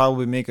 It would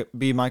probably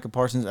be Micah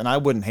Parsons, and I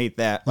wouldn't hate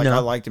that. I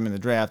liked him in the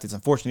draft. It's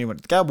unfortunate he went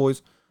to the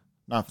Cowboys.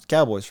 Not for the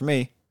Cowboys for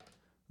me,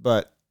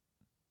 but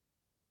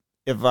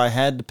if I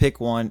had to pick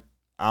one,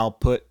 I'm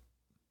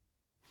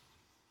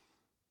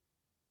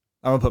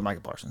gonna put Micah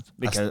Parsons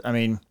because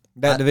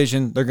that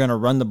division, they're gonna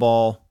run the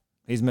ball.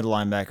 He's middle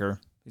linebacker.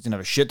 He's gonna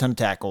have a shit ton of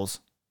tackles.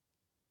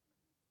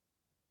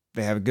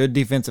 They have a good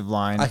defensive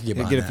line.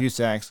 He'll get a few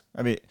sacks.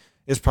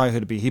 It's probably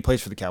going to be. He plays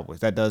for the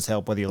Cowboys. That does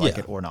help whether you like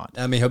it or not.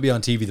 He'll be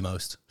on TV the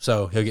most,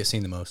 so he'll get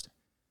seen the most.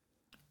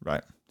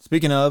 Right.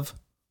 Speaking of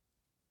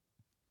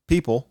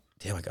people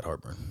Damn, I got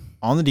heartburn.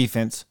 On the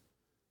defense,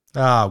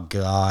 Oh,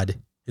 God.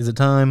 Is it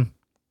time?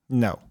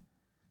 no.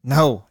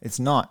 No, it's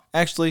not.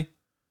 Actually,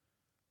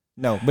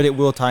 no, but it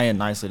will tie in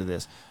nicely to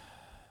this.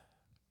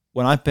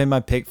 When I made my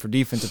pick for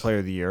Defensive Player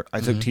of the Year, I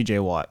took TJ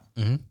Watt.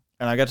 Mm-hmm.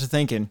 And I got to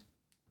thinking,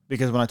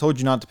 because when I told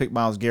you not to pick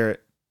Myles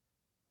Garrett,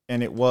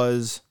 and it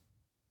was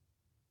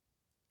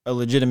a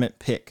legitimate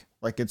pick,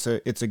 like it's a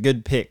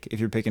good pick if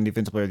you're picking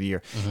Defensive Player of the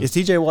Year. Mm-hmm. Is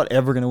TJ Watt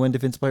ever going to win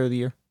Defensive Player of the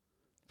Year?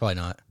 Probably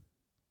not.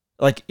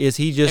 Like, is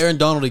he just Aaron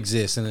Donald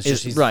exists, and it's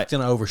just he's right. going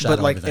to overshadow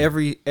But like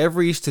everything.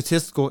 every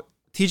statistical,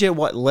 TJ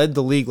Watt led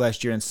the league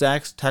last year in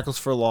sacks, tackles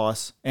for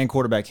loss, and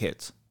quarterback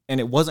hits, and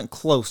it wasn't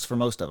close for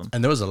most of them.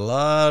 And there was a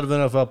lot of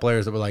NFL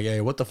players that were like, "Hey,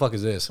 what the fuck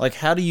is this?" Like,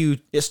 how do you?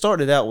 It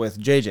started out with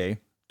JJ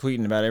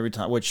tweeting about every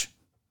time, which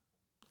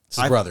It's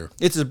his brother.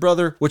 It's his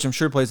brother, which I'm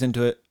sure plays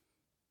into it.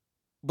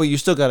 But you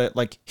still got to,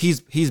 like,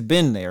 he's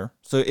been there.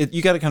 So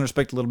you got to kind of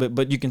respect a little bit.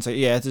 But you can say,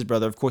 yeah, it's his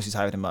brother. Of course he's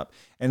hyping him up.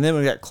 And then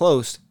when we got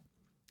close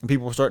and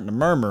people were starting to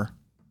murmur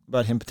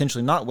about him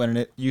potentially not winning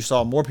it, you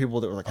saw more people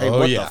that were like, hey,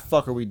 what the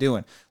fuck are we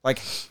doing? Like,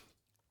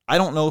 I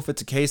don't know if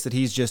it's a case that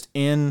he's just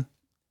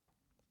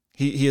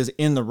he is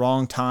in the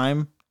wrong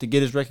time to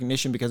get his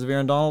recognition because of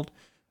Aaron Donald.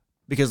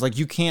 Because, like,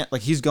 you can't,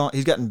 like, he's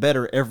gotten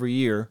better every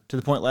year to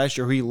the point last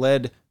year where he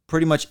led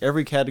pretty much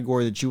every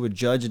category that you would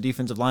judge a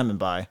defensive lineman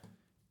by,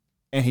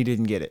 and he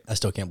didn't get it. I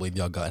still can't believe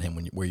y'all got him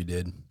where you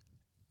did.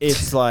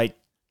 It's like,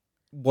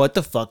 what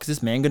the fuck is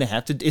this man going to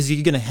have to? Is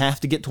he going to have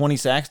to get 20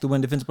 sacks to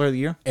win Defensive Player of the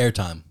Year?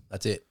 Airtime.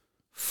 That's it.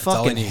 all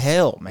Fucking he needs.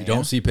 hell, man. You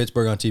don't see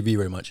Pittsburgh on TV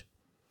very much.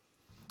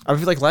 I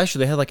feel like last year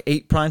they had like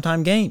 8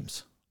 primetime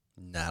games.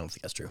 Nah, I don't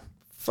think that's true.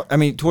 I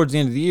mean, towards the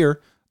end of the year,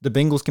 the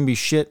Bengals can be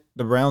shit,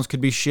 the Browns could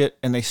be shit,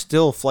 and they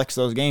still flex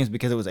those games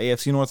because it was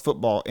AFC North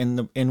football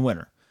in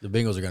winter. The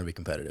Bengals are going to be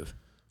competitive.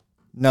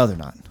 No, they're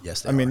not.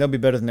 Yes, they I mean, are. they'll be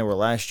better than they were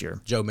last year.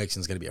 Joe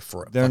Mixon's going to be a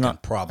They're fucking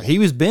not problem. He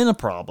was been a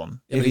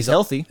problem if he's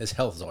healthy. His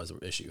health is always an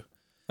issue.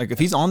 Like if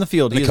he's on the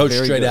field, And he the is coach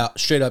very good.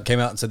 straight up came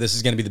out and said this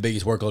is going to be the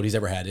biggest workload he's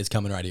ever had. It's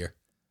coming right here.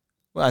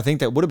 Well, I think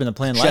that would have been the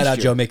plan last Shout out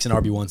year. Joe Mixon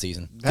RB1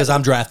 season because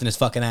I'm drafting his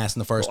fucking ass in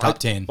the first top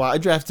 10. Well, I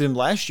drafted him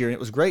last year and it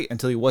was great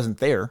until he wasn't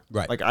there.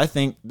 Right. Like I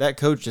think that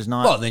coach is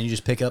not Well, then you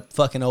just pick up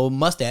fucking old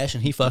mustache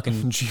and he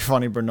fucking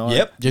Giovanni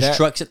Bernard. just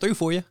trucks it through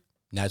for you.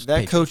 Now it's That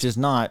Patriots. coach is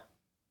not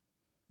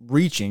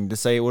reaching to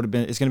say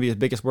it's going to be his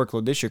biggest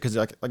workload this year because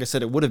like I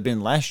said, it would have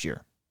been last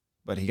year,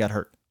 but he got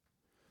hurt.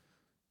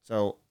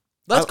 So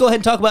Let's go ahead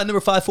and talk about number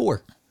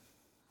 5-4.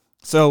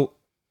 So,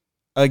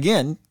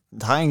 again,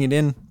 tying it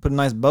in, put a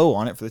nice bow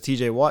on it for the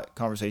TJ Watt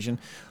conversation.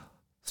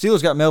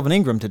 Steelers got Melvin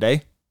Ingram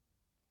today,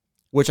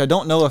 which I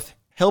don't know if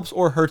helps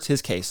or hurts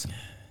his case.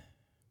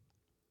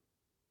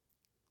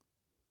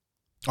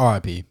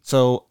 RIP.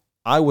 So,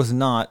 I was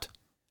not,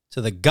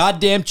 So the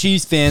goddamn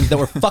Chiefs fans that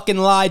were fucking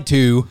lied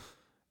to.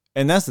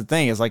 and that's the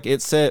thing, is like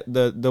it said,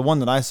 the one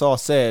that I saw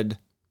said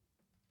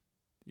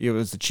it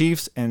was the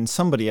Chiefs and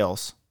somebody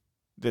else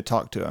that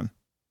talked to him.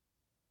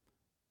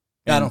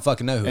 I don't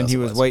fucking know who And else he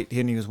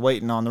it was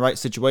waiting on the right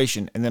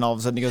situation, and then all of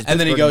a sudden he goes, And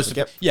then he Pittsburgh, goes he's to,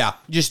 like, yeah,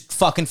 just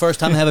fucking first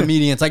time to have a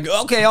meeting. It's like,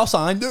 okay, I'll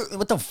sign. Dude,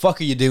 what the fuck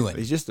are you doing?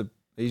 He's just a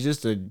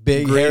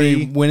Big, gritty-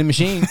 hairy winning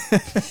machine.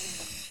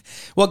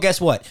 Well,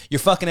 guess what? Your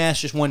fucking ass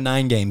just won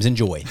 9 games.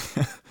 Enjoy.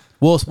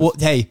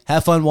 Hey,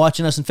 have fun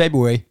watching us in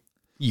February.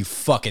 You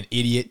fucking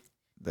idiot.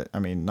 I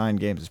mean, 9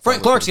 games is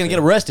Frank probably Clark's pretty going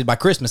to get arrested by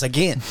Christmas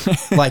again.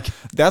 Like,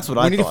 That's what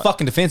we I need thought. a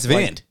fucking defensive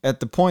Like, end. at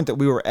the point that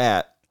we were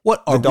at,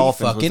 What are the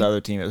Dolphins we fucking... was the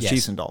other team. It was Yes,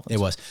 Chiefs and Dolphins. It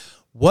was.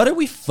 What are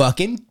we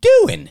fucking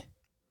doing?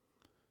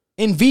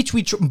 In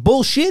Veach,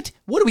 bullshit?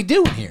 What are we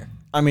doing here?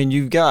 I mean,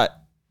 you've got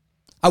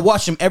I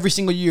watch him every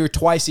single year,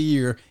 twice a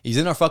year. He's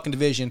in our fucking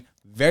division.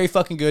 Very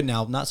fucking good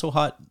now. Not so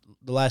hot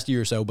the last year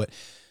or so, but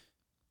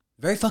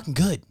very fucking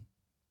good.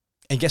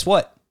 And guess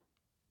what?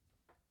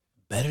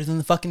 Better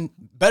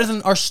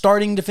than our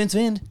starting defensive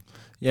end.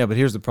 yeah, but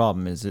here's the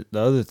problem: is that the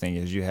other thing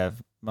is you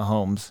have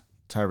Mahomes,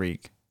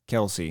 Tyreek,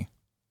 Kelsey.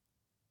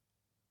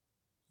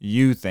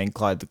 You think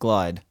Clyde the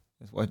Glide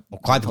is what?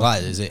 Well, Clyde the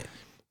Glide is it.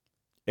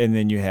 And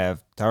then you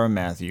have Tyrann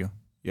Mathieu,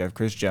 you have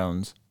Chris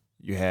Jones,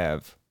 you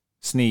have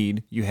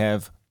Snead, you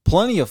have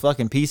plenty of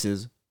fucking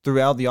pieces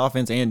throughout the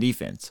offense and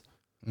defense.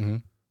 Mm-hmm.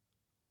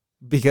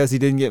 Because he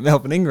didn't get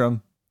Melvin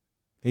Ingram,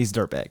 he's a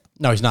dirtbag.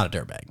 No, he's not a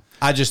dirtbag.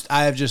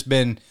 I have just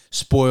been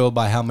spoiled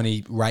by how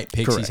many right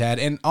picks Correct. he's had.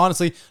 And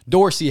honestly,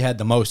 Dorsey had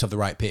the most of the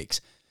right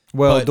picks.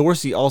 Well, But-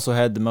 Dorsey also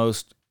had the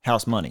most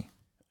house money.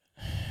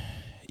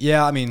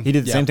 Yeah, I mean... He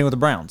did the same thing with the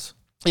Browns.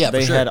 Yeah,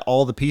 They for sure. had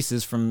all the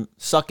pieces from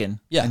sucking.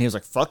 Yeah. And he was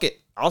like, fuck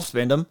it, I'll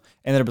spend them.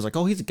 And then it was like,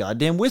 oh, he's a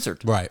goddamn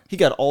wizard. Right. He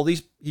got all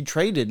these, he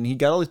traded and he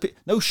got all these,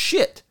 no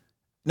shit.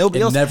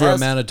 Nobody It else never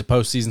has, amounted to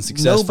postseason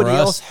success nobody for us.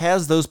 else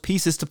has those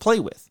pieces to play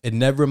with. It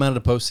never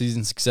amounted to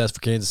postseason success for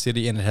Kansas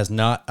City, and it has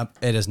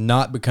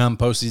not become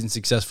postseason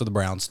success for the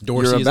Browns.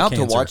 Dorsey You're is a about to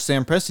cancer. watch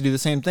Sam Presti do the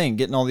same thing,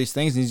 getting all these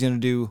things, and he's going to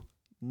do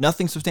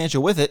nothing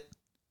substantial with it,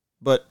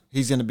 but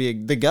he's going to be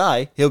the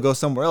guy. He'll go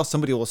somewhere else.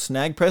 Somebody will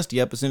snag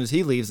Presti up as soon as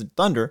he leaves the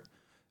Thunder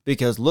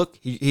because, look,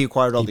 he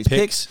acquired all these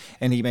picks,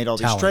 and he made all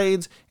these talent.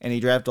 trades, and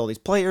he drafted all these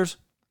players,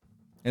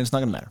 and it's not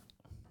going to matter.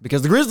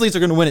 because the Grizzlies are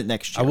going to win it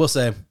next I year. will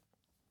say,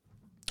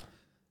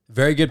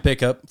 very good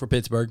pickup for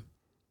Pittsburgh.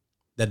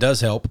 That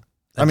does help.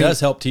 That does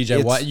help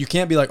TJ Watt. You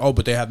can't be like, oh,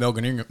 but they have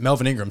Melvin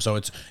Ingram, so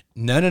it's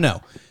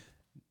no.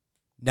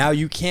 Now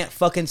you can't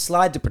fucking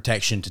slide the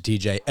protection to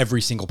TJ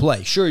every single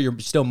play. Sure, you're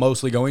still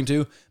mostly going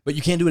to, but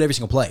you can't do it every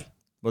single play.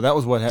 Well, that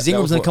was what happened.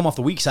 Ingram's going to come off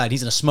the weak side.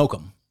 He's going to smoke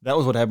him. That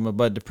was what happened with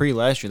Bud Dupree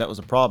last year. That was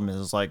the problem. Is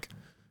it's like,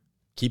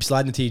 keep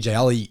sliding to TJ.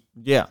 I'll eat.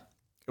 yeah.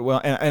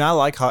 Well, and I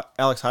like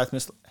Alex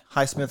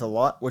Highsmith a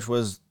lot, which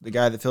was the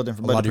guy that filled in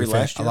for Bud Dupree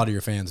last year. A lot of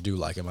your fans do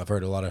like him. I've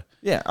heard a lot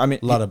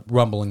of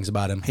rumblings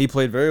about him. He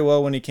played very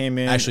well when he came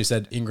in. Actually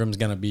said Ingram's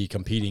going to be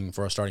competing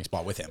for a starting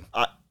spot with him.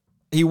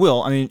 He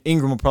will. I mean,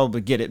 Ingram will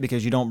probably get it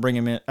because you don't bring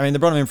him in. I mean, they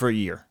brought him in for a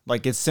year.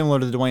 Like, it's similar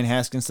to the Dwayne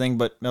Haskins thing,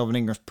 but Melvin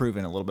Ingram's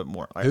proven a little bit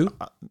more. Who?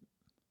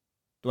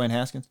 Dwayne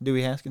Haskins?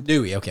 Dewey Haskins?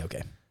 Dewey,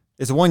 okay.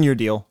 It's a 1-year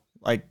deal.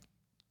 Like,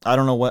 I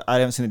don't know what, I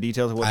haven't seen the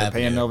details of what they're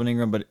paying Melvin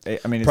Ingram, but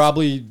I mean,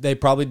 they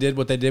probably did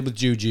what they did with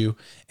Juju,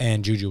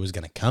 and Juju was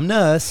going to come to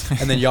us,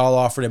 and then y'all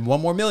offered him $1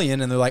 more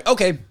million, and they're like,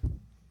 okay,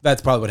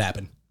 that's probably what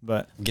happened.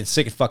 But I'm getting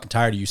sick and fucking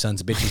tired of you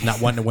sons of bitches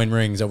not wanting to win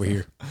rings over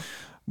here.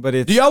 But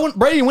it's, do y'all want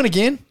Brady to win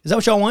again? Is that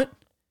what y'all want?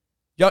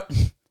 Y'all,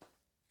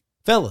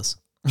 fellas,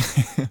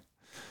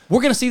 we're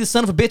going to see the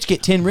son of a bitch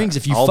get 10 rings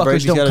if you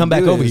fuckers don't come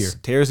back over here.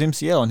 Tears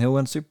MCL and he'll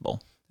win Super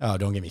Bowl. Oh,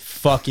 don't get me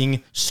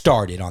fucking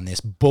started on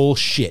this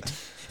bullshit.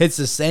 It's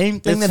the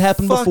same thing that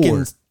happened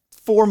before.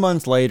 4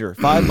 months later,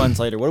 5 months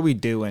later, what are we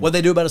doing? What'd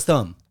they do about his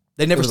thumb?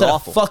 They never said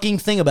awful. A fucking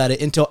thing about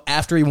it until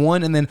after he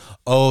won, and then,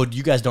 oh,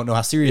 you guys don't know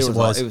how serious it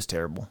was. It was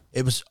terrible.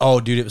 It was, oh,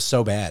 dude, it was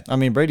so bad. I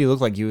mean, Brady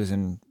looked like he was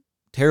in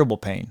terrible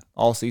pain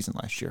all season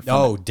last year.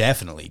 Oh,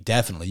 definitely.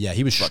 Yeah,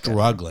 he was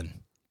struggling.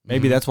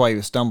 Maybe that's why he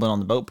was stumbling on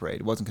the boat parade.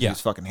 It wasn't because he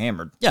was fucking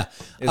hammered. Yeah.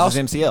 It was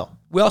MCL.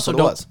 We also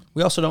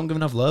don't give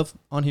enough love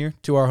on here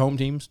to our home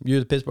teams. You're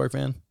the Pittsburgh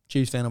fan,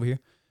 Chiefs fan over here.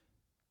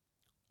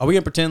 Are we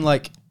going to pretend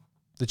like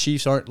the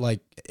Chiefs aren't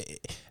like...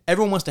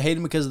 Everyone wants to hate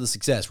them because of the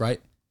success,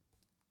 right?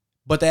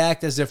 But they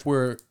act as if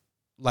we're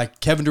like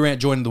Kevin Durant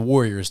joining the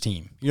Warriors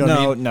team. You know what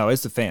I mean? No,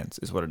 it's the fans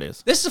is what it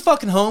is. This is a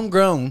fucking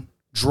homegrown,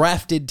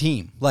 drafted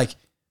team. Like,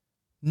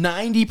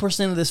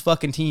 90% of this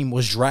fucking team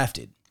was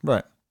drafted.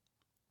 Right.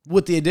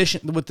 With the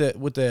addition, with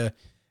the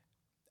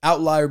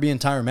outlier being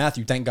Tyrann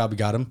Mathieu, thank God we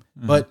got him.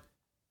 Mm-hmm. But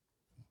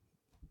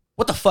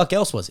what the fuck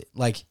else was it?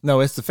 Like,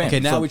 no, it's the fans.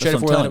 Okay, now we traded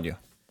for Orlando.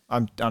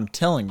 I'm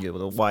telling you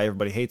why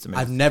everybody hates him.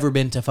 I've never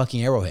been to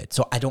fucking Arrowhead,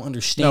 so I don't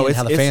understand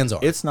how the fans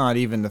are. It's not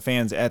even the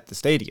fans at the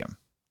stadium.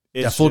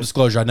 Full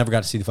disclosure, I never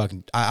got to see the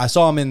fucking. I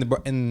saw him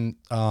in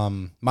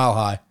Mile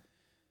High,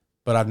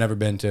 but I've never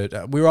been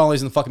to. We were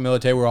always in the fucking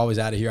military. We were always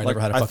out of here. I never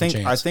had a fucking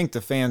chance. I think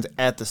the fans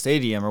at the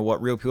stadium are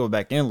what reel people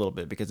back in a little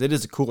bit because it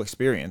is a cool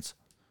experience.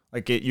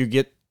 Like you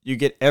get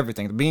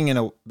everything. Being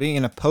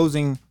an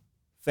opposing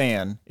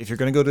fan, if you're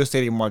going to go to a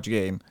stadium and watch a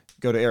game,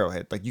 go to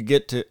Arrowhead. Like you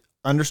get to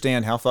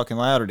understand how fucking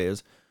loud it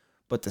is.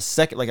 But the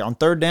second, like on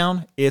third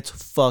down, it's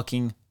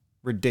fucking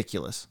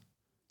ridiculous.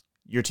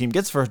 Your team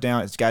gets first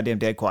down, it's goddamn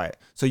dead quiet.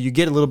 So you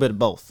get a little bit of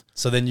both.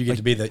 So then you get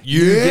to be the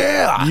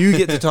you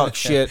get to talk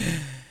shit.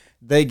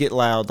 They get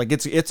loud. Like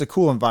it's a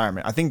cool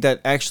environment. I think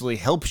that actually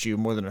helps you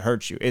more than it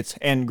hurts you.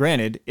 And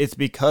granted, it's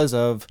because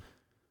of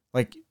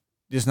like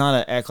it's not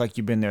an act like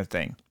you've been there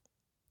thing.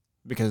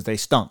 Because they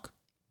stunk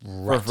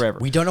for forever.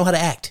 We don't know how to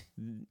act.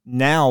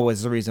 Now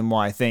is the reason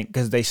why I think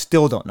because they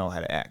still don't know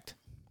how to act.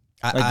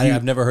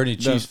 I've never heard any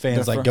Chiefs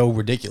fans go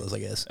ridiculous, I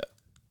guess.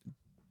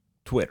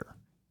 Twitter.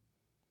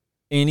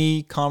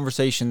 Any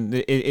conversation,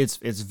 it's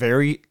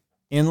very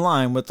in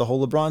line with the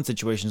whole LeBron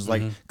situation. It's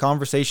like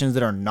conversations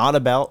that are not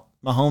about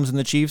Mahomes and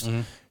the Chiefs.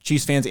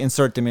 Chiefs fans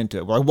insert them into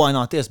it. Like, why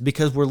not this?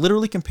 Because we're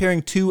literally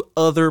comparing two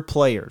other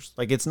players.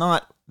 Like, it's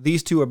not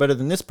these two are better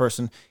than this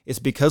person. It's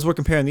because we're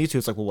comparing these two.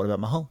 It's like, well, what about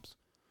Mahomes?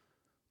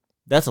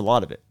 That's a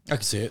lot of it. I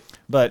can see it.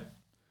 But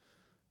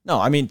no,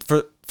 I mean,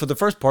 for the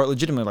first part,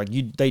 legitimately,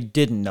 like they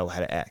didn't know how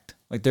to act.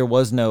 Like there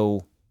was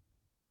no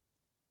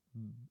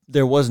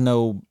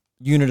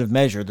unit of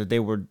measure that they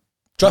were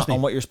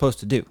on what you're supposed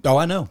to do. Oh,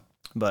 I know.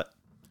 But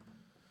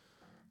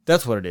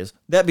that's what it is.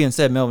 That being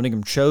said, Melvin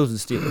Ingram chose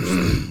the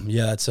Steelers.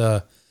 Yeah, that's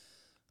that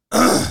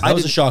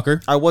was a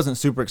shocker. I wasn't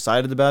super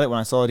excited about it when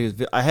I saw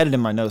that I had it in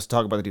my notes to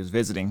talk about that he was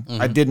visiting.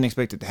 I didn't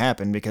expect it to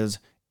happen because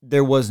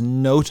there was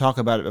no talk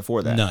about it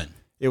before that. None.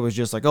 It was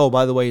just like, oh,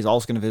 by the way, he's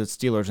also going to visit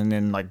Steelers, and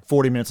then like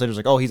 40 minutes later, it's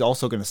like, oh, he's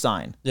also going to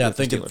sign. Yeah,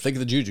 think of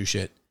the Juju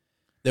shit.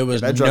 There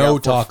was no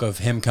talk of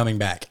him coming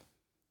back.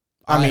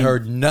 I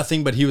heard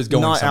nothing, but he was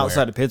going somewhere. Not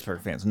outside of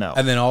Pittsburgh fans, no.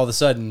 And then all of a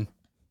sudden,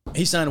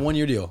 he signed a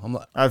 1-year deal. I'm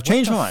like, I've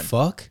changed my mind.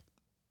 Fuck.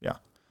 Yeah.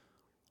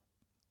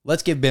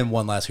 Let's give Ben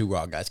one last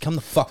hoorah, guys. Come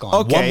the fuck on.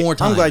 Okay, one more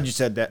time. I'm glad you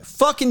said that.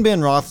 Fucking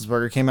Ben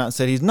Roethlisberger came out and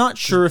said he's not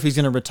sure if he's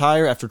going to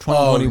retire after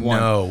 2021.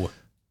 Oh, no.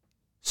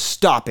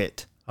 Stop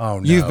it. Oh,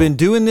 no. You've been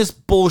doing this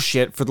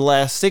bullshit for the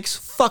last 6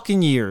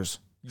 fucking years.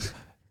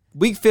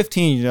 Week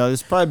 15,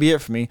 this will probably be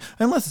it for me.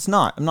 Unless it's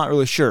not. I'm not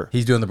really sure.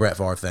 He's doing the Brett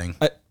Favre thing.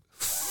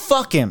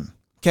 Fuck him,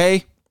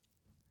 okay?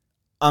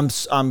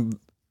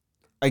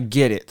 I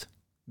get it.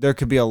 there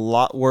could be a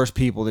lot worse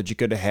people that you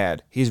could have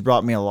had. He's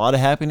brought me a lot of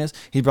happiness.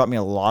 He's brought me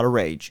a lot of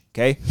rage.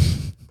 Okay?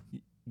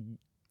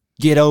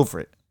 Get over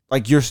it.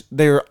 Like you're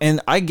there,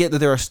 and I get that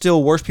there are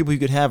still worse people you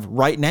could have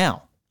right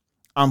now.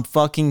 I'm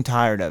fucking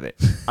tired of it.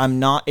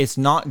 It's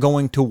not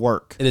going to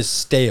work. It is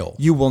stale.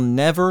 You will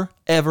never,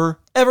 ever,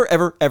 ever,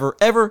 ever, ever,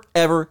 ever,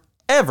 ever,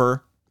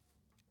 ever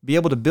be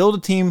able to build a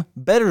team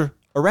better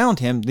around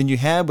him than you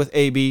had with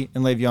AB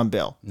and Le'Veon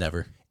Bell.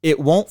 Never. It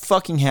won't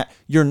fucking happen.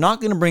 You're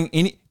not going to bring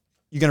any.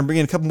 You're going to bring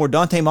in a couple more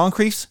Dante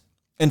Moncriefs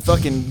and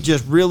fucking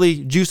just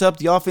really juice up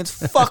the offense.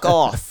 Fuck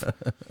off.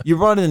 You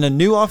brought in a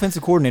new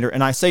offensive coordinator,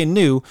 and I say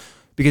new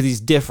because he's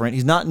different.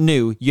 He's not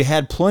new. You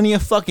had plenty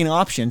of fucking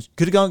options.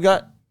 Could have gone and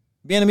got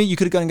Bieniemy. You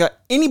could have gone and got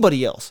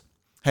anybody else.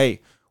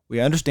 Hey,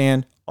 we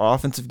understand our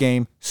offensive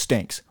game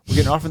stinks. We're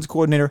getting an offensive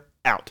coordinator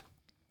out.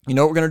 You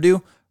know what we're going to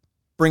do?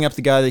 Bring up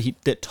the guy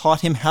that taught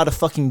him how to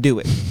fucking do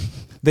it.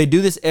 They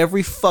do this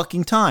every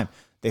fucking time.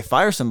 They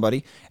fire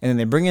somebody, and then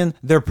they bring in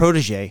their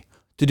protege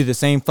to do the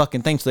same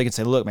fucking thing so they can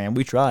say, look, man,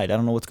 we tried. I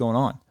don't know what's going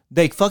on.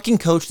 They fucking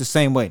coach the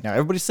same way. Now,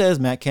 everybody says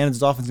Matt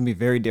Canada's offense is going to be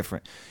very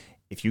different.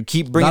 If you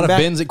keep bringing back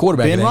Ben's at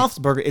quarterback, Ben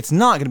Roethlisberger, it's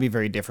not going to be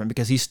very different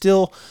because he's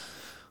still,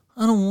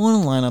 I don't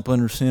want to line up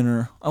under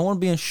center. I want to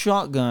be in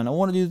shotgun. I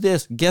want to do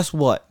this. Guess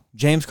what?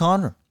 James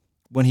Conner,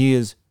 when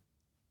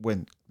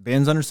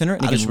Ben's under center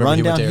and he can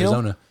run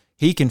downhill,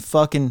 he can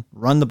fucking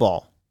run the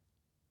ball.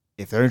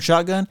 If they're in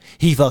shotgun,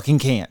 he fucking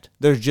can't.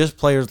 There's just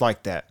players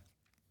like that.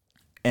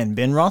 And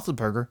Ben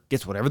Roethlisberger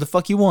gets whatever the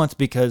fuck he wants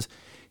because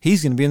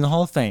he's going to be in the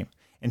Hall of Fame.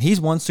 And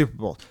he's won Super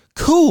Bowl.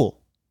 Cool.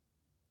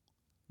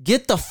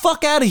 Get the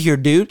fuck out of here,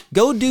 dude.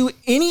 Go do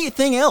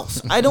anything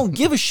else. I don't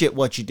give a shit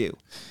what you do.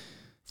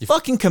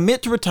 Fucking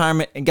commit to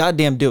retirement and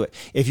goddamn do it.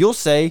 If you'll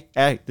say,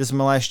 hey, this is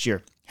my last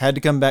year. Had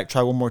to come back,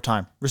 try one more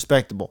time.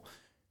 Respectable.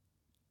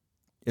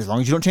 As long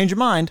as you don't change your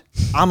mind,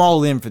 I'm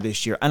all in for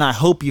this year. And I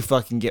hope you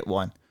fucking get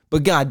one.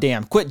 But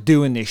goddamn, quit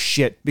doing this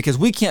shit because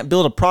we can't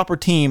build a proper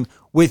team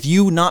with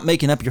you not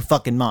making up your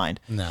fucking mind.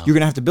 No. You're going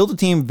to have to build a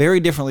team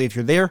very differently if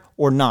you're there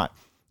or not.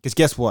 Because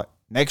guess what?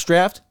 Next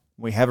draft,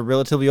 we have a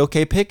relatively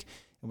okay pick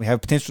and we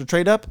have potential to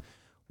trade up.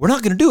 We're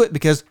not going to do it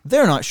because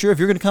they're not sure if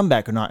you're going to come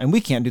back or not. And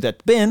we can't do that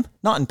to Ben,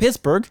 not in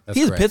Pittsburgh.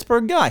 He's correct. A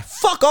Pittsburgh guy.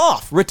 Fuck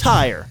off.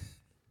 Retire.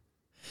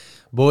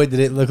 Boy, did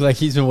it look like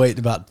he's been waiting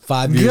about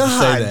 5 years to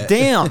say that. God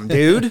damn,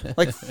 dude.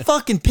 Like,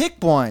 fucking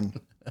pick one.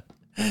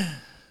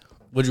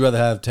 Would you rather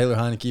have Taylor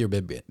Heineke or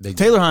Big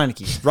Taylor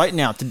Heineke, right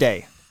now,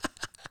 today.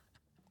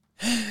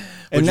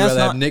 Would you rather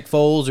have Nick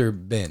Foles or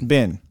Ben?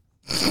 Ben.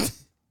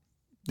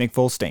 Nick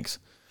Foles stinks.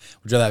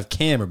 Would you rather have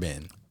Cam or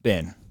Ben?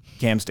 Ben.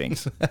 Cam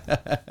stinks.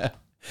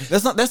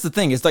 That's the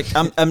thing. It's like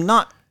I'm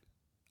not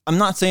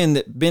saying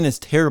that Ben is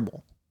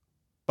terrible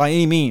by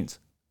any means.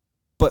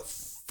 But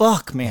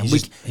fuck, man.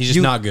 He's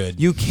just not good.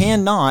 You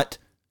cannot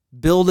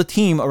build a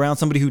team around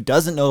somebody who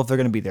doesn't know if they're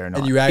going to be there or not.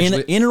 And you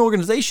actually, in an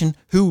organization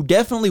who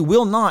definitely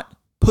will not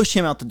push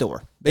him out the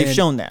door. They've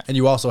shown that. And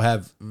you also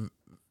have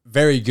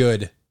very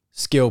good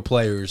skill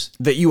players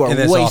that you are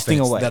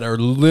wasting away. That are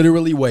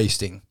literally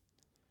wasting.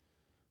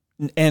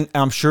 And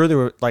I'm sure there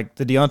were like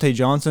the Deontay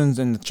Johnsons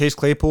and the Chase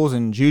Claypools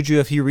and Juju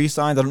if he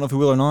re-signs. I don't know if he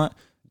will or not.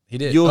 He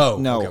did.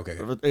 Okay.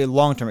 A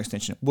long-term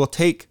extension. We'll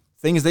take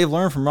things they've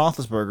learned from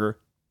Roethlisberger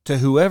to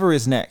whoever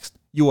is next.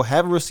 You will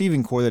have a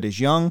receiving core that is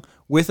young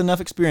with enough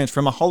experience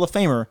from a Hall of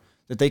Famer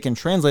that they can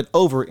translate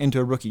over into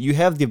a rookie.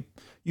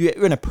 You're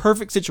in a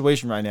perfect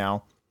situation right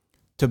now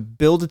to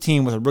build a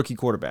team with a rookie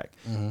quarterback.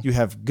 Mm-hmm. You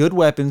have good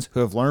weapons who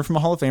have learned from a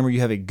Hall of Famer.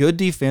 You have a good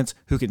defense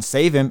who can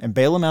save him and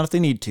bail him out if they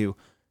need to.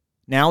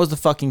 Now is the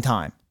fucking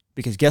time.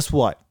 Because guess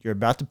what? You're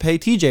about to pay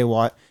TJ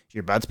Watt.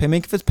 You're about to pay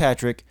Minkah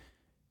Fitzpatrick.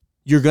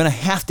 You're going to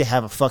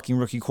have a fucking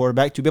rookie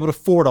quarterback to be able to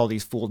afford all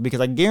these fools. Because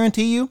I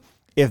guarantee you,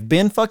 if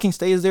Ben fucking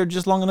stays there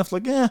just long enough,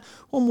 like,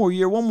 one more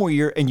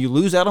year, and you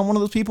lose out on one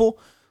of those people,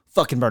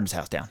 fucking burn his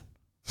house down.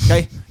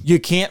 Okay? You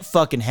can't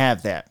fucking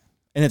have that.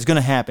 And it's going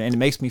to happen. And it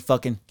makes me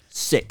fucking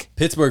sick.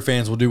 Pittsburgh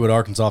fans will do what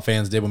Arkansas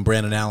fans did when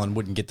Brandon Allen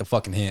wouldn't get the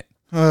fucking hint.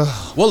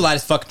 We'll light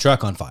his fucking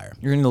truck on fire.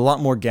 You're going to need a lot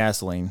more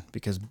gasoline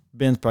because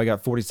Ben's probably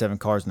got 47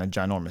 cars in a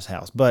ginormous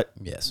house. But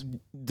yes,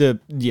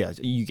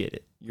 you get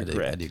it. You're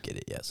correct. I do get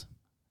it, yes.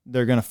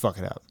 They're going to fuck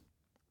it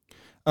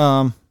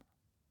up.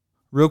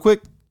 Real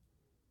quick,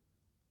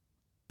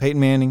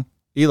 Peyton Manning,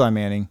 Eli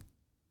Manning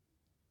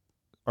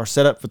are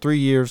set up for 3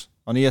 years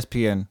on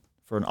ESPN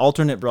for an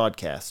alternate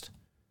broadcast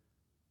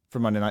for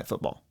Monday Night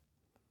Football.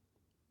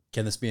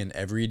 Can this be an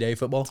everyday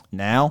football?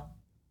 Now,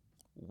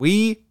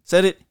 we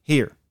said it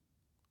here.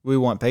 We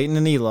want Peyton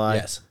and Eli.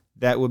 Yes.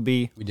 That would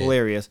be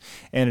hilarious.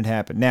 And it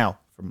happened. Now,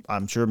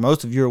 I'm sure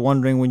most of you are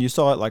wondering when you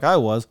saw it like I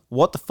was,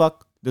 what the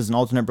fuck does an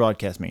alternate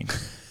broadcast mean?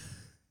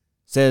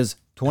 Says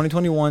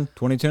 2021,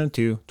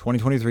 2022,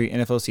 2023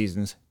 NFL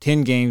seasons,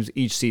 10 games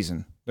each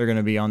season. They're going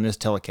to be on this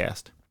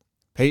telecast.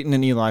 Peyton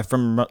and Eli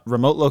from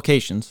remote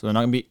locations, so they're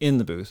not going to be in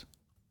the booth.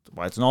 That's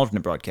why it's an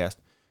alternate broadcast.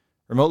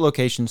 Remote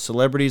locations,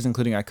 celebrities,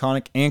 including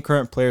iconic and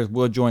current players,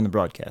 will join the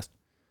broadcast.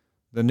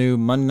 The new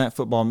Monday Night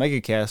Football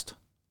megacast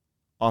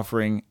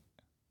offering,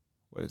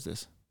 what is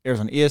this? Airs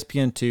on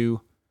ESPN2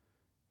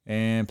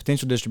 and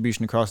potential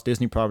distribution across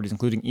Disney properties,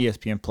 including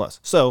ESPN+.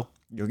 So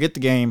you'll get the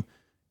game.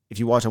 If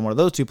you watch on one of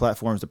those two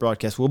platforms, the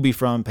broadcast will be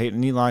from Peyton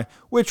and Eli,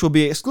 which will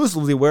be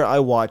exclusively where I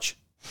watch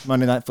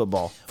Monday Night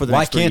Football for the Why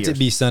next 3 can't years. it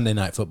be Sunday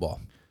Night Football?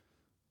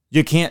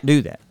 You can't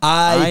do that.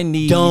 I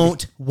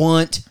don't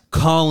want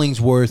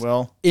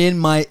Collingsworth in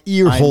my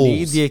ear holes. I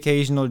need the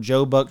occasional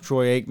Joe Buck,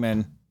 Troy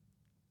Aikman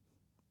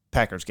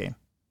Packers game.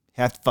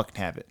 Have to fucking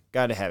have it.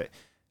 Got to have it.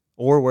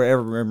 Or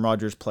wherever Aaron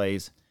Rodgers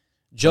plays.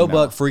 Joe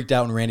Buck freaked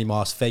out when Randy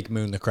Moss fake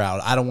mooned the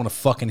crowd. I don't want to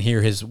fucking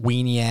hear his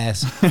weenie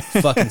ass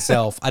fucking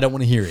self. I don't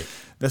want to hear it.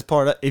 That's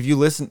part of,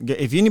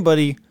 if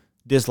anybody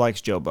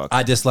dislikes Joe Buck,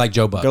 I dislike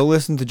Joe Buck. Go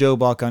listen to Joe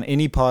Buck on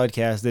any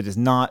podcast that is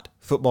not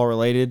football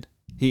related.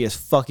 He is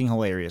fucking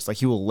hilarious. Like,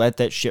 he will let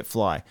that shit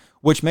fly,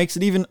 which makes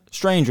it even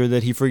stranger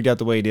that he freaked out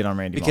the way he did on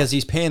Randy Moss. Because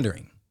he's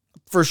pandering.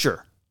 For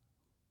sure.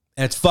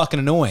 And it's fucking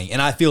annoying.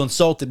 And I feel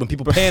insulted when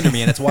people pander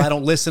me. And that's why I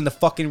don't listen to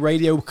fucking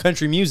radio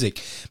country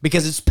music.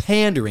 Because it's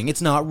pandering.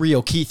 It's not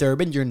real. Keith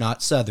Urban, you're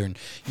not Southern.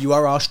 You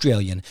are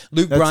Australian.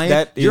 Luke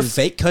Bryan, you're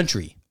fake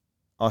country.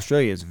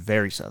 Australia is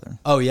very Southern.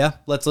 Oh, yeah?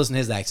 Let's listen to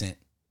his accent.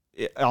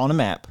 On a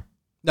map.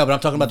 No, but I'm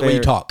talking about the way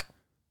you talk.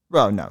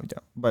 Well, no, you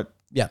don't. But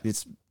yeah,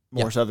 it's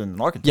more Southern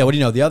than Arkansas. Yeah, what do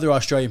you know? The other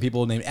Australian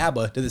people named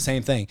ABBA did the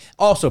same thing.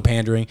 Also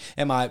pandering.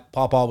 And my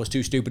pawpaw was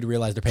too stupid to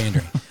realize they're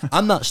pandering.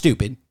 I'm not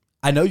stupid.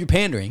 I know you're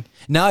pandering.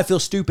 Now I feel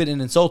stupid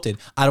and insulted.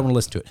 I don't want to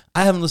listen to it.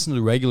 I haven't listened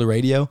to regular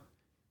radio,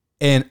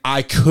 and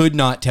I could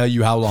not tell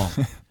you how long.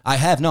 I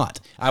have not.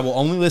 I will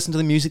only listen to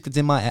the music that's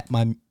in my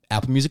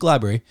Apple Music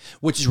library,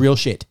 which is real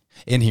shit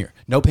in here.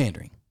 No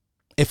pandering.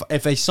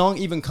 If a song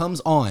even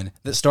comes on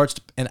that starts,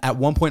 and at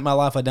one point in my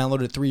life I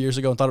downloaded it 3 years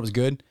ago and thought it was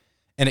good,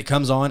 and it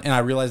comes on and I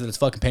realize that it's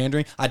fucking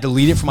pandering, I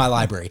delete it from my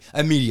library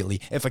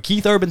immediately. If a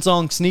Keith Urban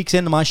song sneaks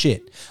into my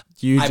shit,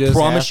 I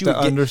promise you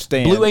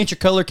understand. Blue Ain't Your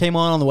Color came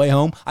on the way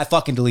home, I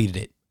fucking deleted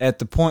it. At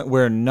the point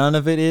where none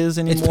of it is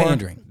anymore, it's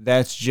pandering.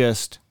 That's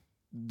just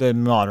the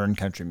modern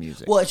country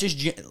music. Well, it's just,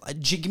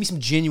 give me some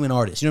genuine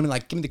artists. You know what I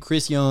mean? Like, give me the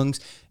Chris Youngs.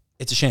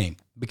 It's a shame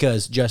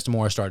because Justin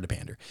Morris started to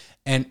pander.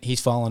 And he's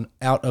fallen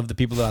out of the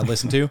people that I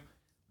listen to.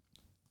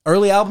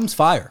 Early albums,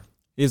 fire.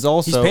 He's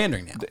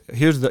pandering now.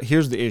 Here's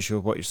the issue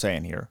of what you're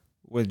saying here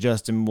with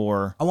Justin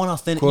Moore. I want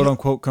authentic, quote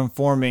unquote,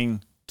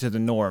 conforming to the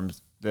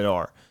norms that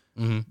are.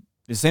 Mm-hmm.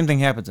 The same thing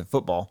happens in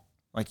football.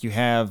 Like, you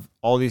have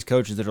all these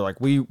coaches that are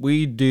like,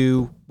 we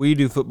do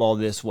football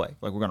this way.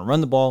 Like, we're going to run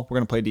the ball, we're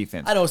going to play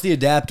defense. I know it's the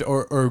adapt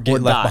or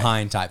get left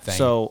behind type thing.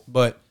 So,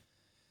 but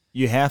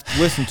you have to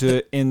listen to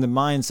it in the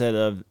mindset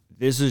of,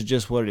 this is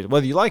just what it is.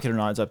 Whether you like it or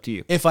not, it's up to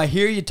you. If I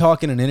hear you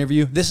talk in an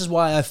interview, this is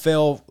why I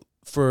fell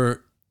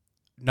for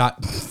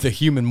not the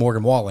human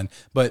Morgan Wallen,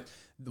 but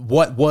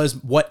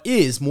what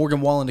is Morgan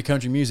Wallen to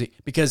country music,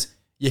 because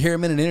you hear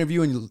him in an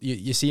interview and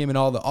you see him in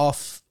all the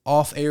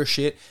off-air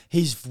shit.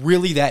 He's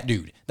really that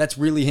dude. That's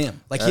really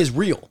him. Like, he's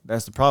real.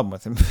 That's the problem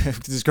with him.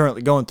 He's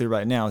currently going through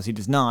right now is he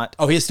does not.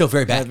 Oh, he is still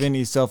very bad. Have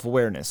any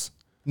self-awareness.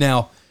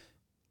 Now,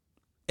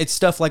 it's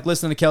stuff like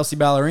listening to Kelsey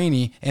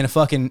Ballerini in a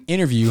fucking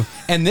interview,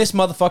 and this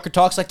motherfucker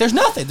talks like there's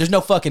nothing. There's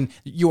no fucking,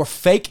 you're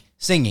fake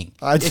singing.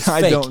 I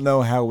don't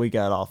know how we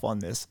got off on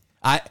this.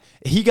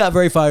 He got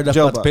very fired up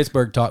about the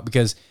Pittsburgh talk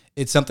because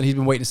it's something he's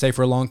been waiting to say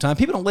for a long time.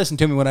 People don't listen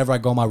to me whenever I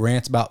go on my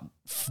rants about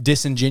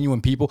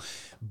disingenuine people.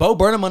 Bo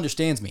Burnham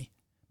understands me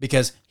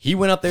because he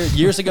went up there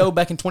years ago,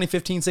 back in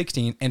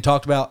 2015-16, and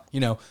talked about,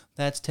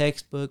 that's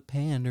textbook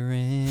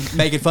pandering,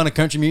 making fun of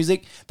country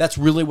music. That's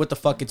really what the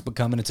fuck it's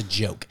become, and it's a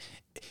joke.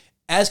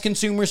 As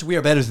consumers, we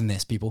are better than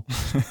this, people.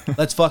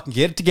 Let's fucking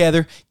get it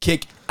together,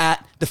 kick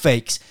at the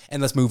fakes,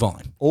 and let's move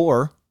on.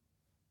 Or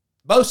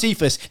Bo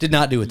Cephas did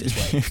not do it this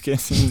way.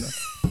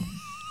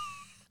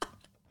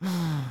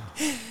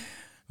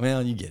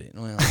 Well, you get it.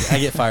 Well, I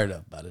get fired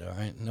up about it, all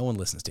right? No one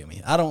listens to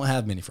me. I don't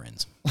have many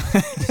friends.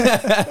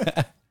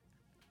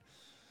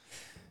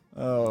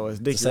 Oh, as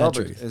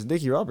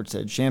Dickie Roberts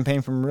said,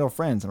 champagne from real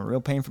friends and a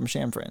real pain from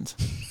sham friends.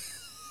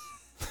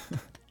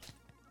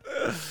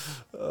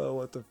 Oh,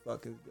 what the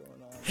fuck is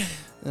going on?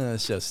 Oh,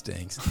 this show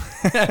stinks.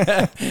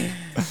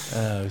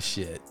 Oh,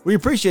 shit. We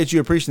appreciate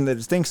you appreciating that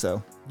it stinks,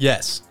 though.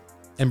 Yes.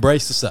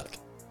 Embrace the suck.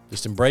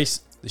 Just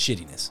embrace the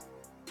shittiness.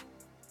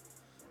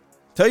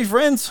 Tell your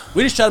friends.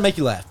 We just try to make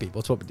you laugh,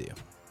 people. That's what we do.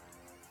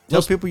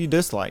 Tell people you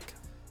dislike.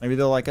 Maybe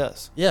they'll like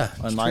us. Yeah.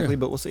 Unlikely,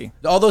 but we'll see.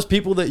 All those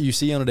people that you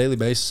see on a daily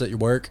basis at your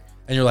work,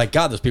 and you're like,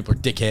 God, those people are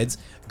dickheads.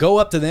 Go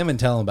up to them and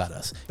tell them about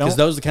us. Because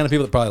those are the kind of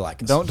people that probably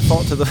like us. Don't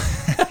default to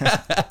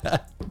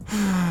the...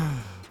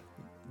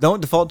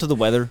 Don't default to the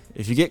weather.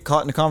 If you get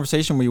caught in a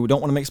conversation where you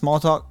don't want to make small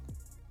talk,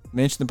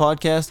 mention the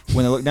podcast.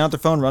 When they look down at their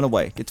phone, run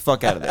away. Get the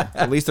fuck out of there.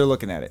 At least they're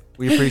looking at it.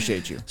 We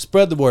appreciate you.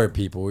 Spread the word,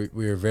 people.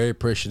 We are very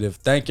appreciative.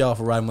 Thank y'all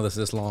for riding with us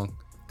this long.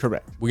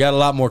 Correct. We got a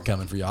lot more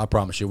coming for y'all. I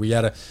promise you. We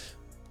got a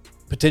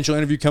potential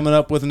interview coming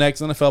up with the next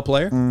NFL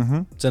player.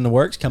 Mm-hmm. It's in the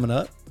works coming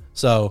up.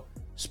 So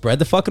spread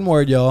the fucking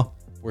word, y'all.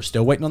 We're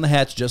still waiting on the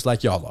hats just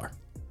like y'all are.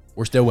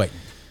 We're still waiting.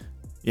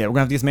 Yeah, we're going to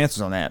have to get some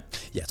answers on that.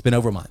 Yeah, it's been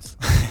over a month.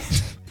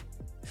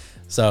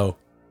 So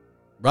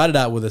ride it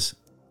out with us.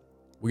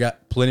 We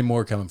got plenty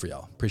more coming for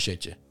y'all.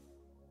 Appreciate you.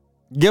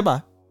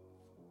 Goodbye.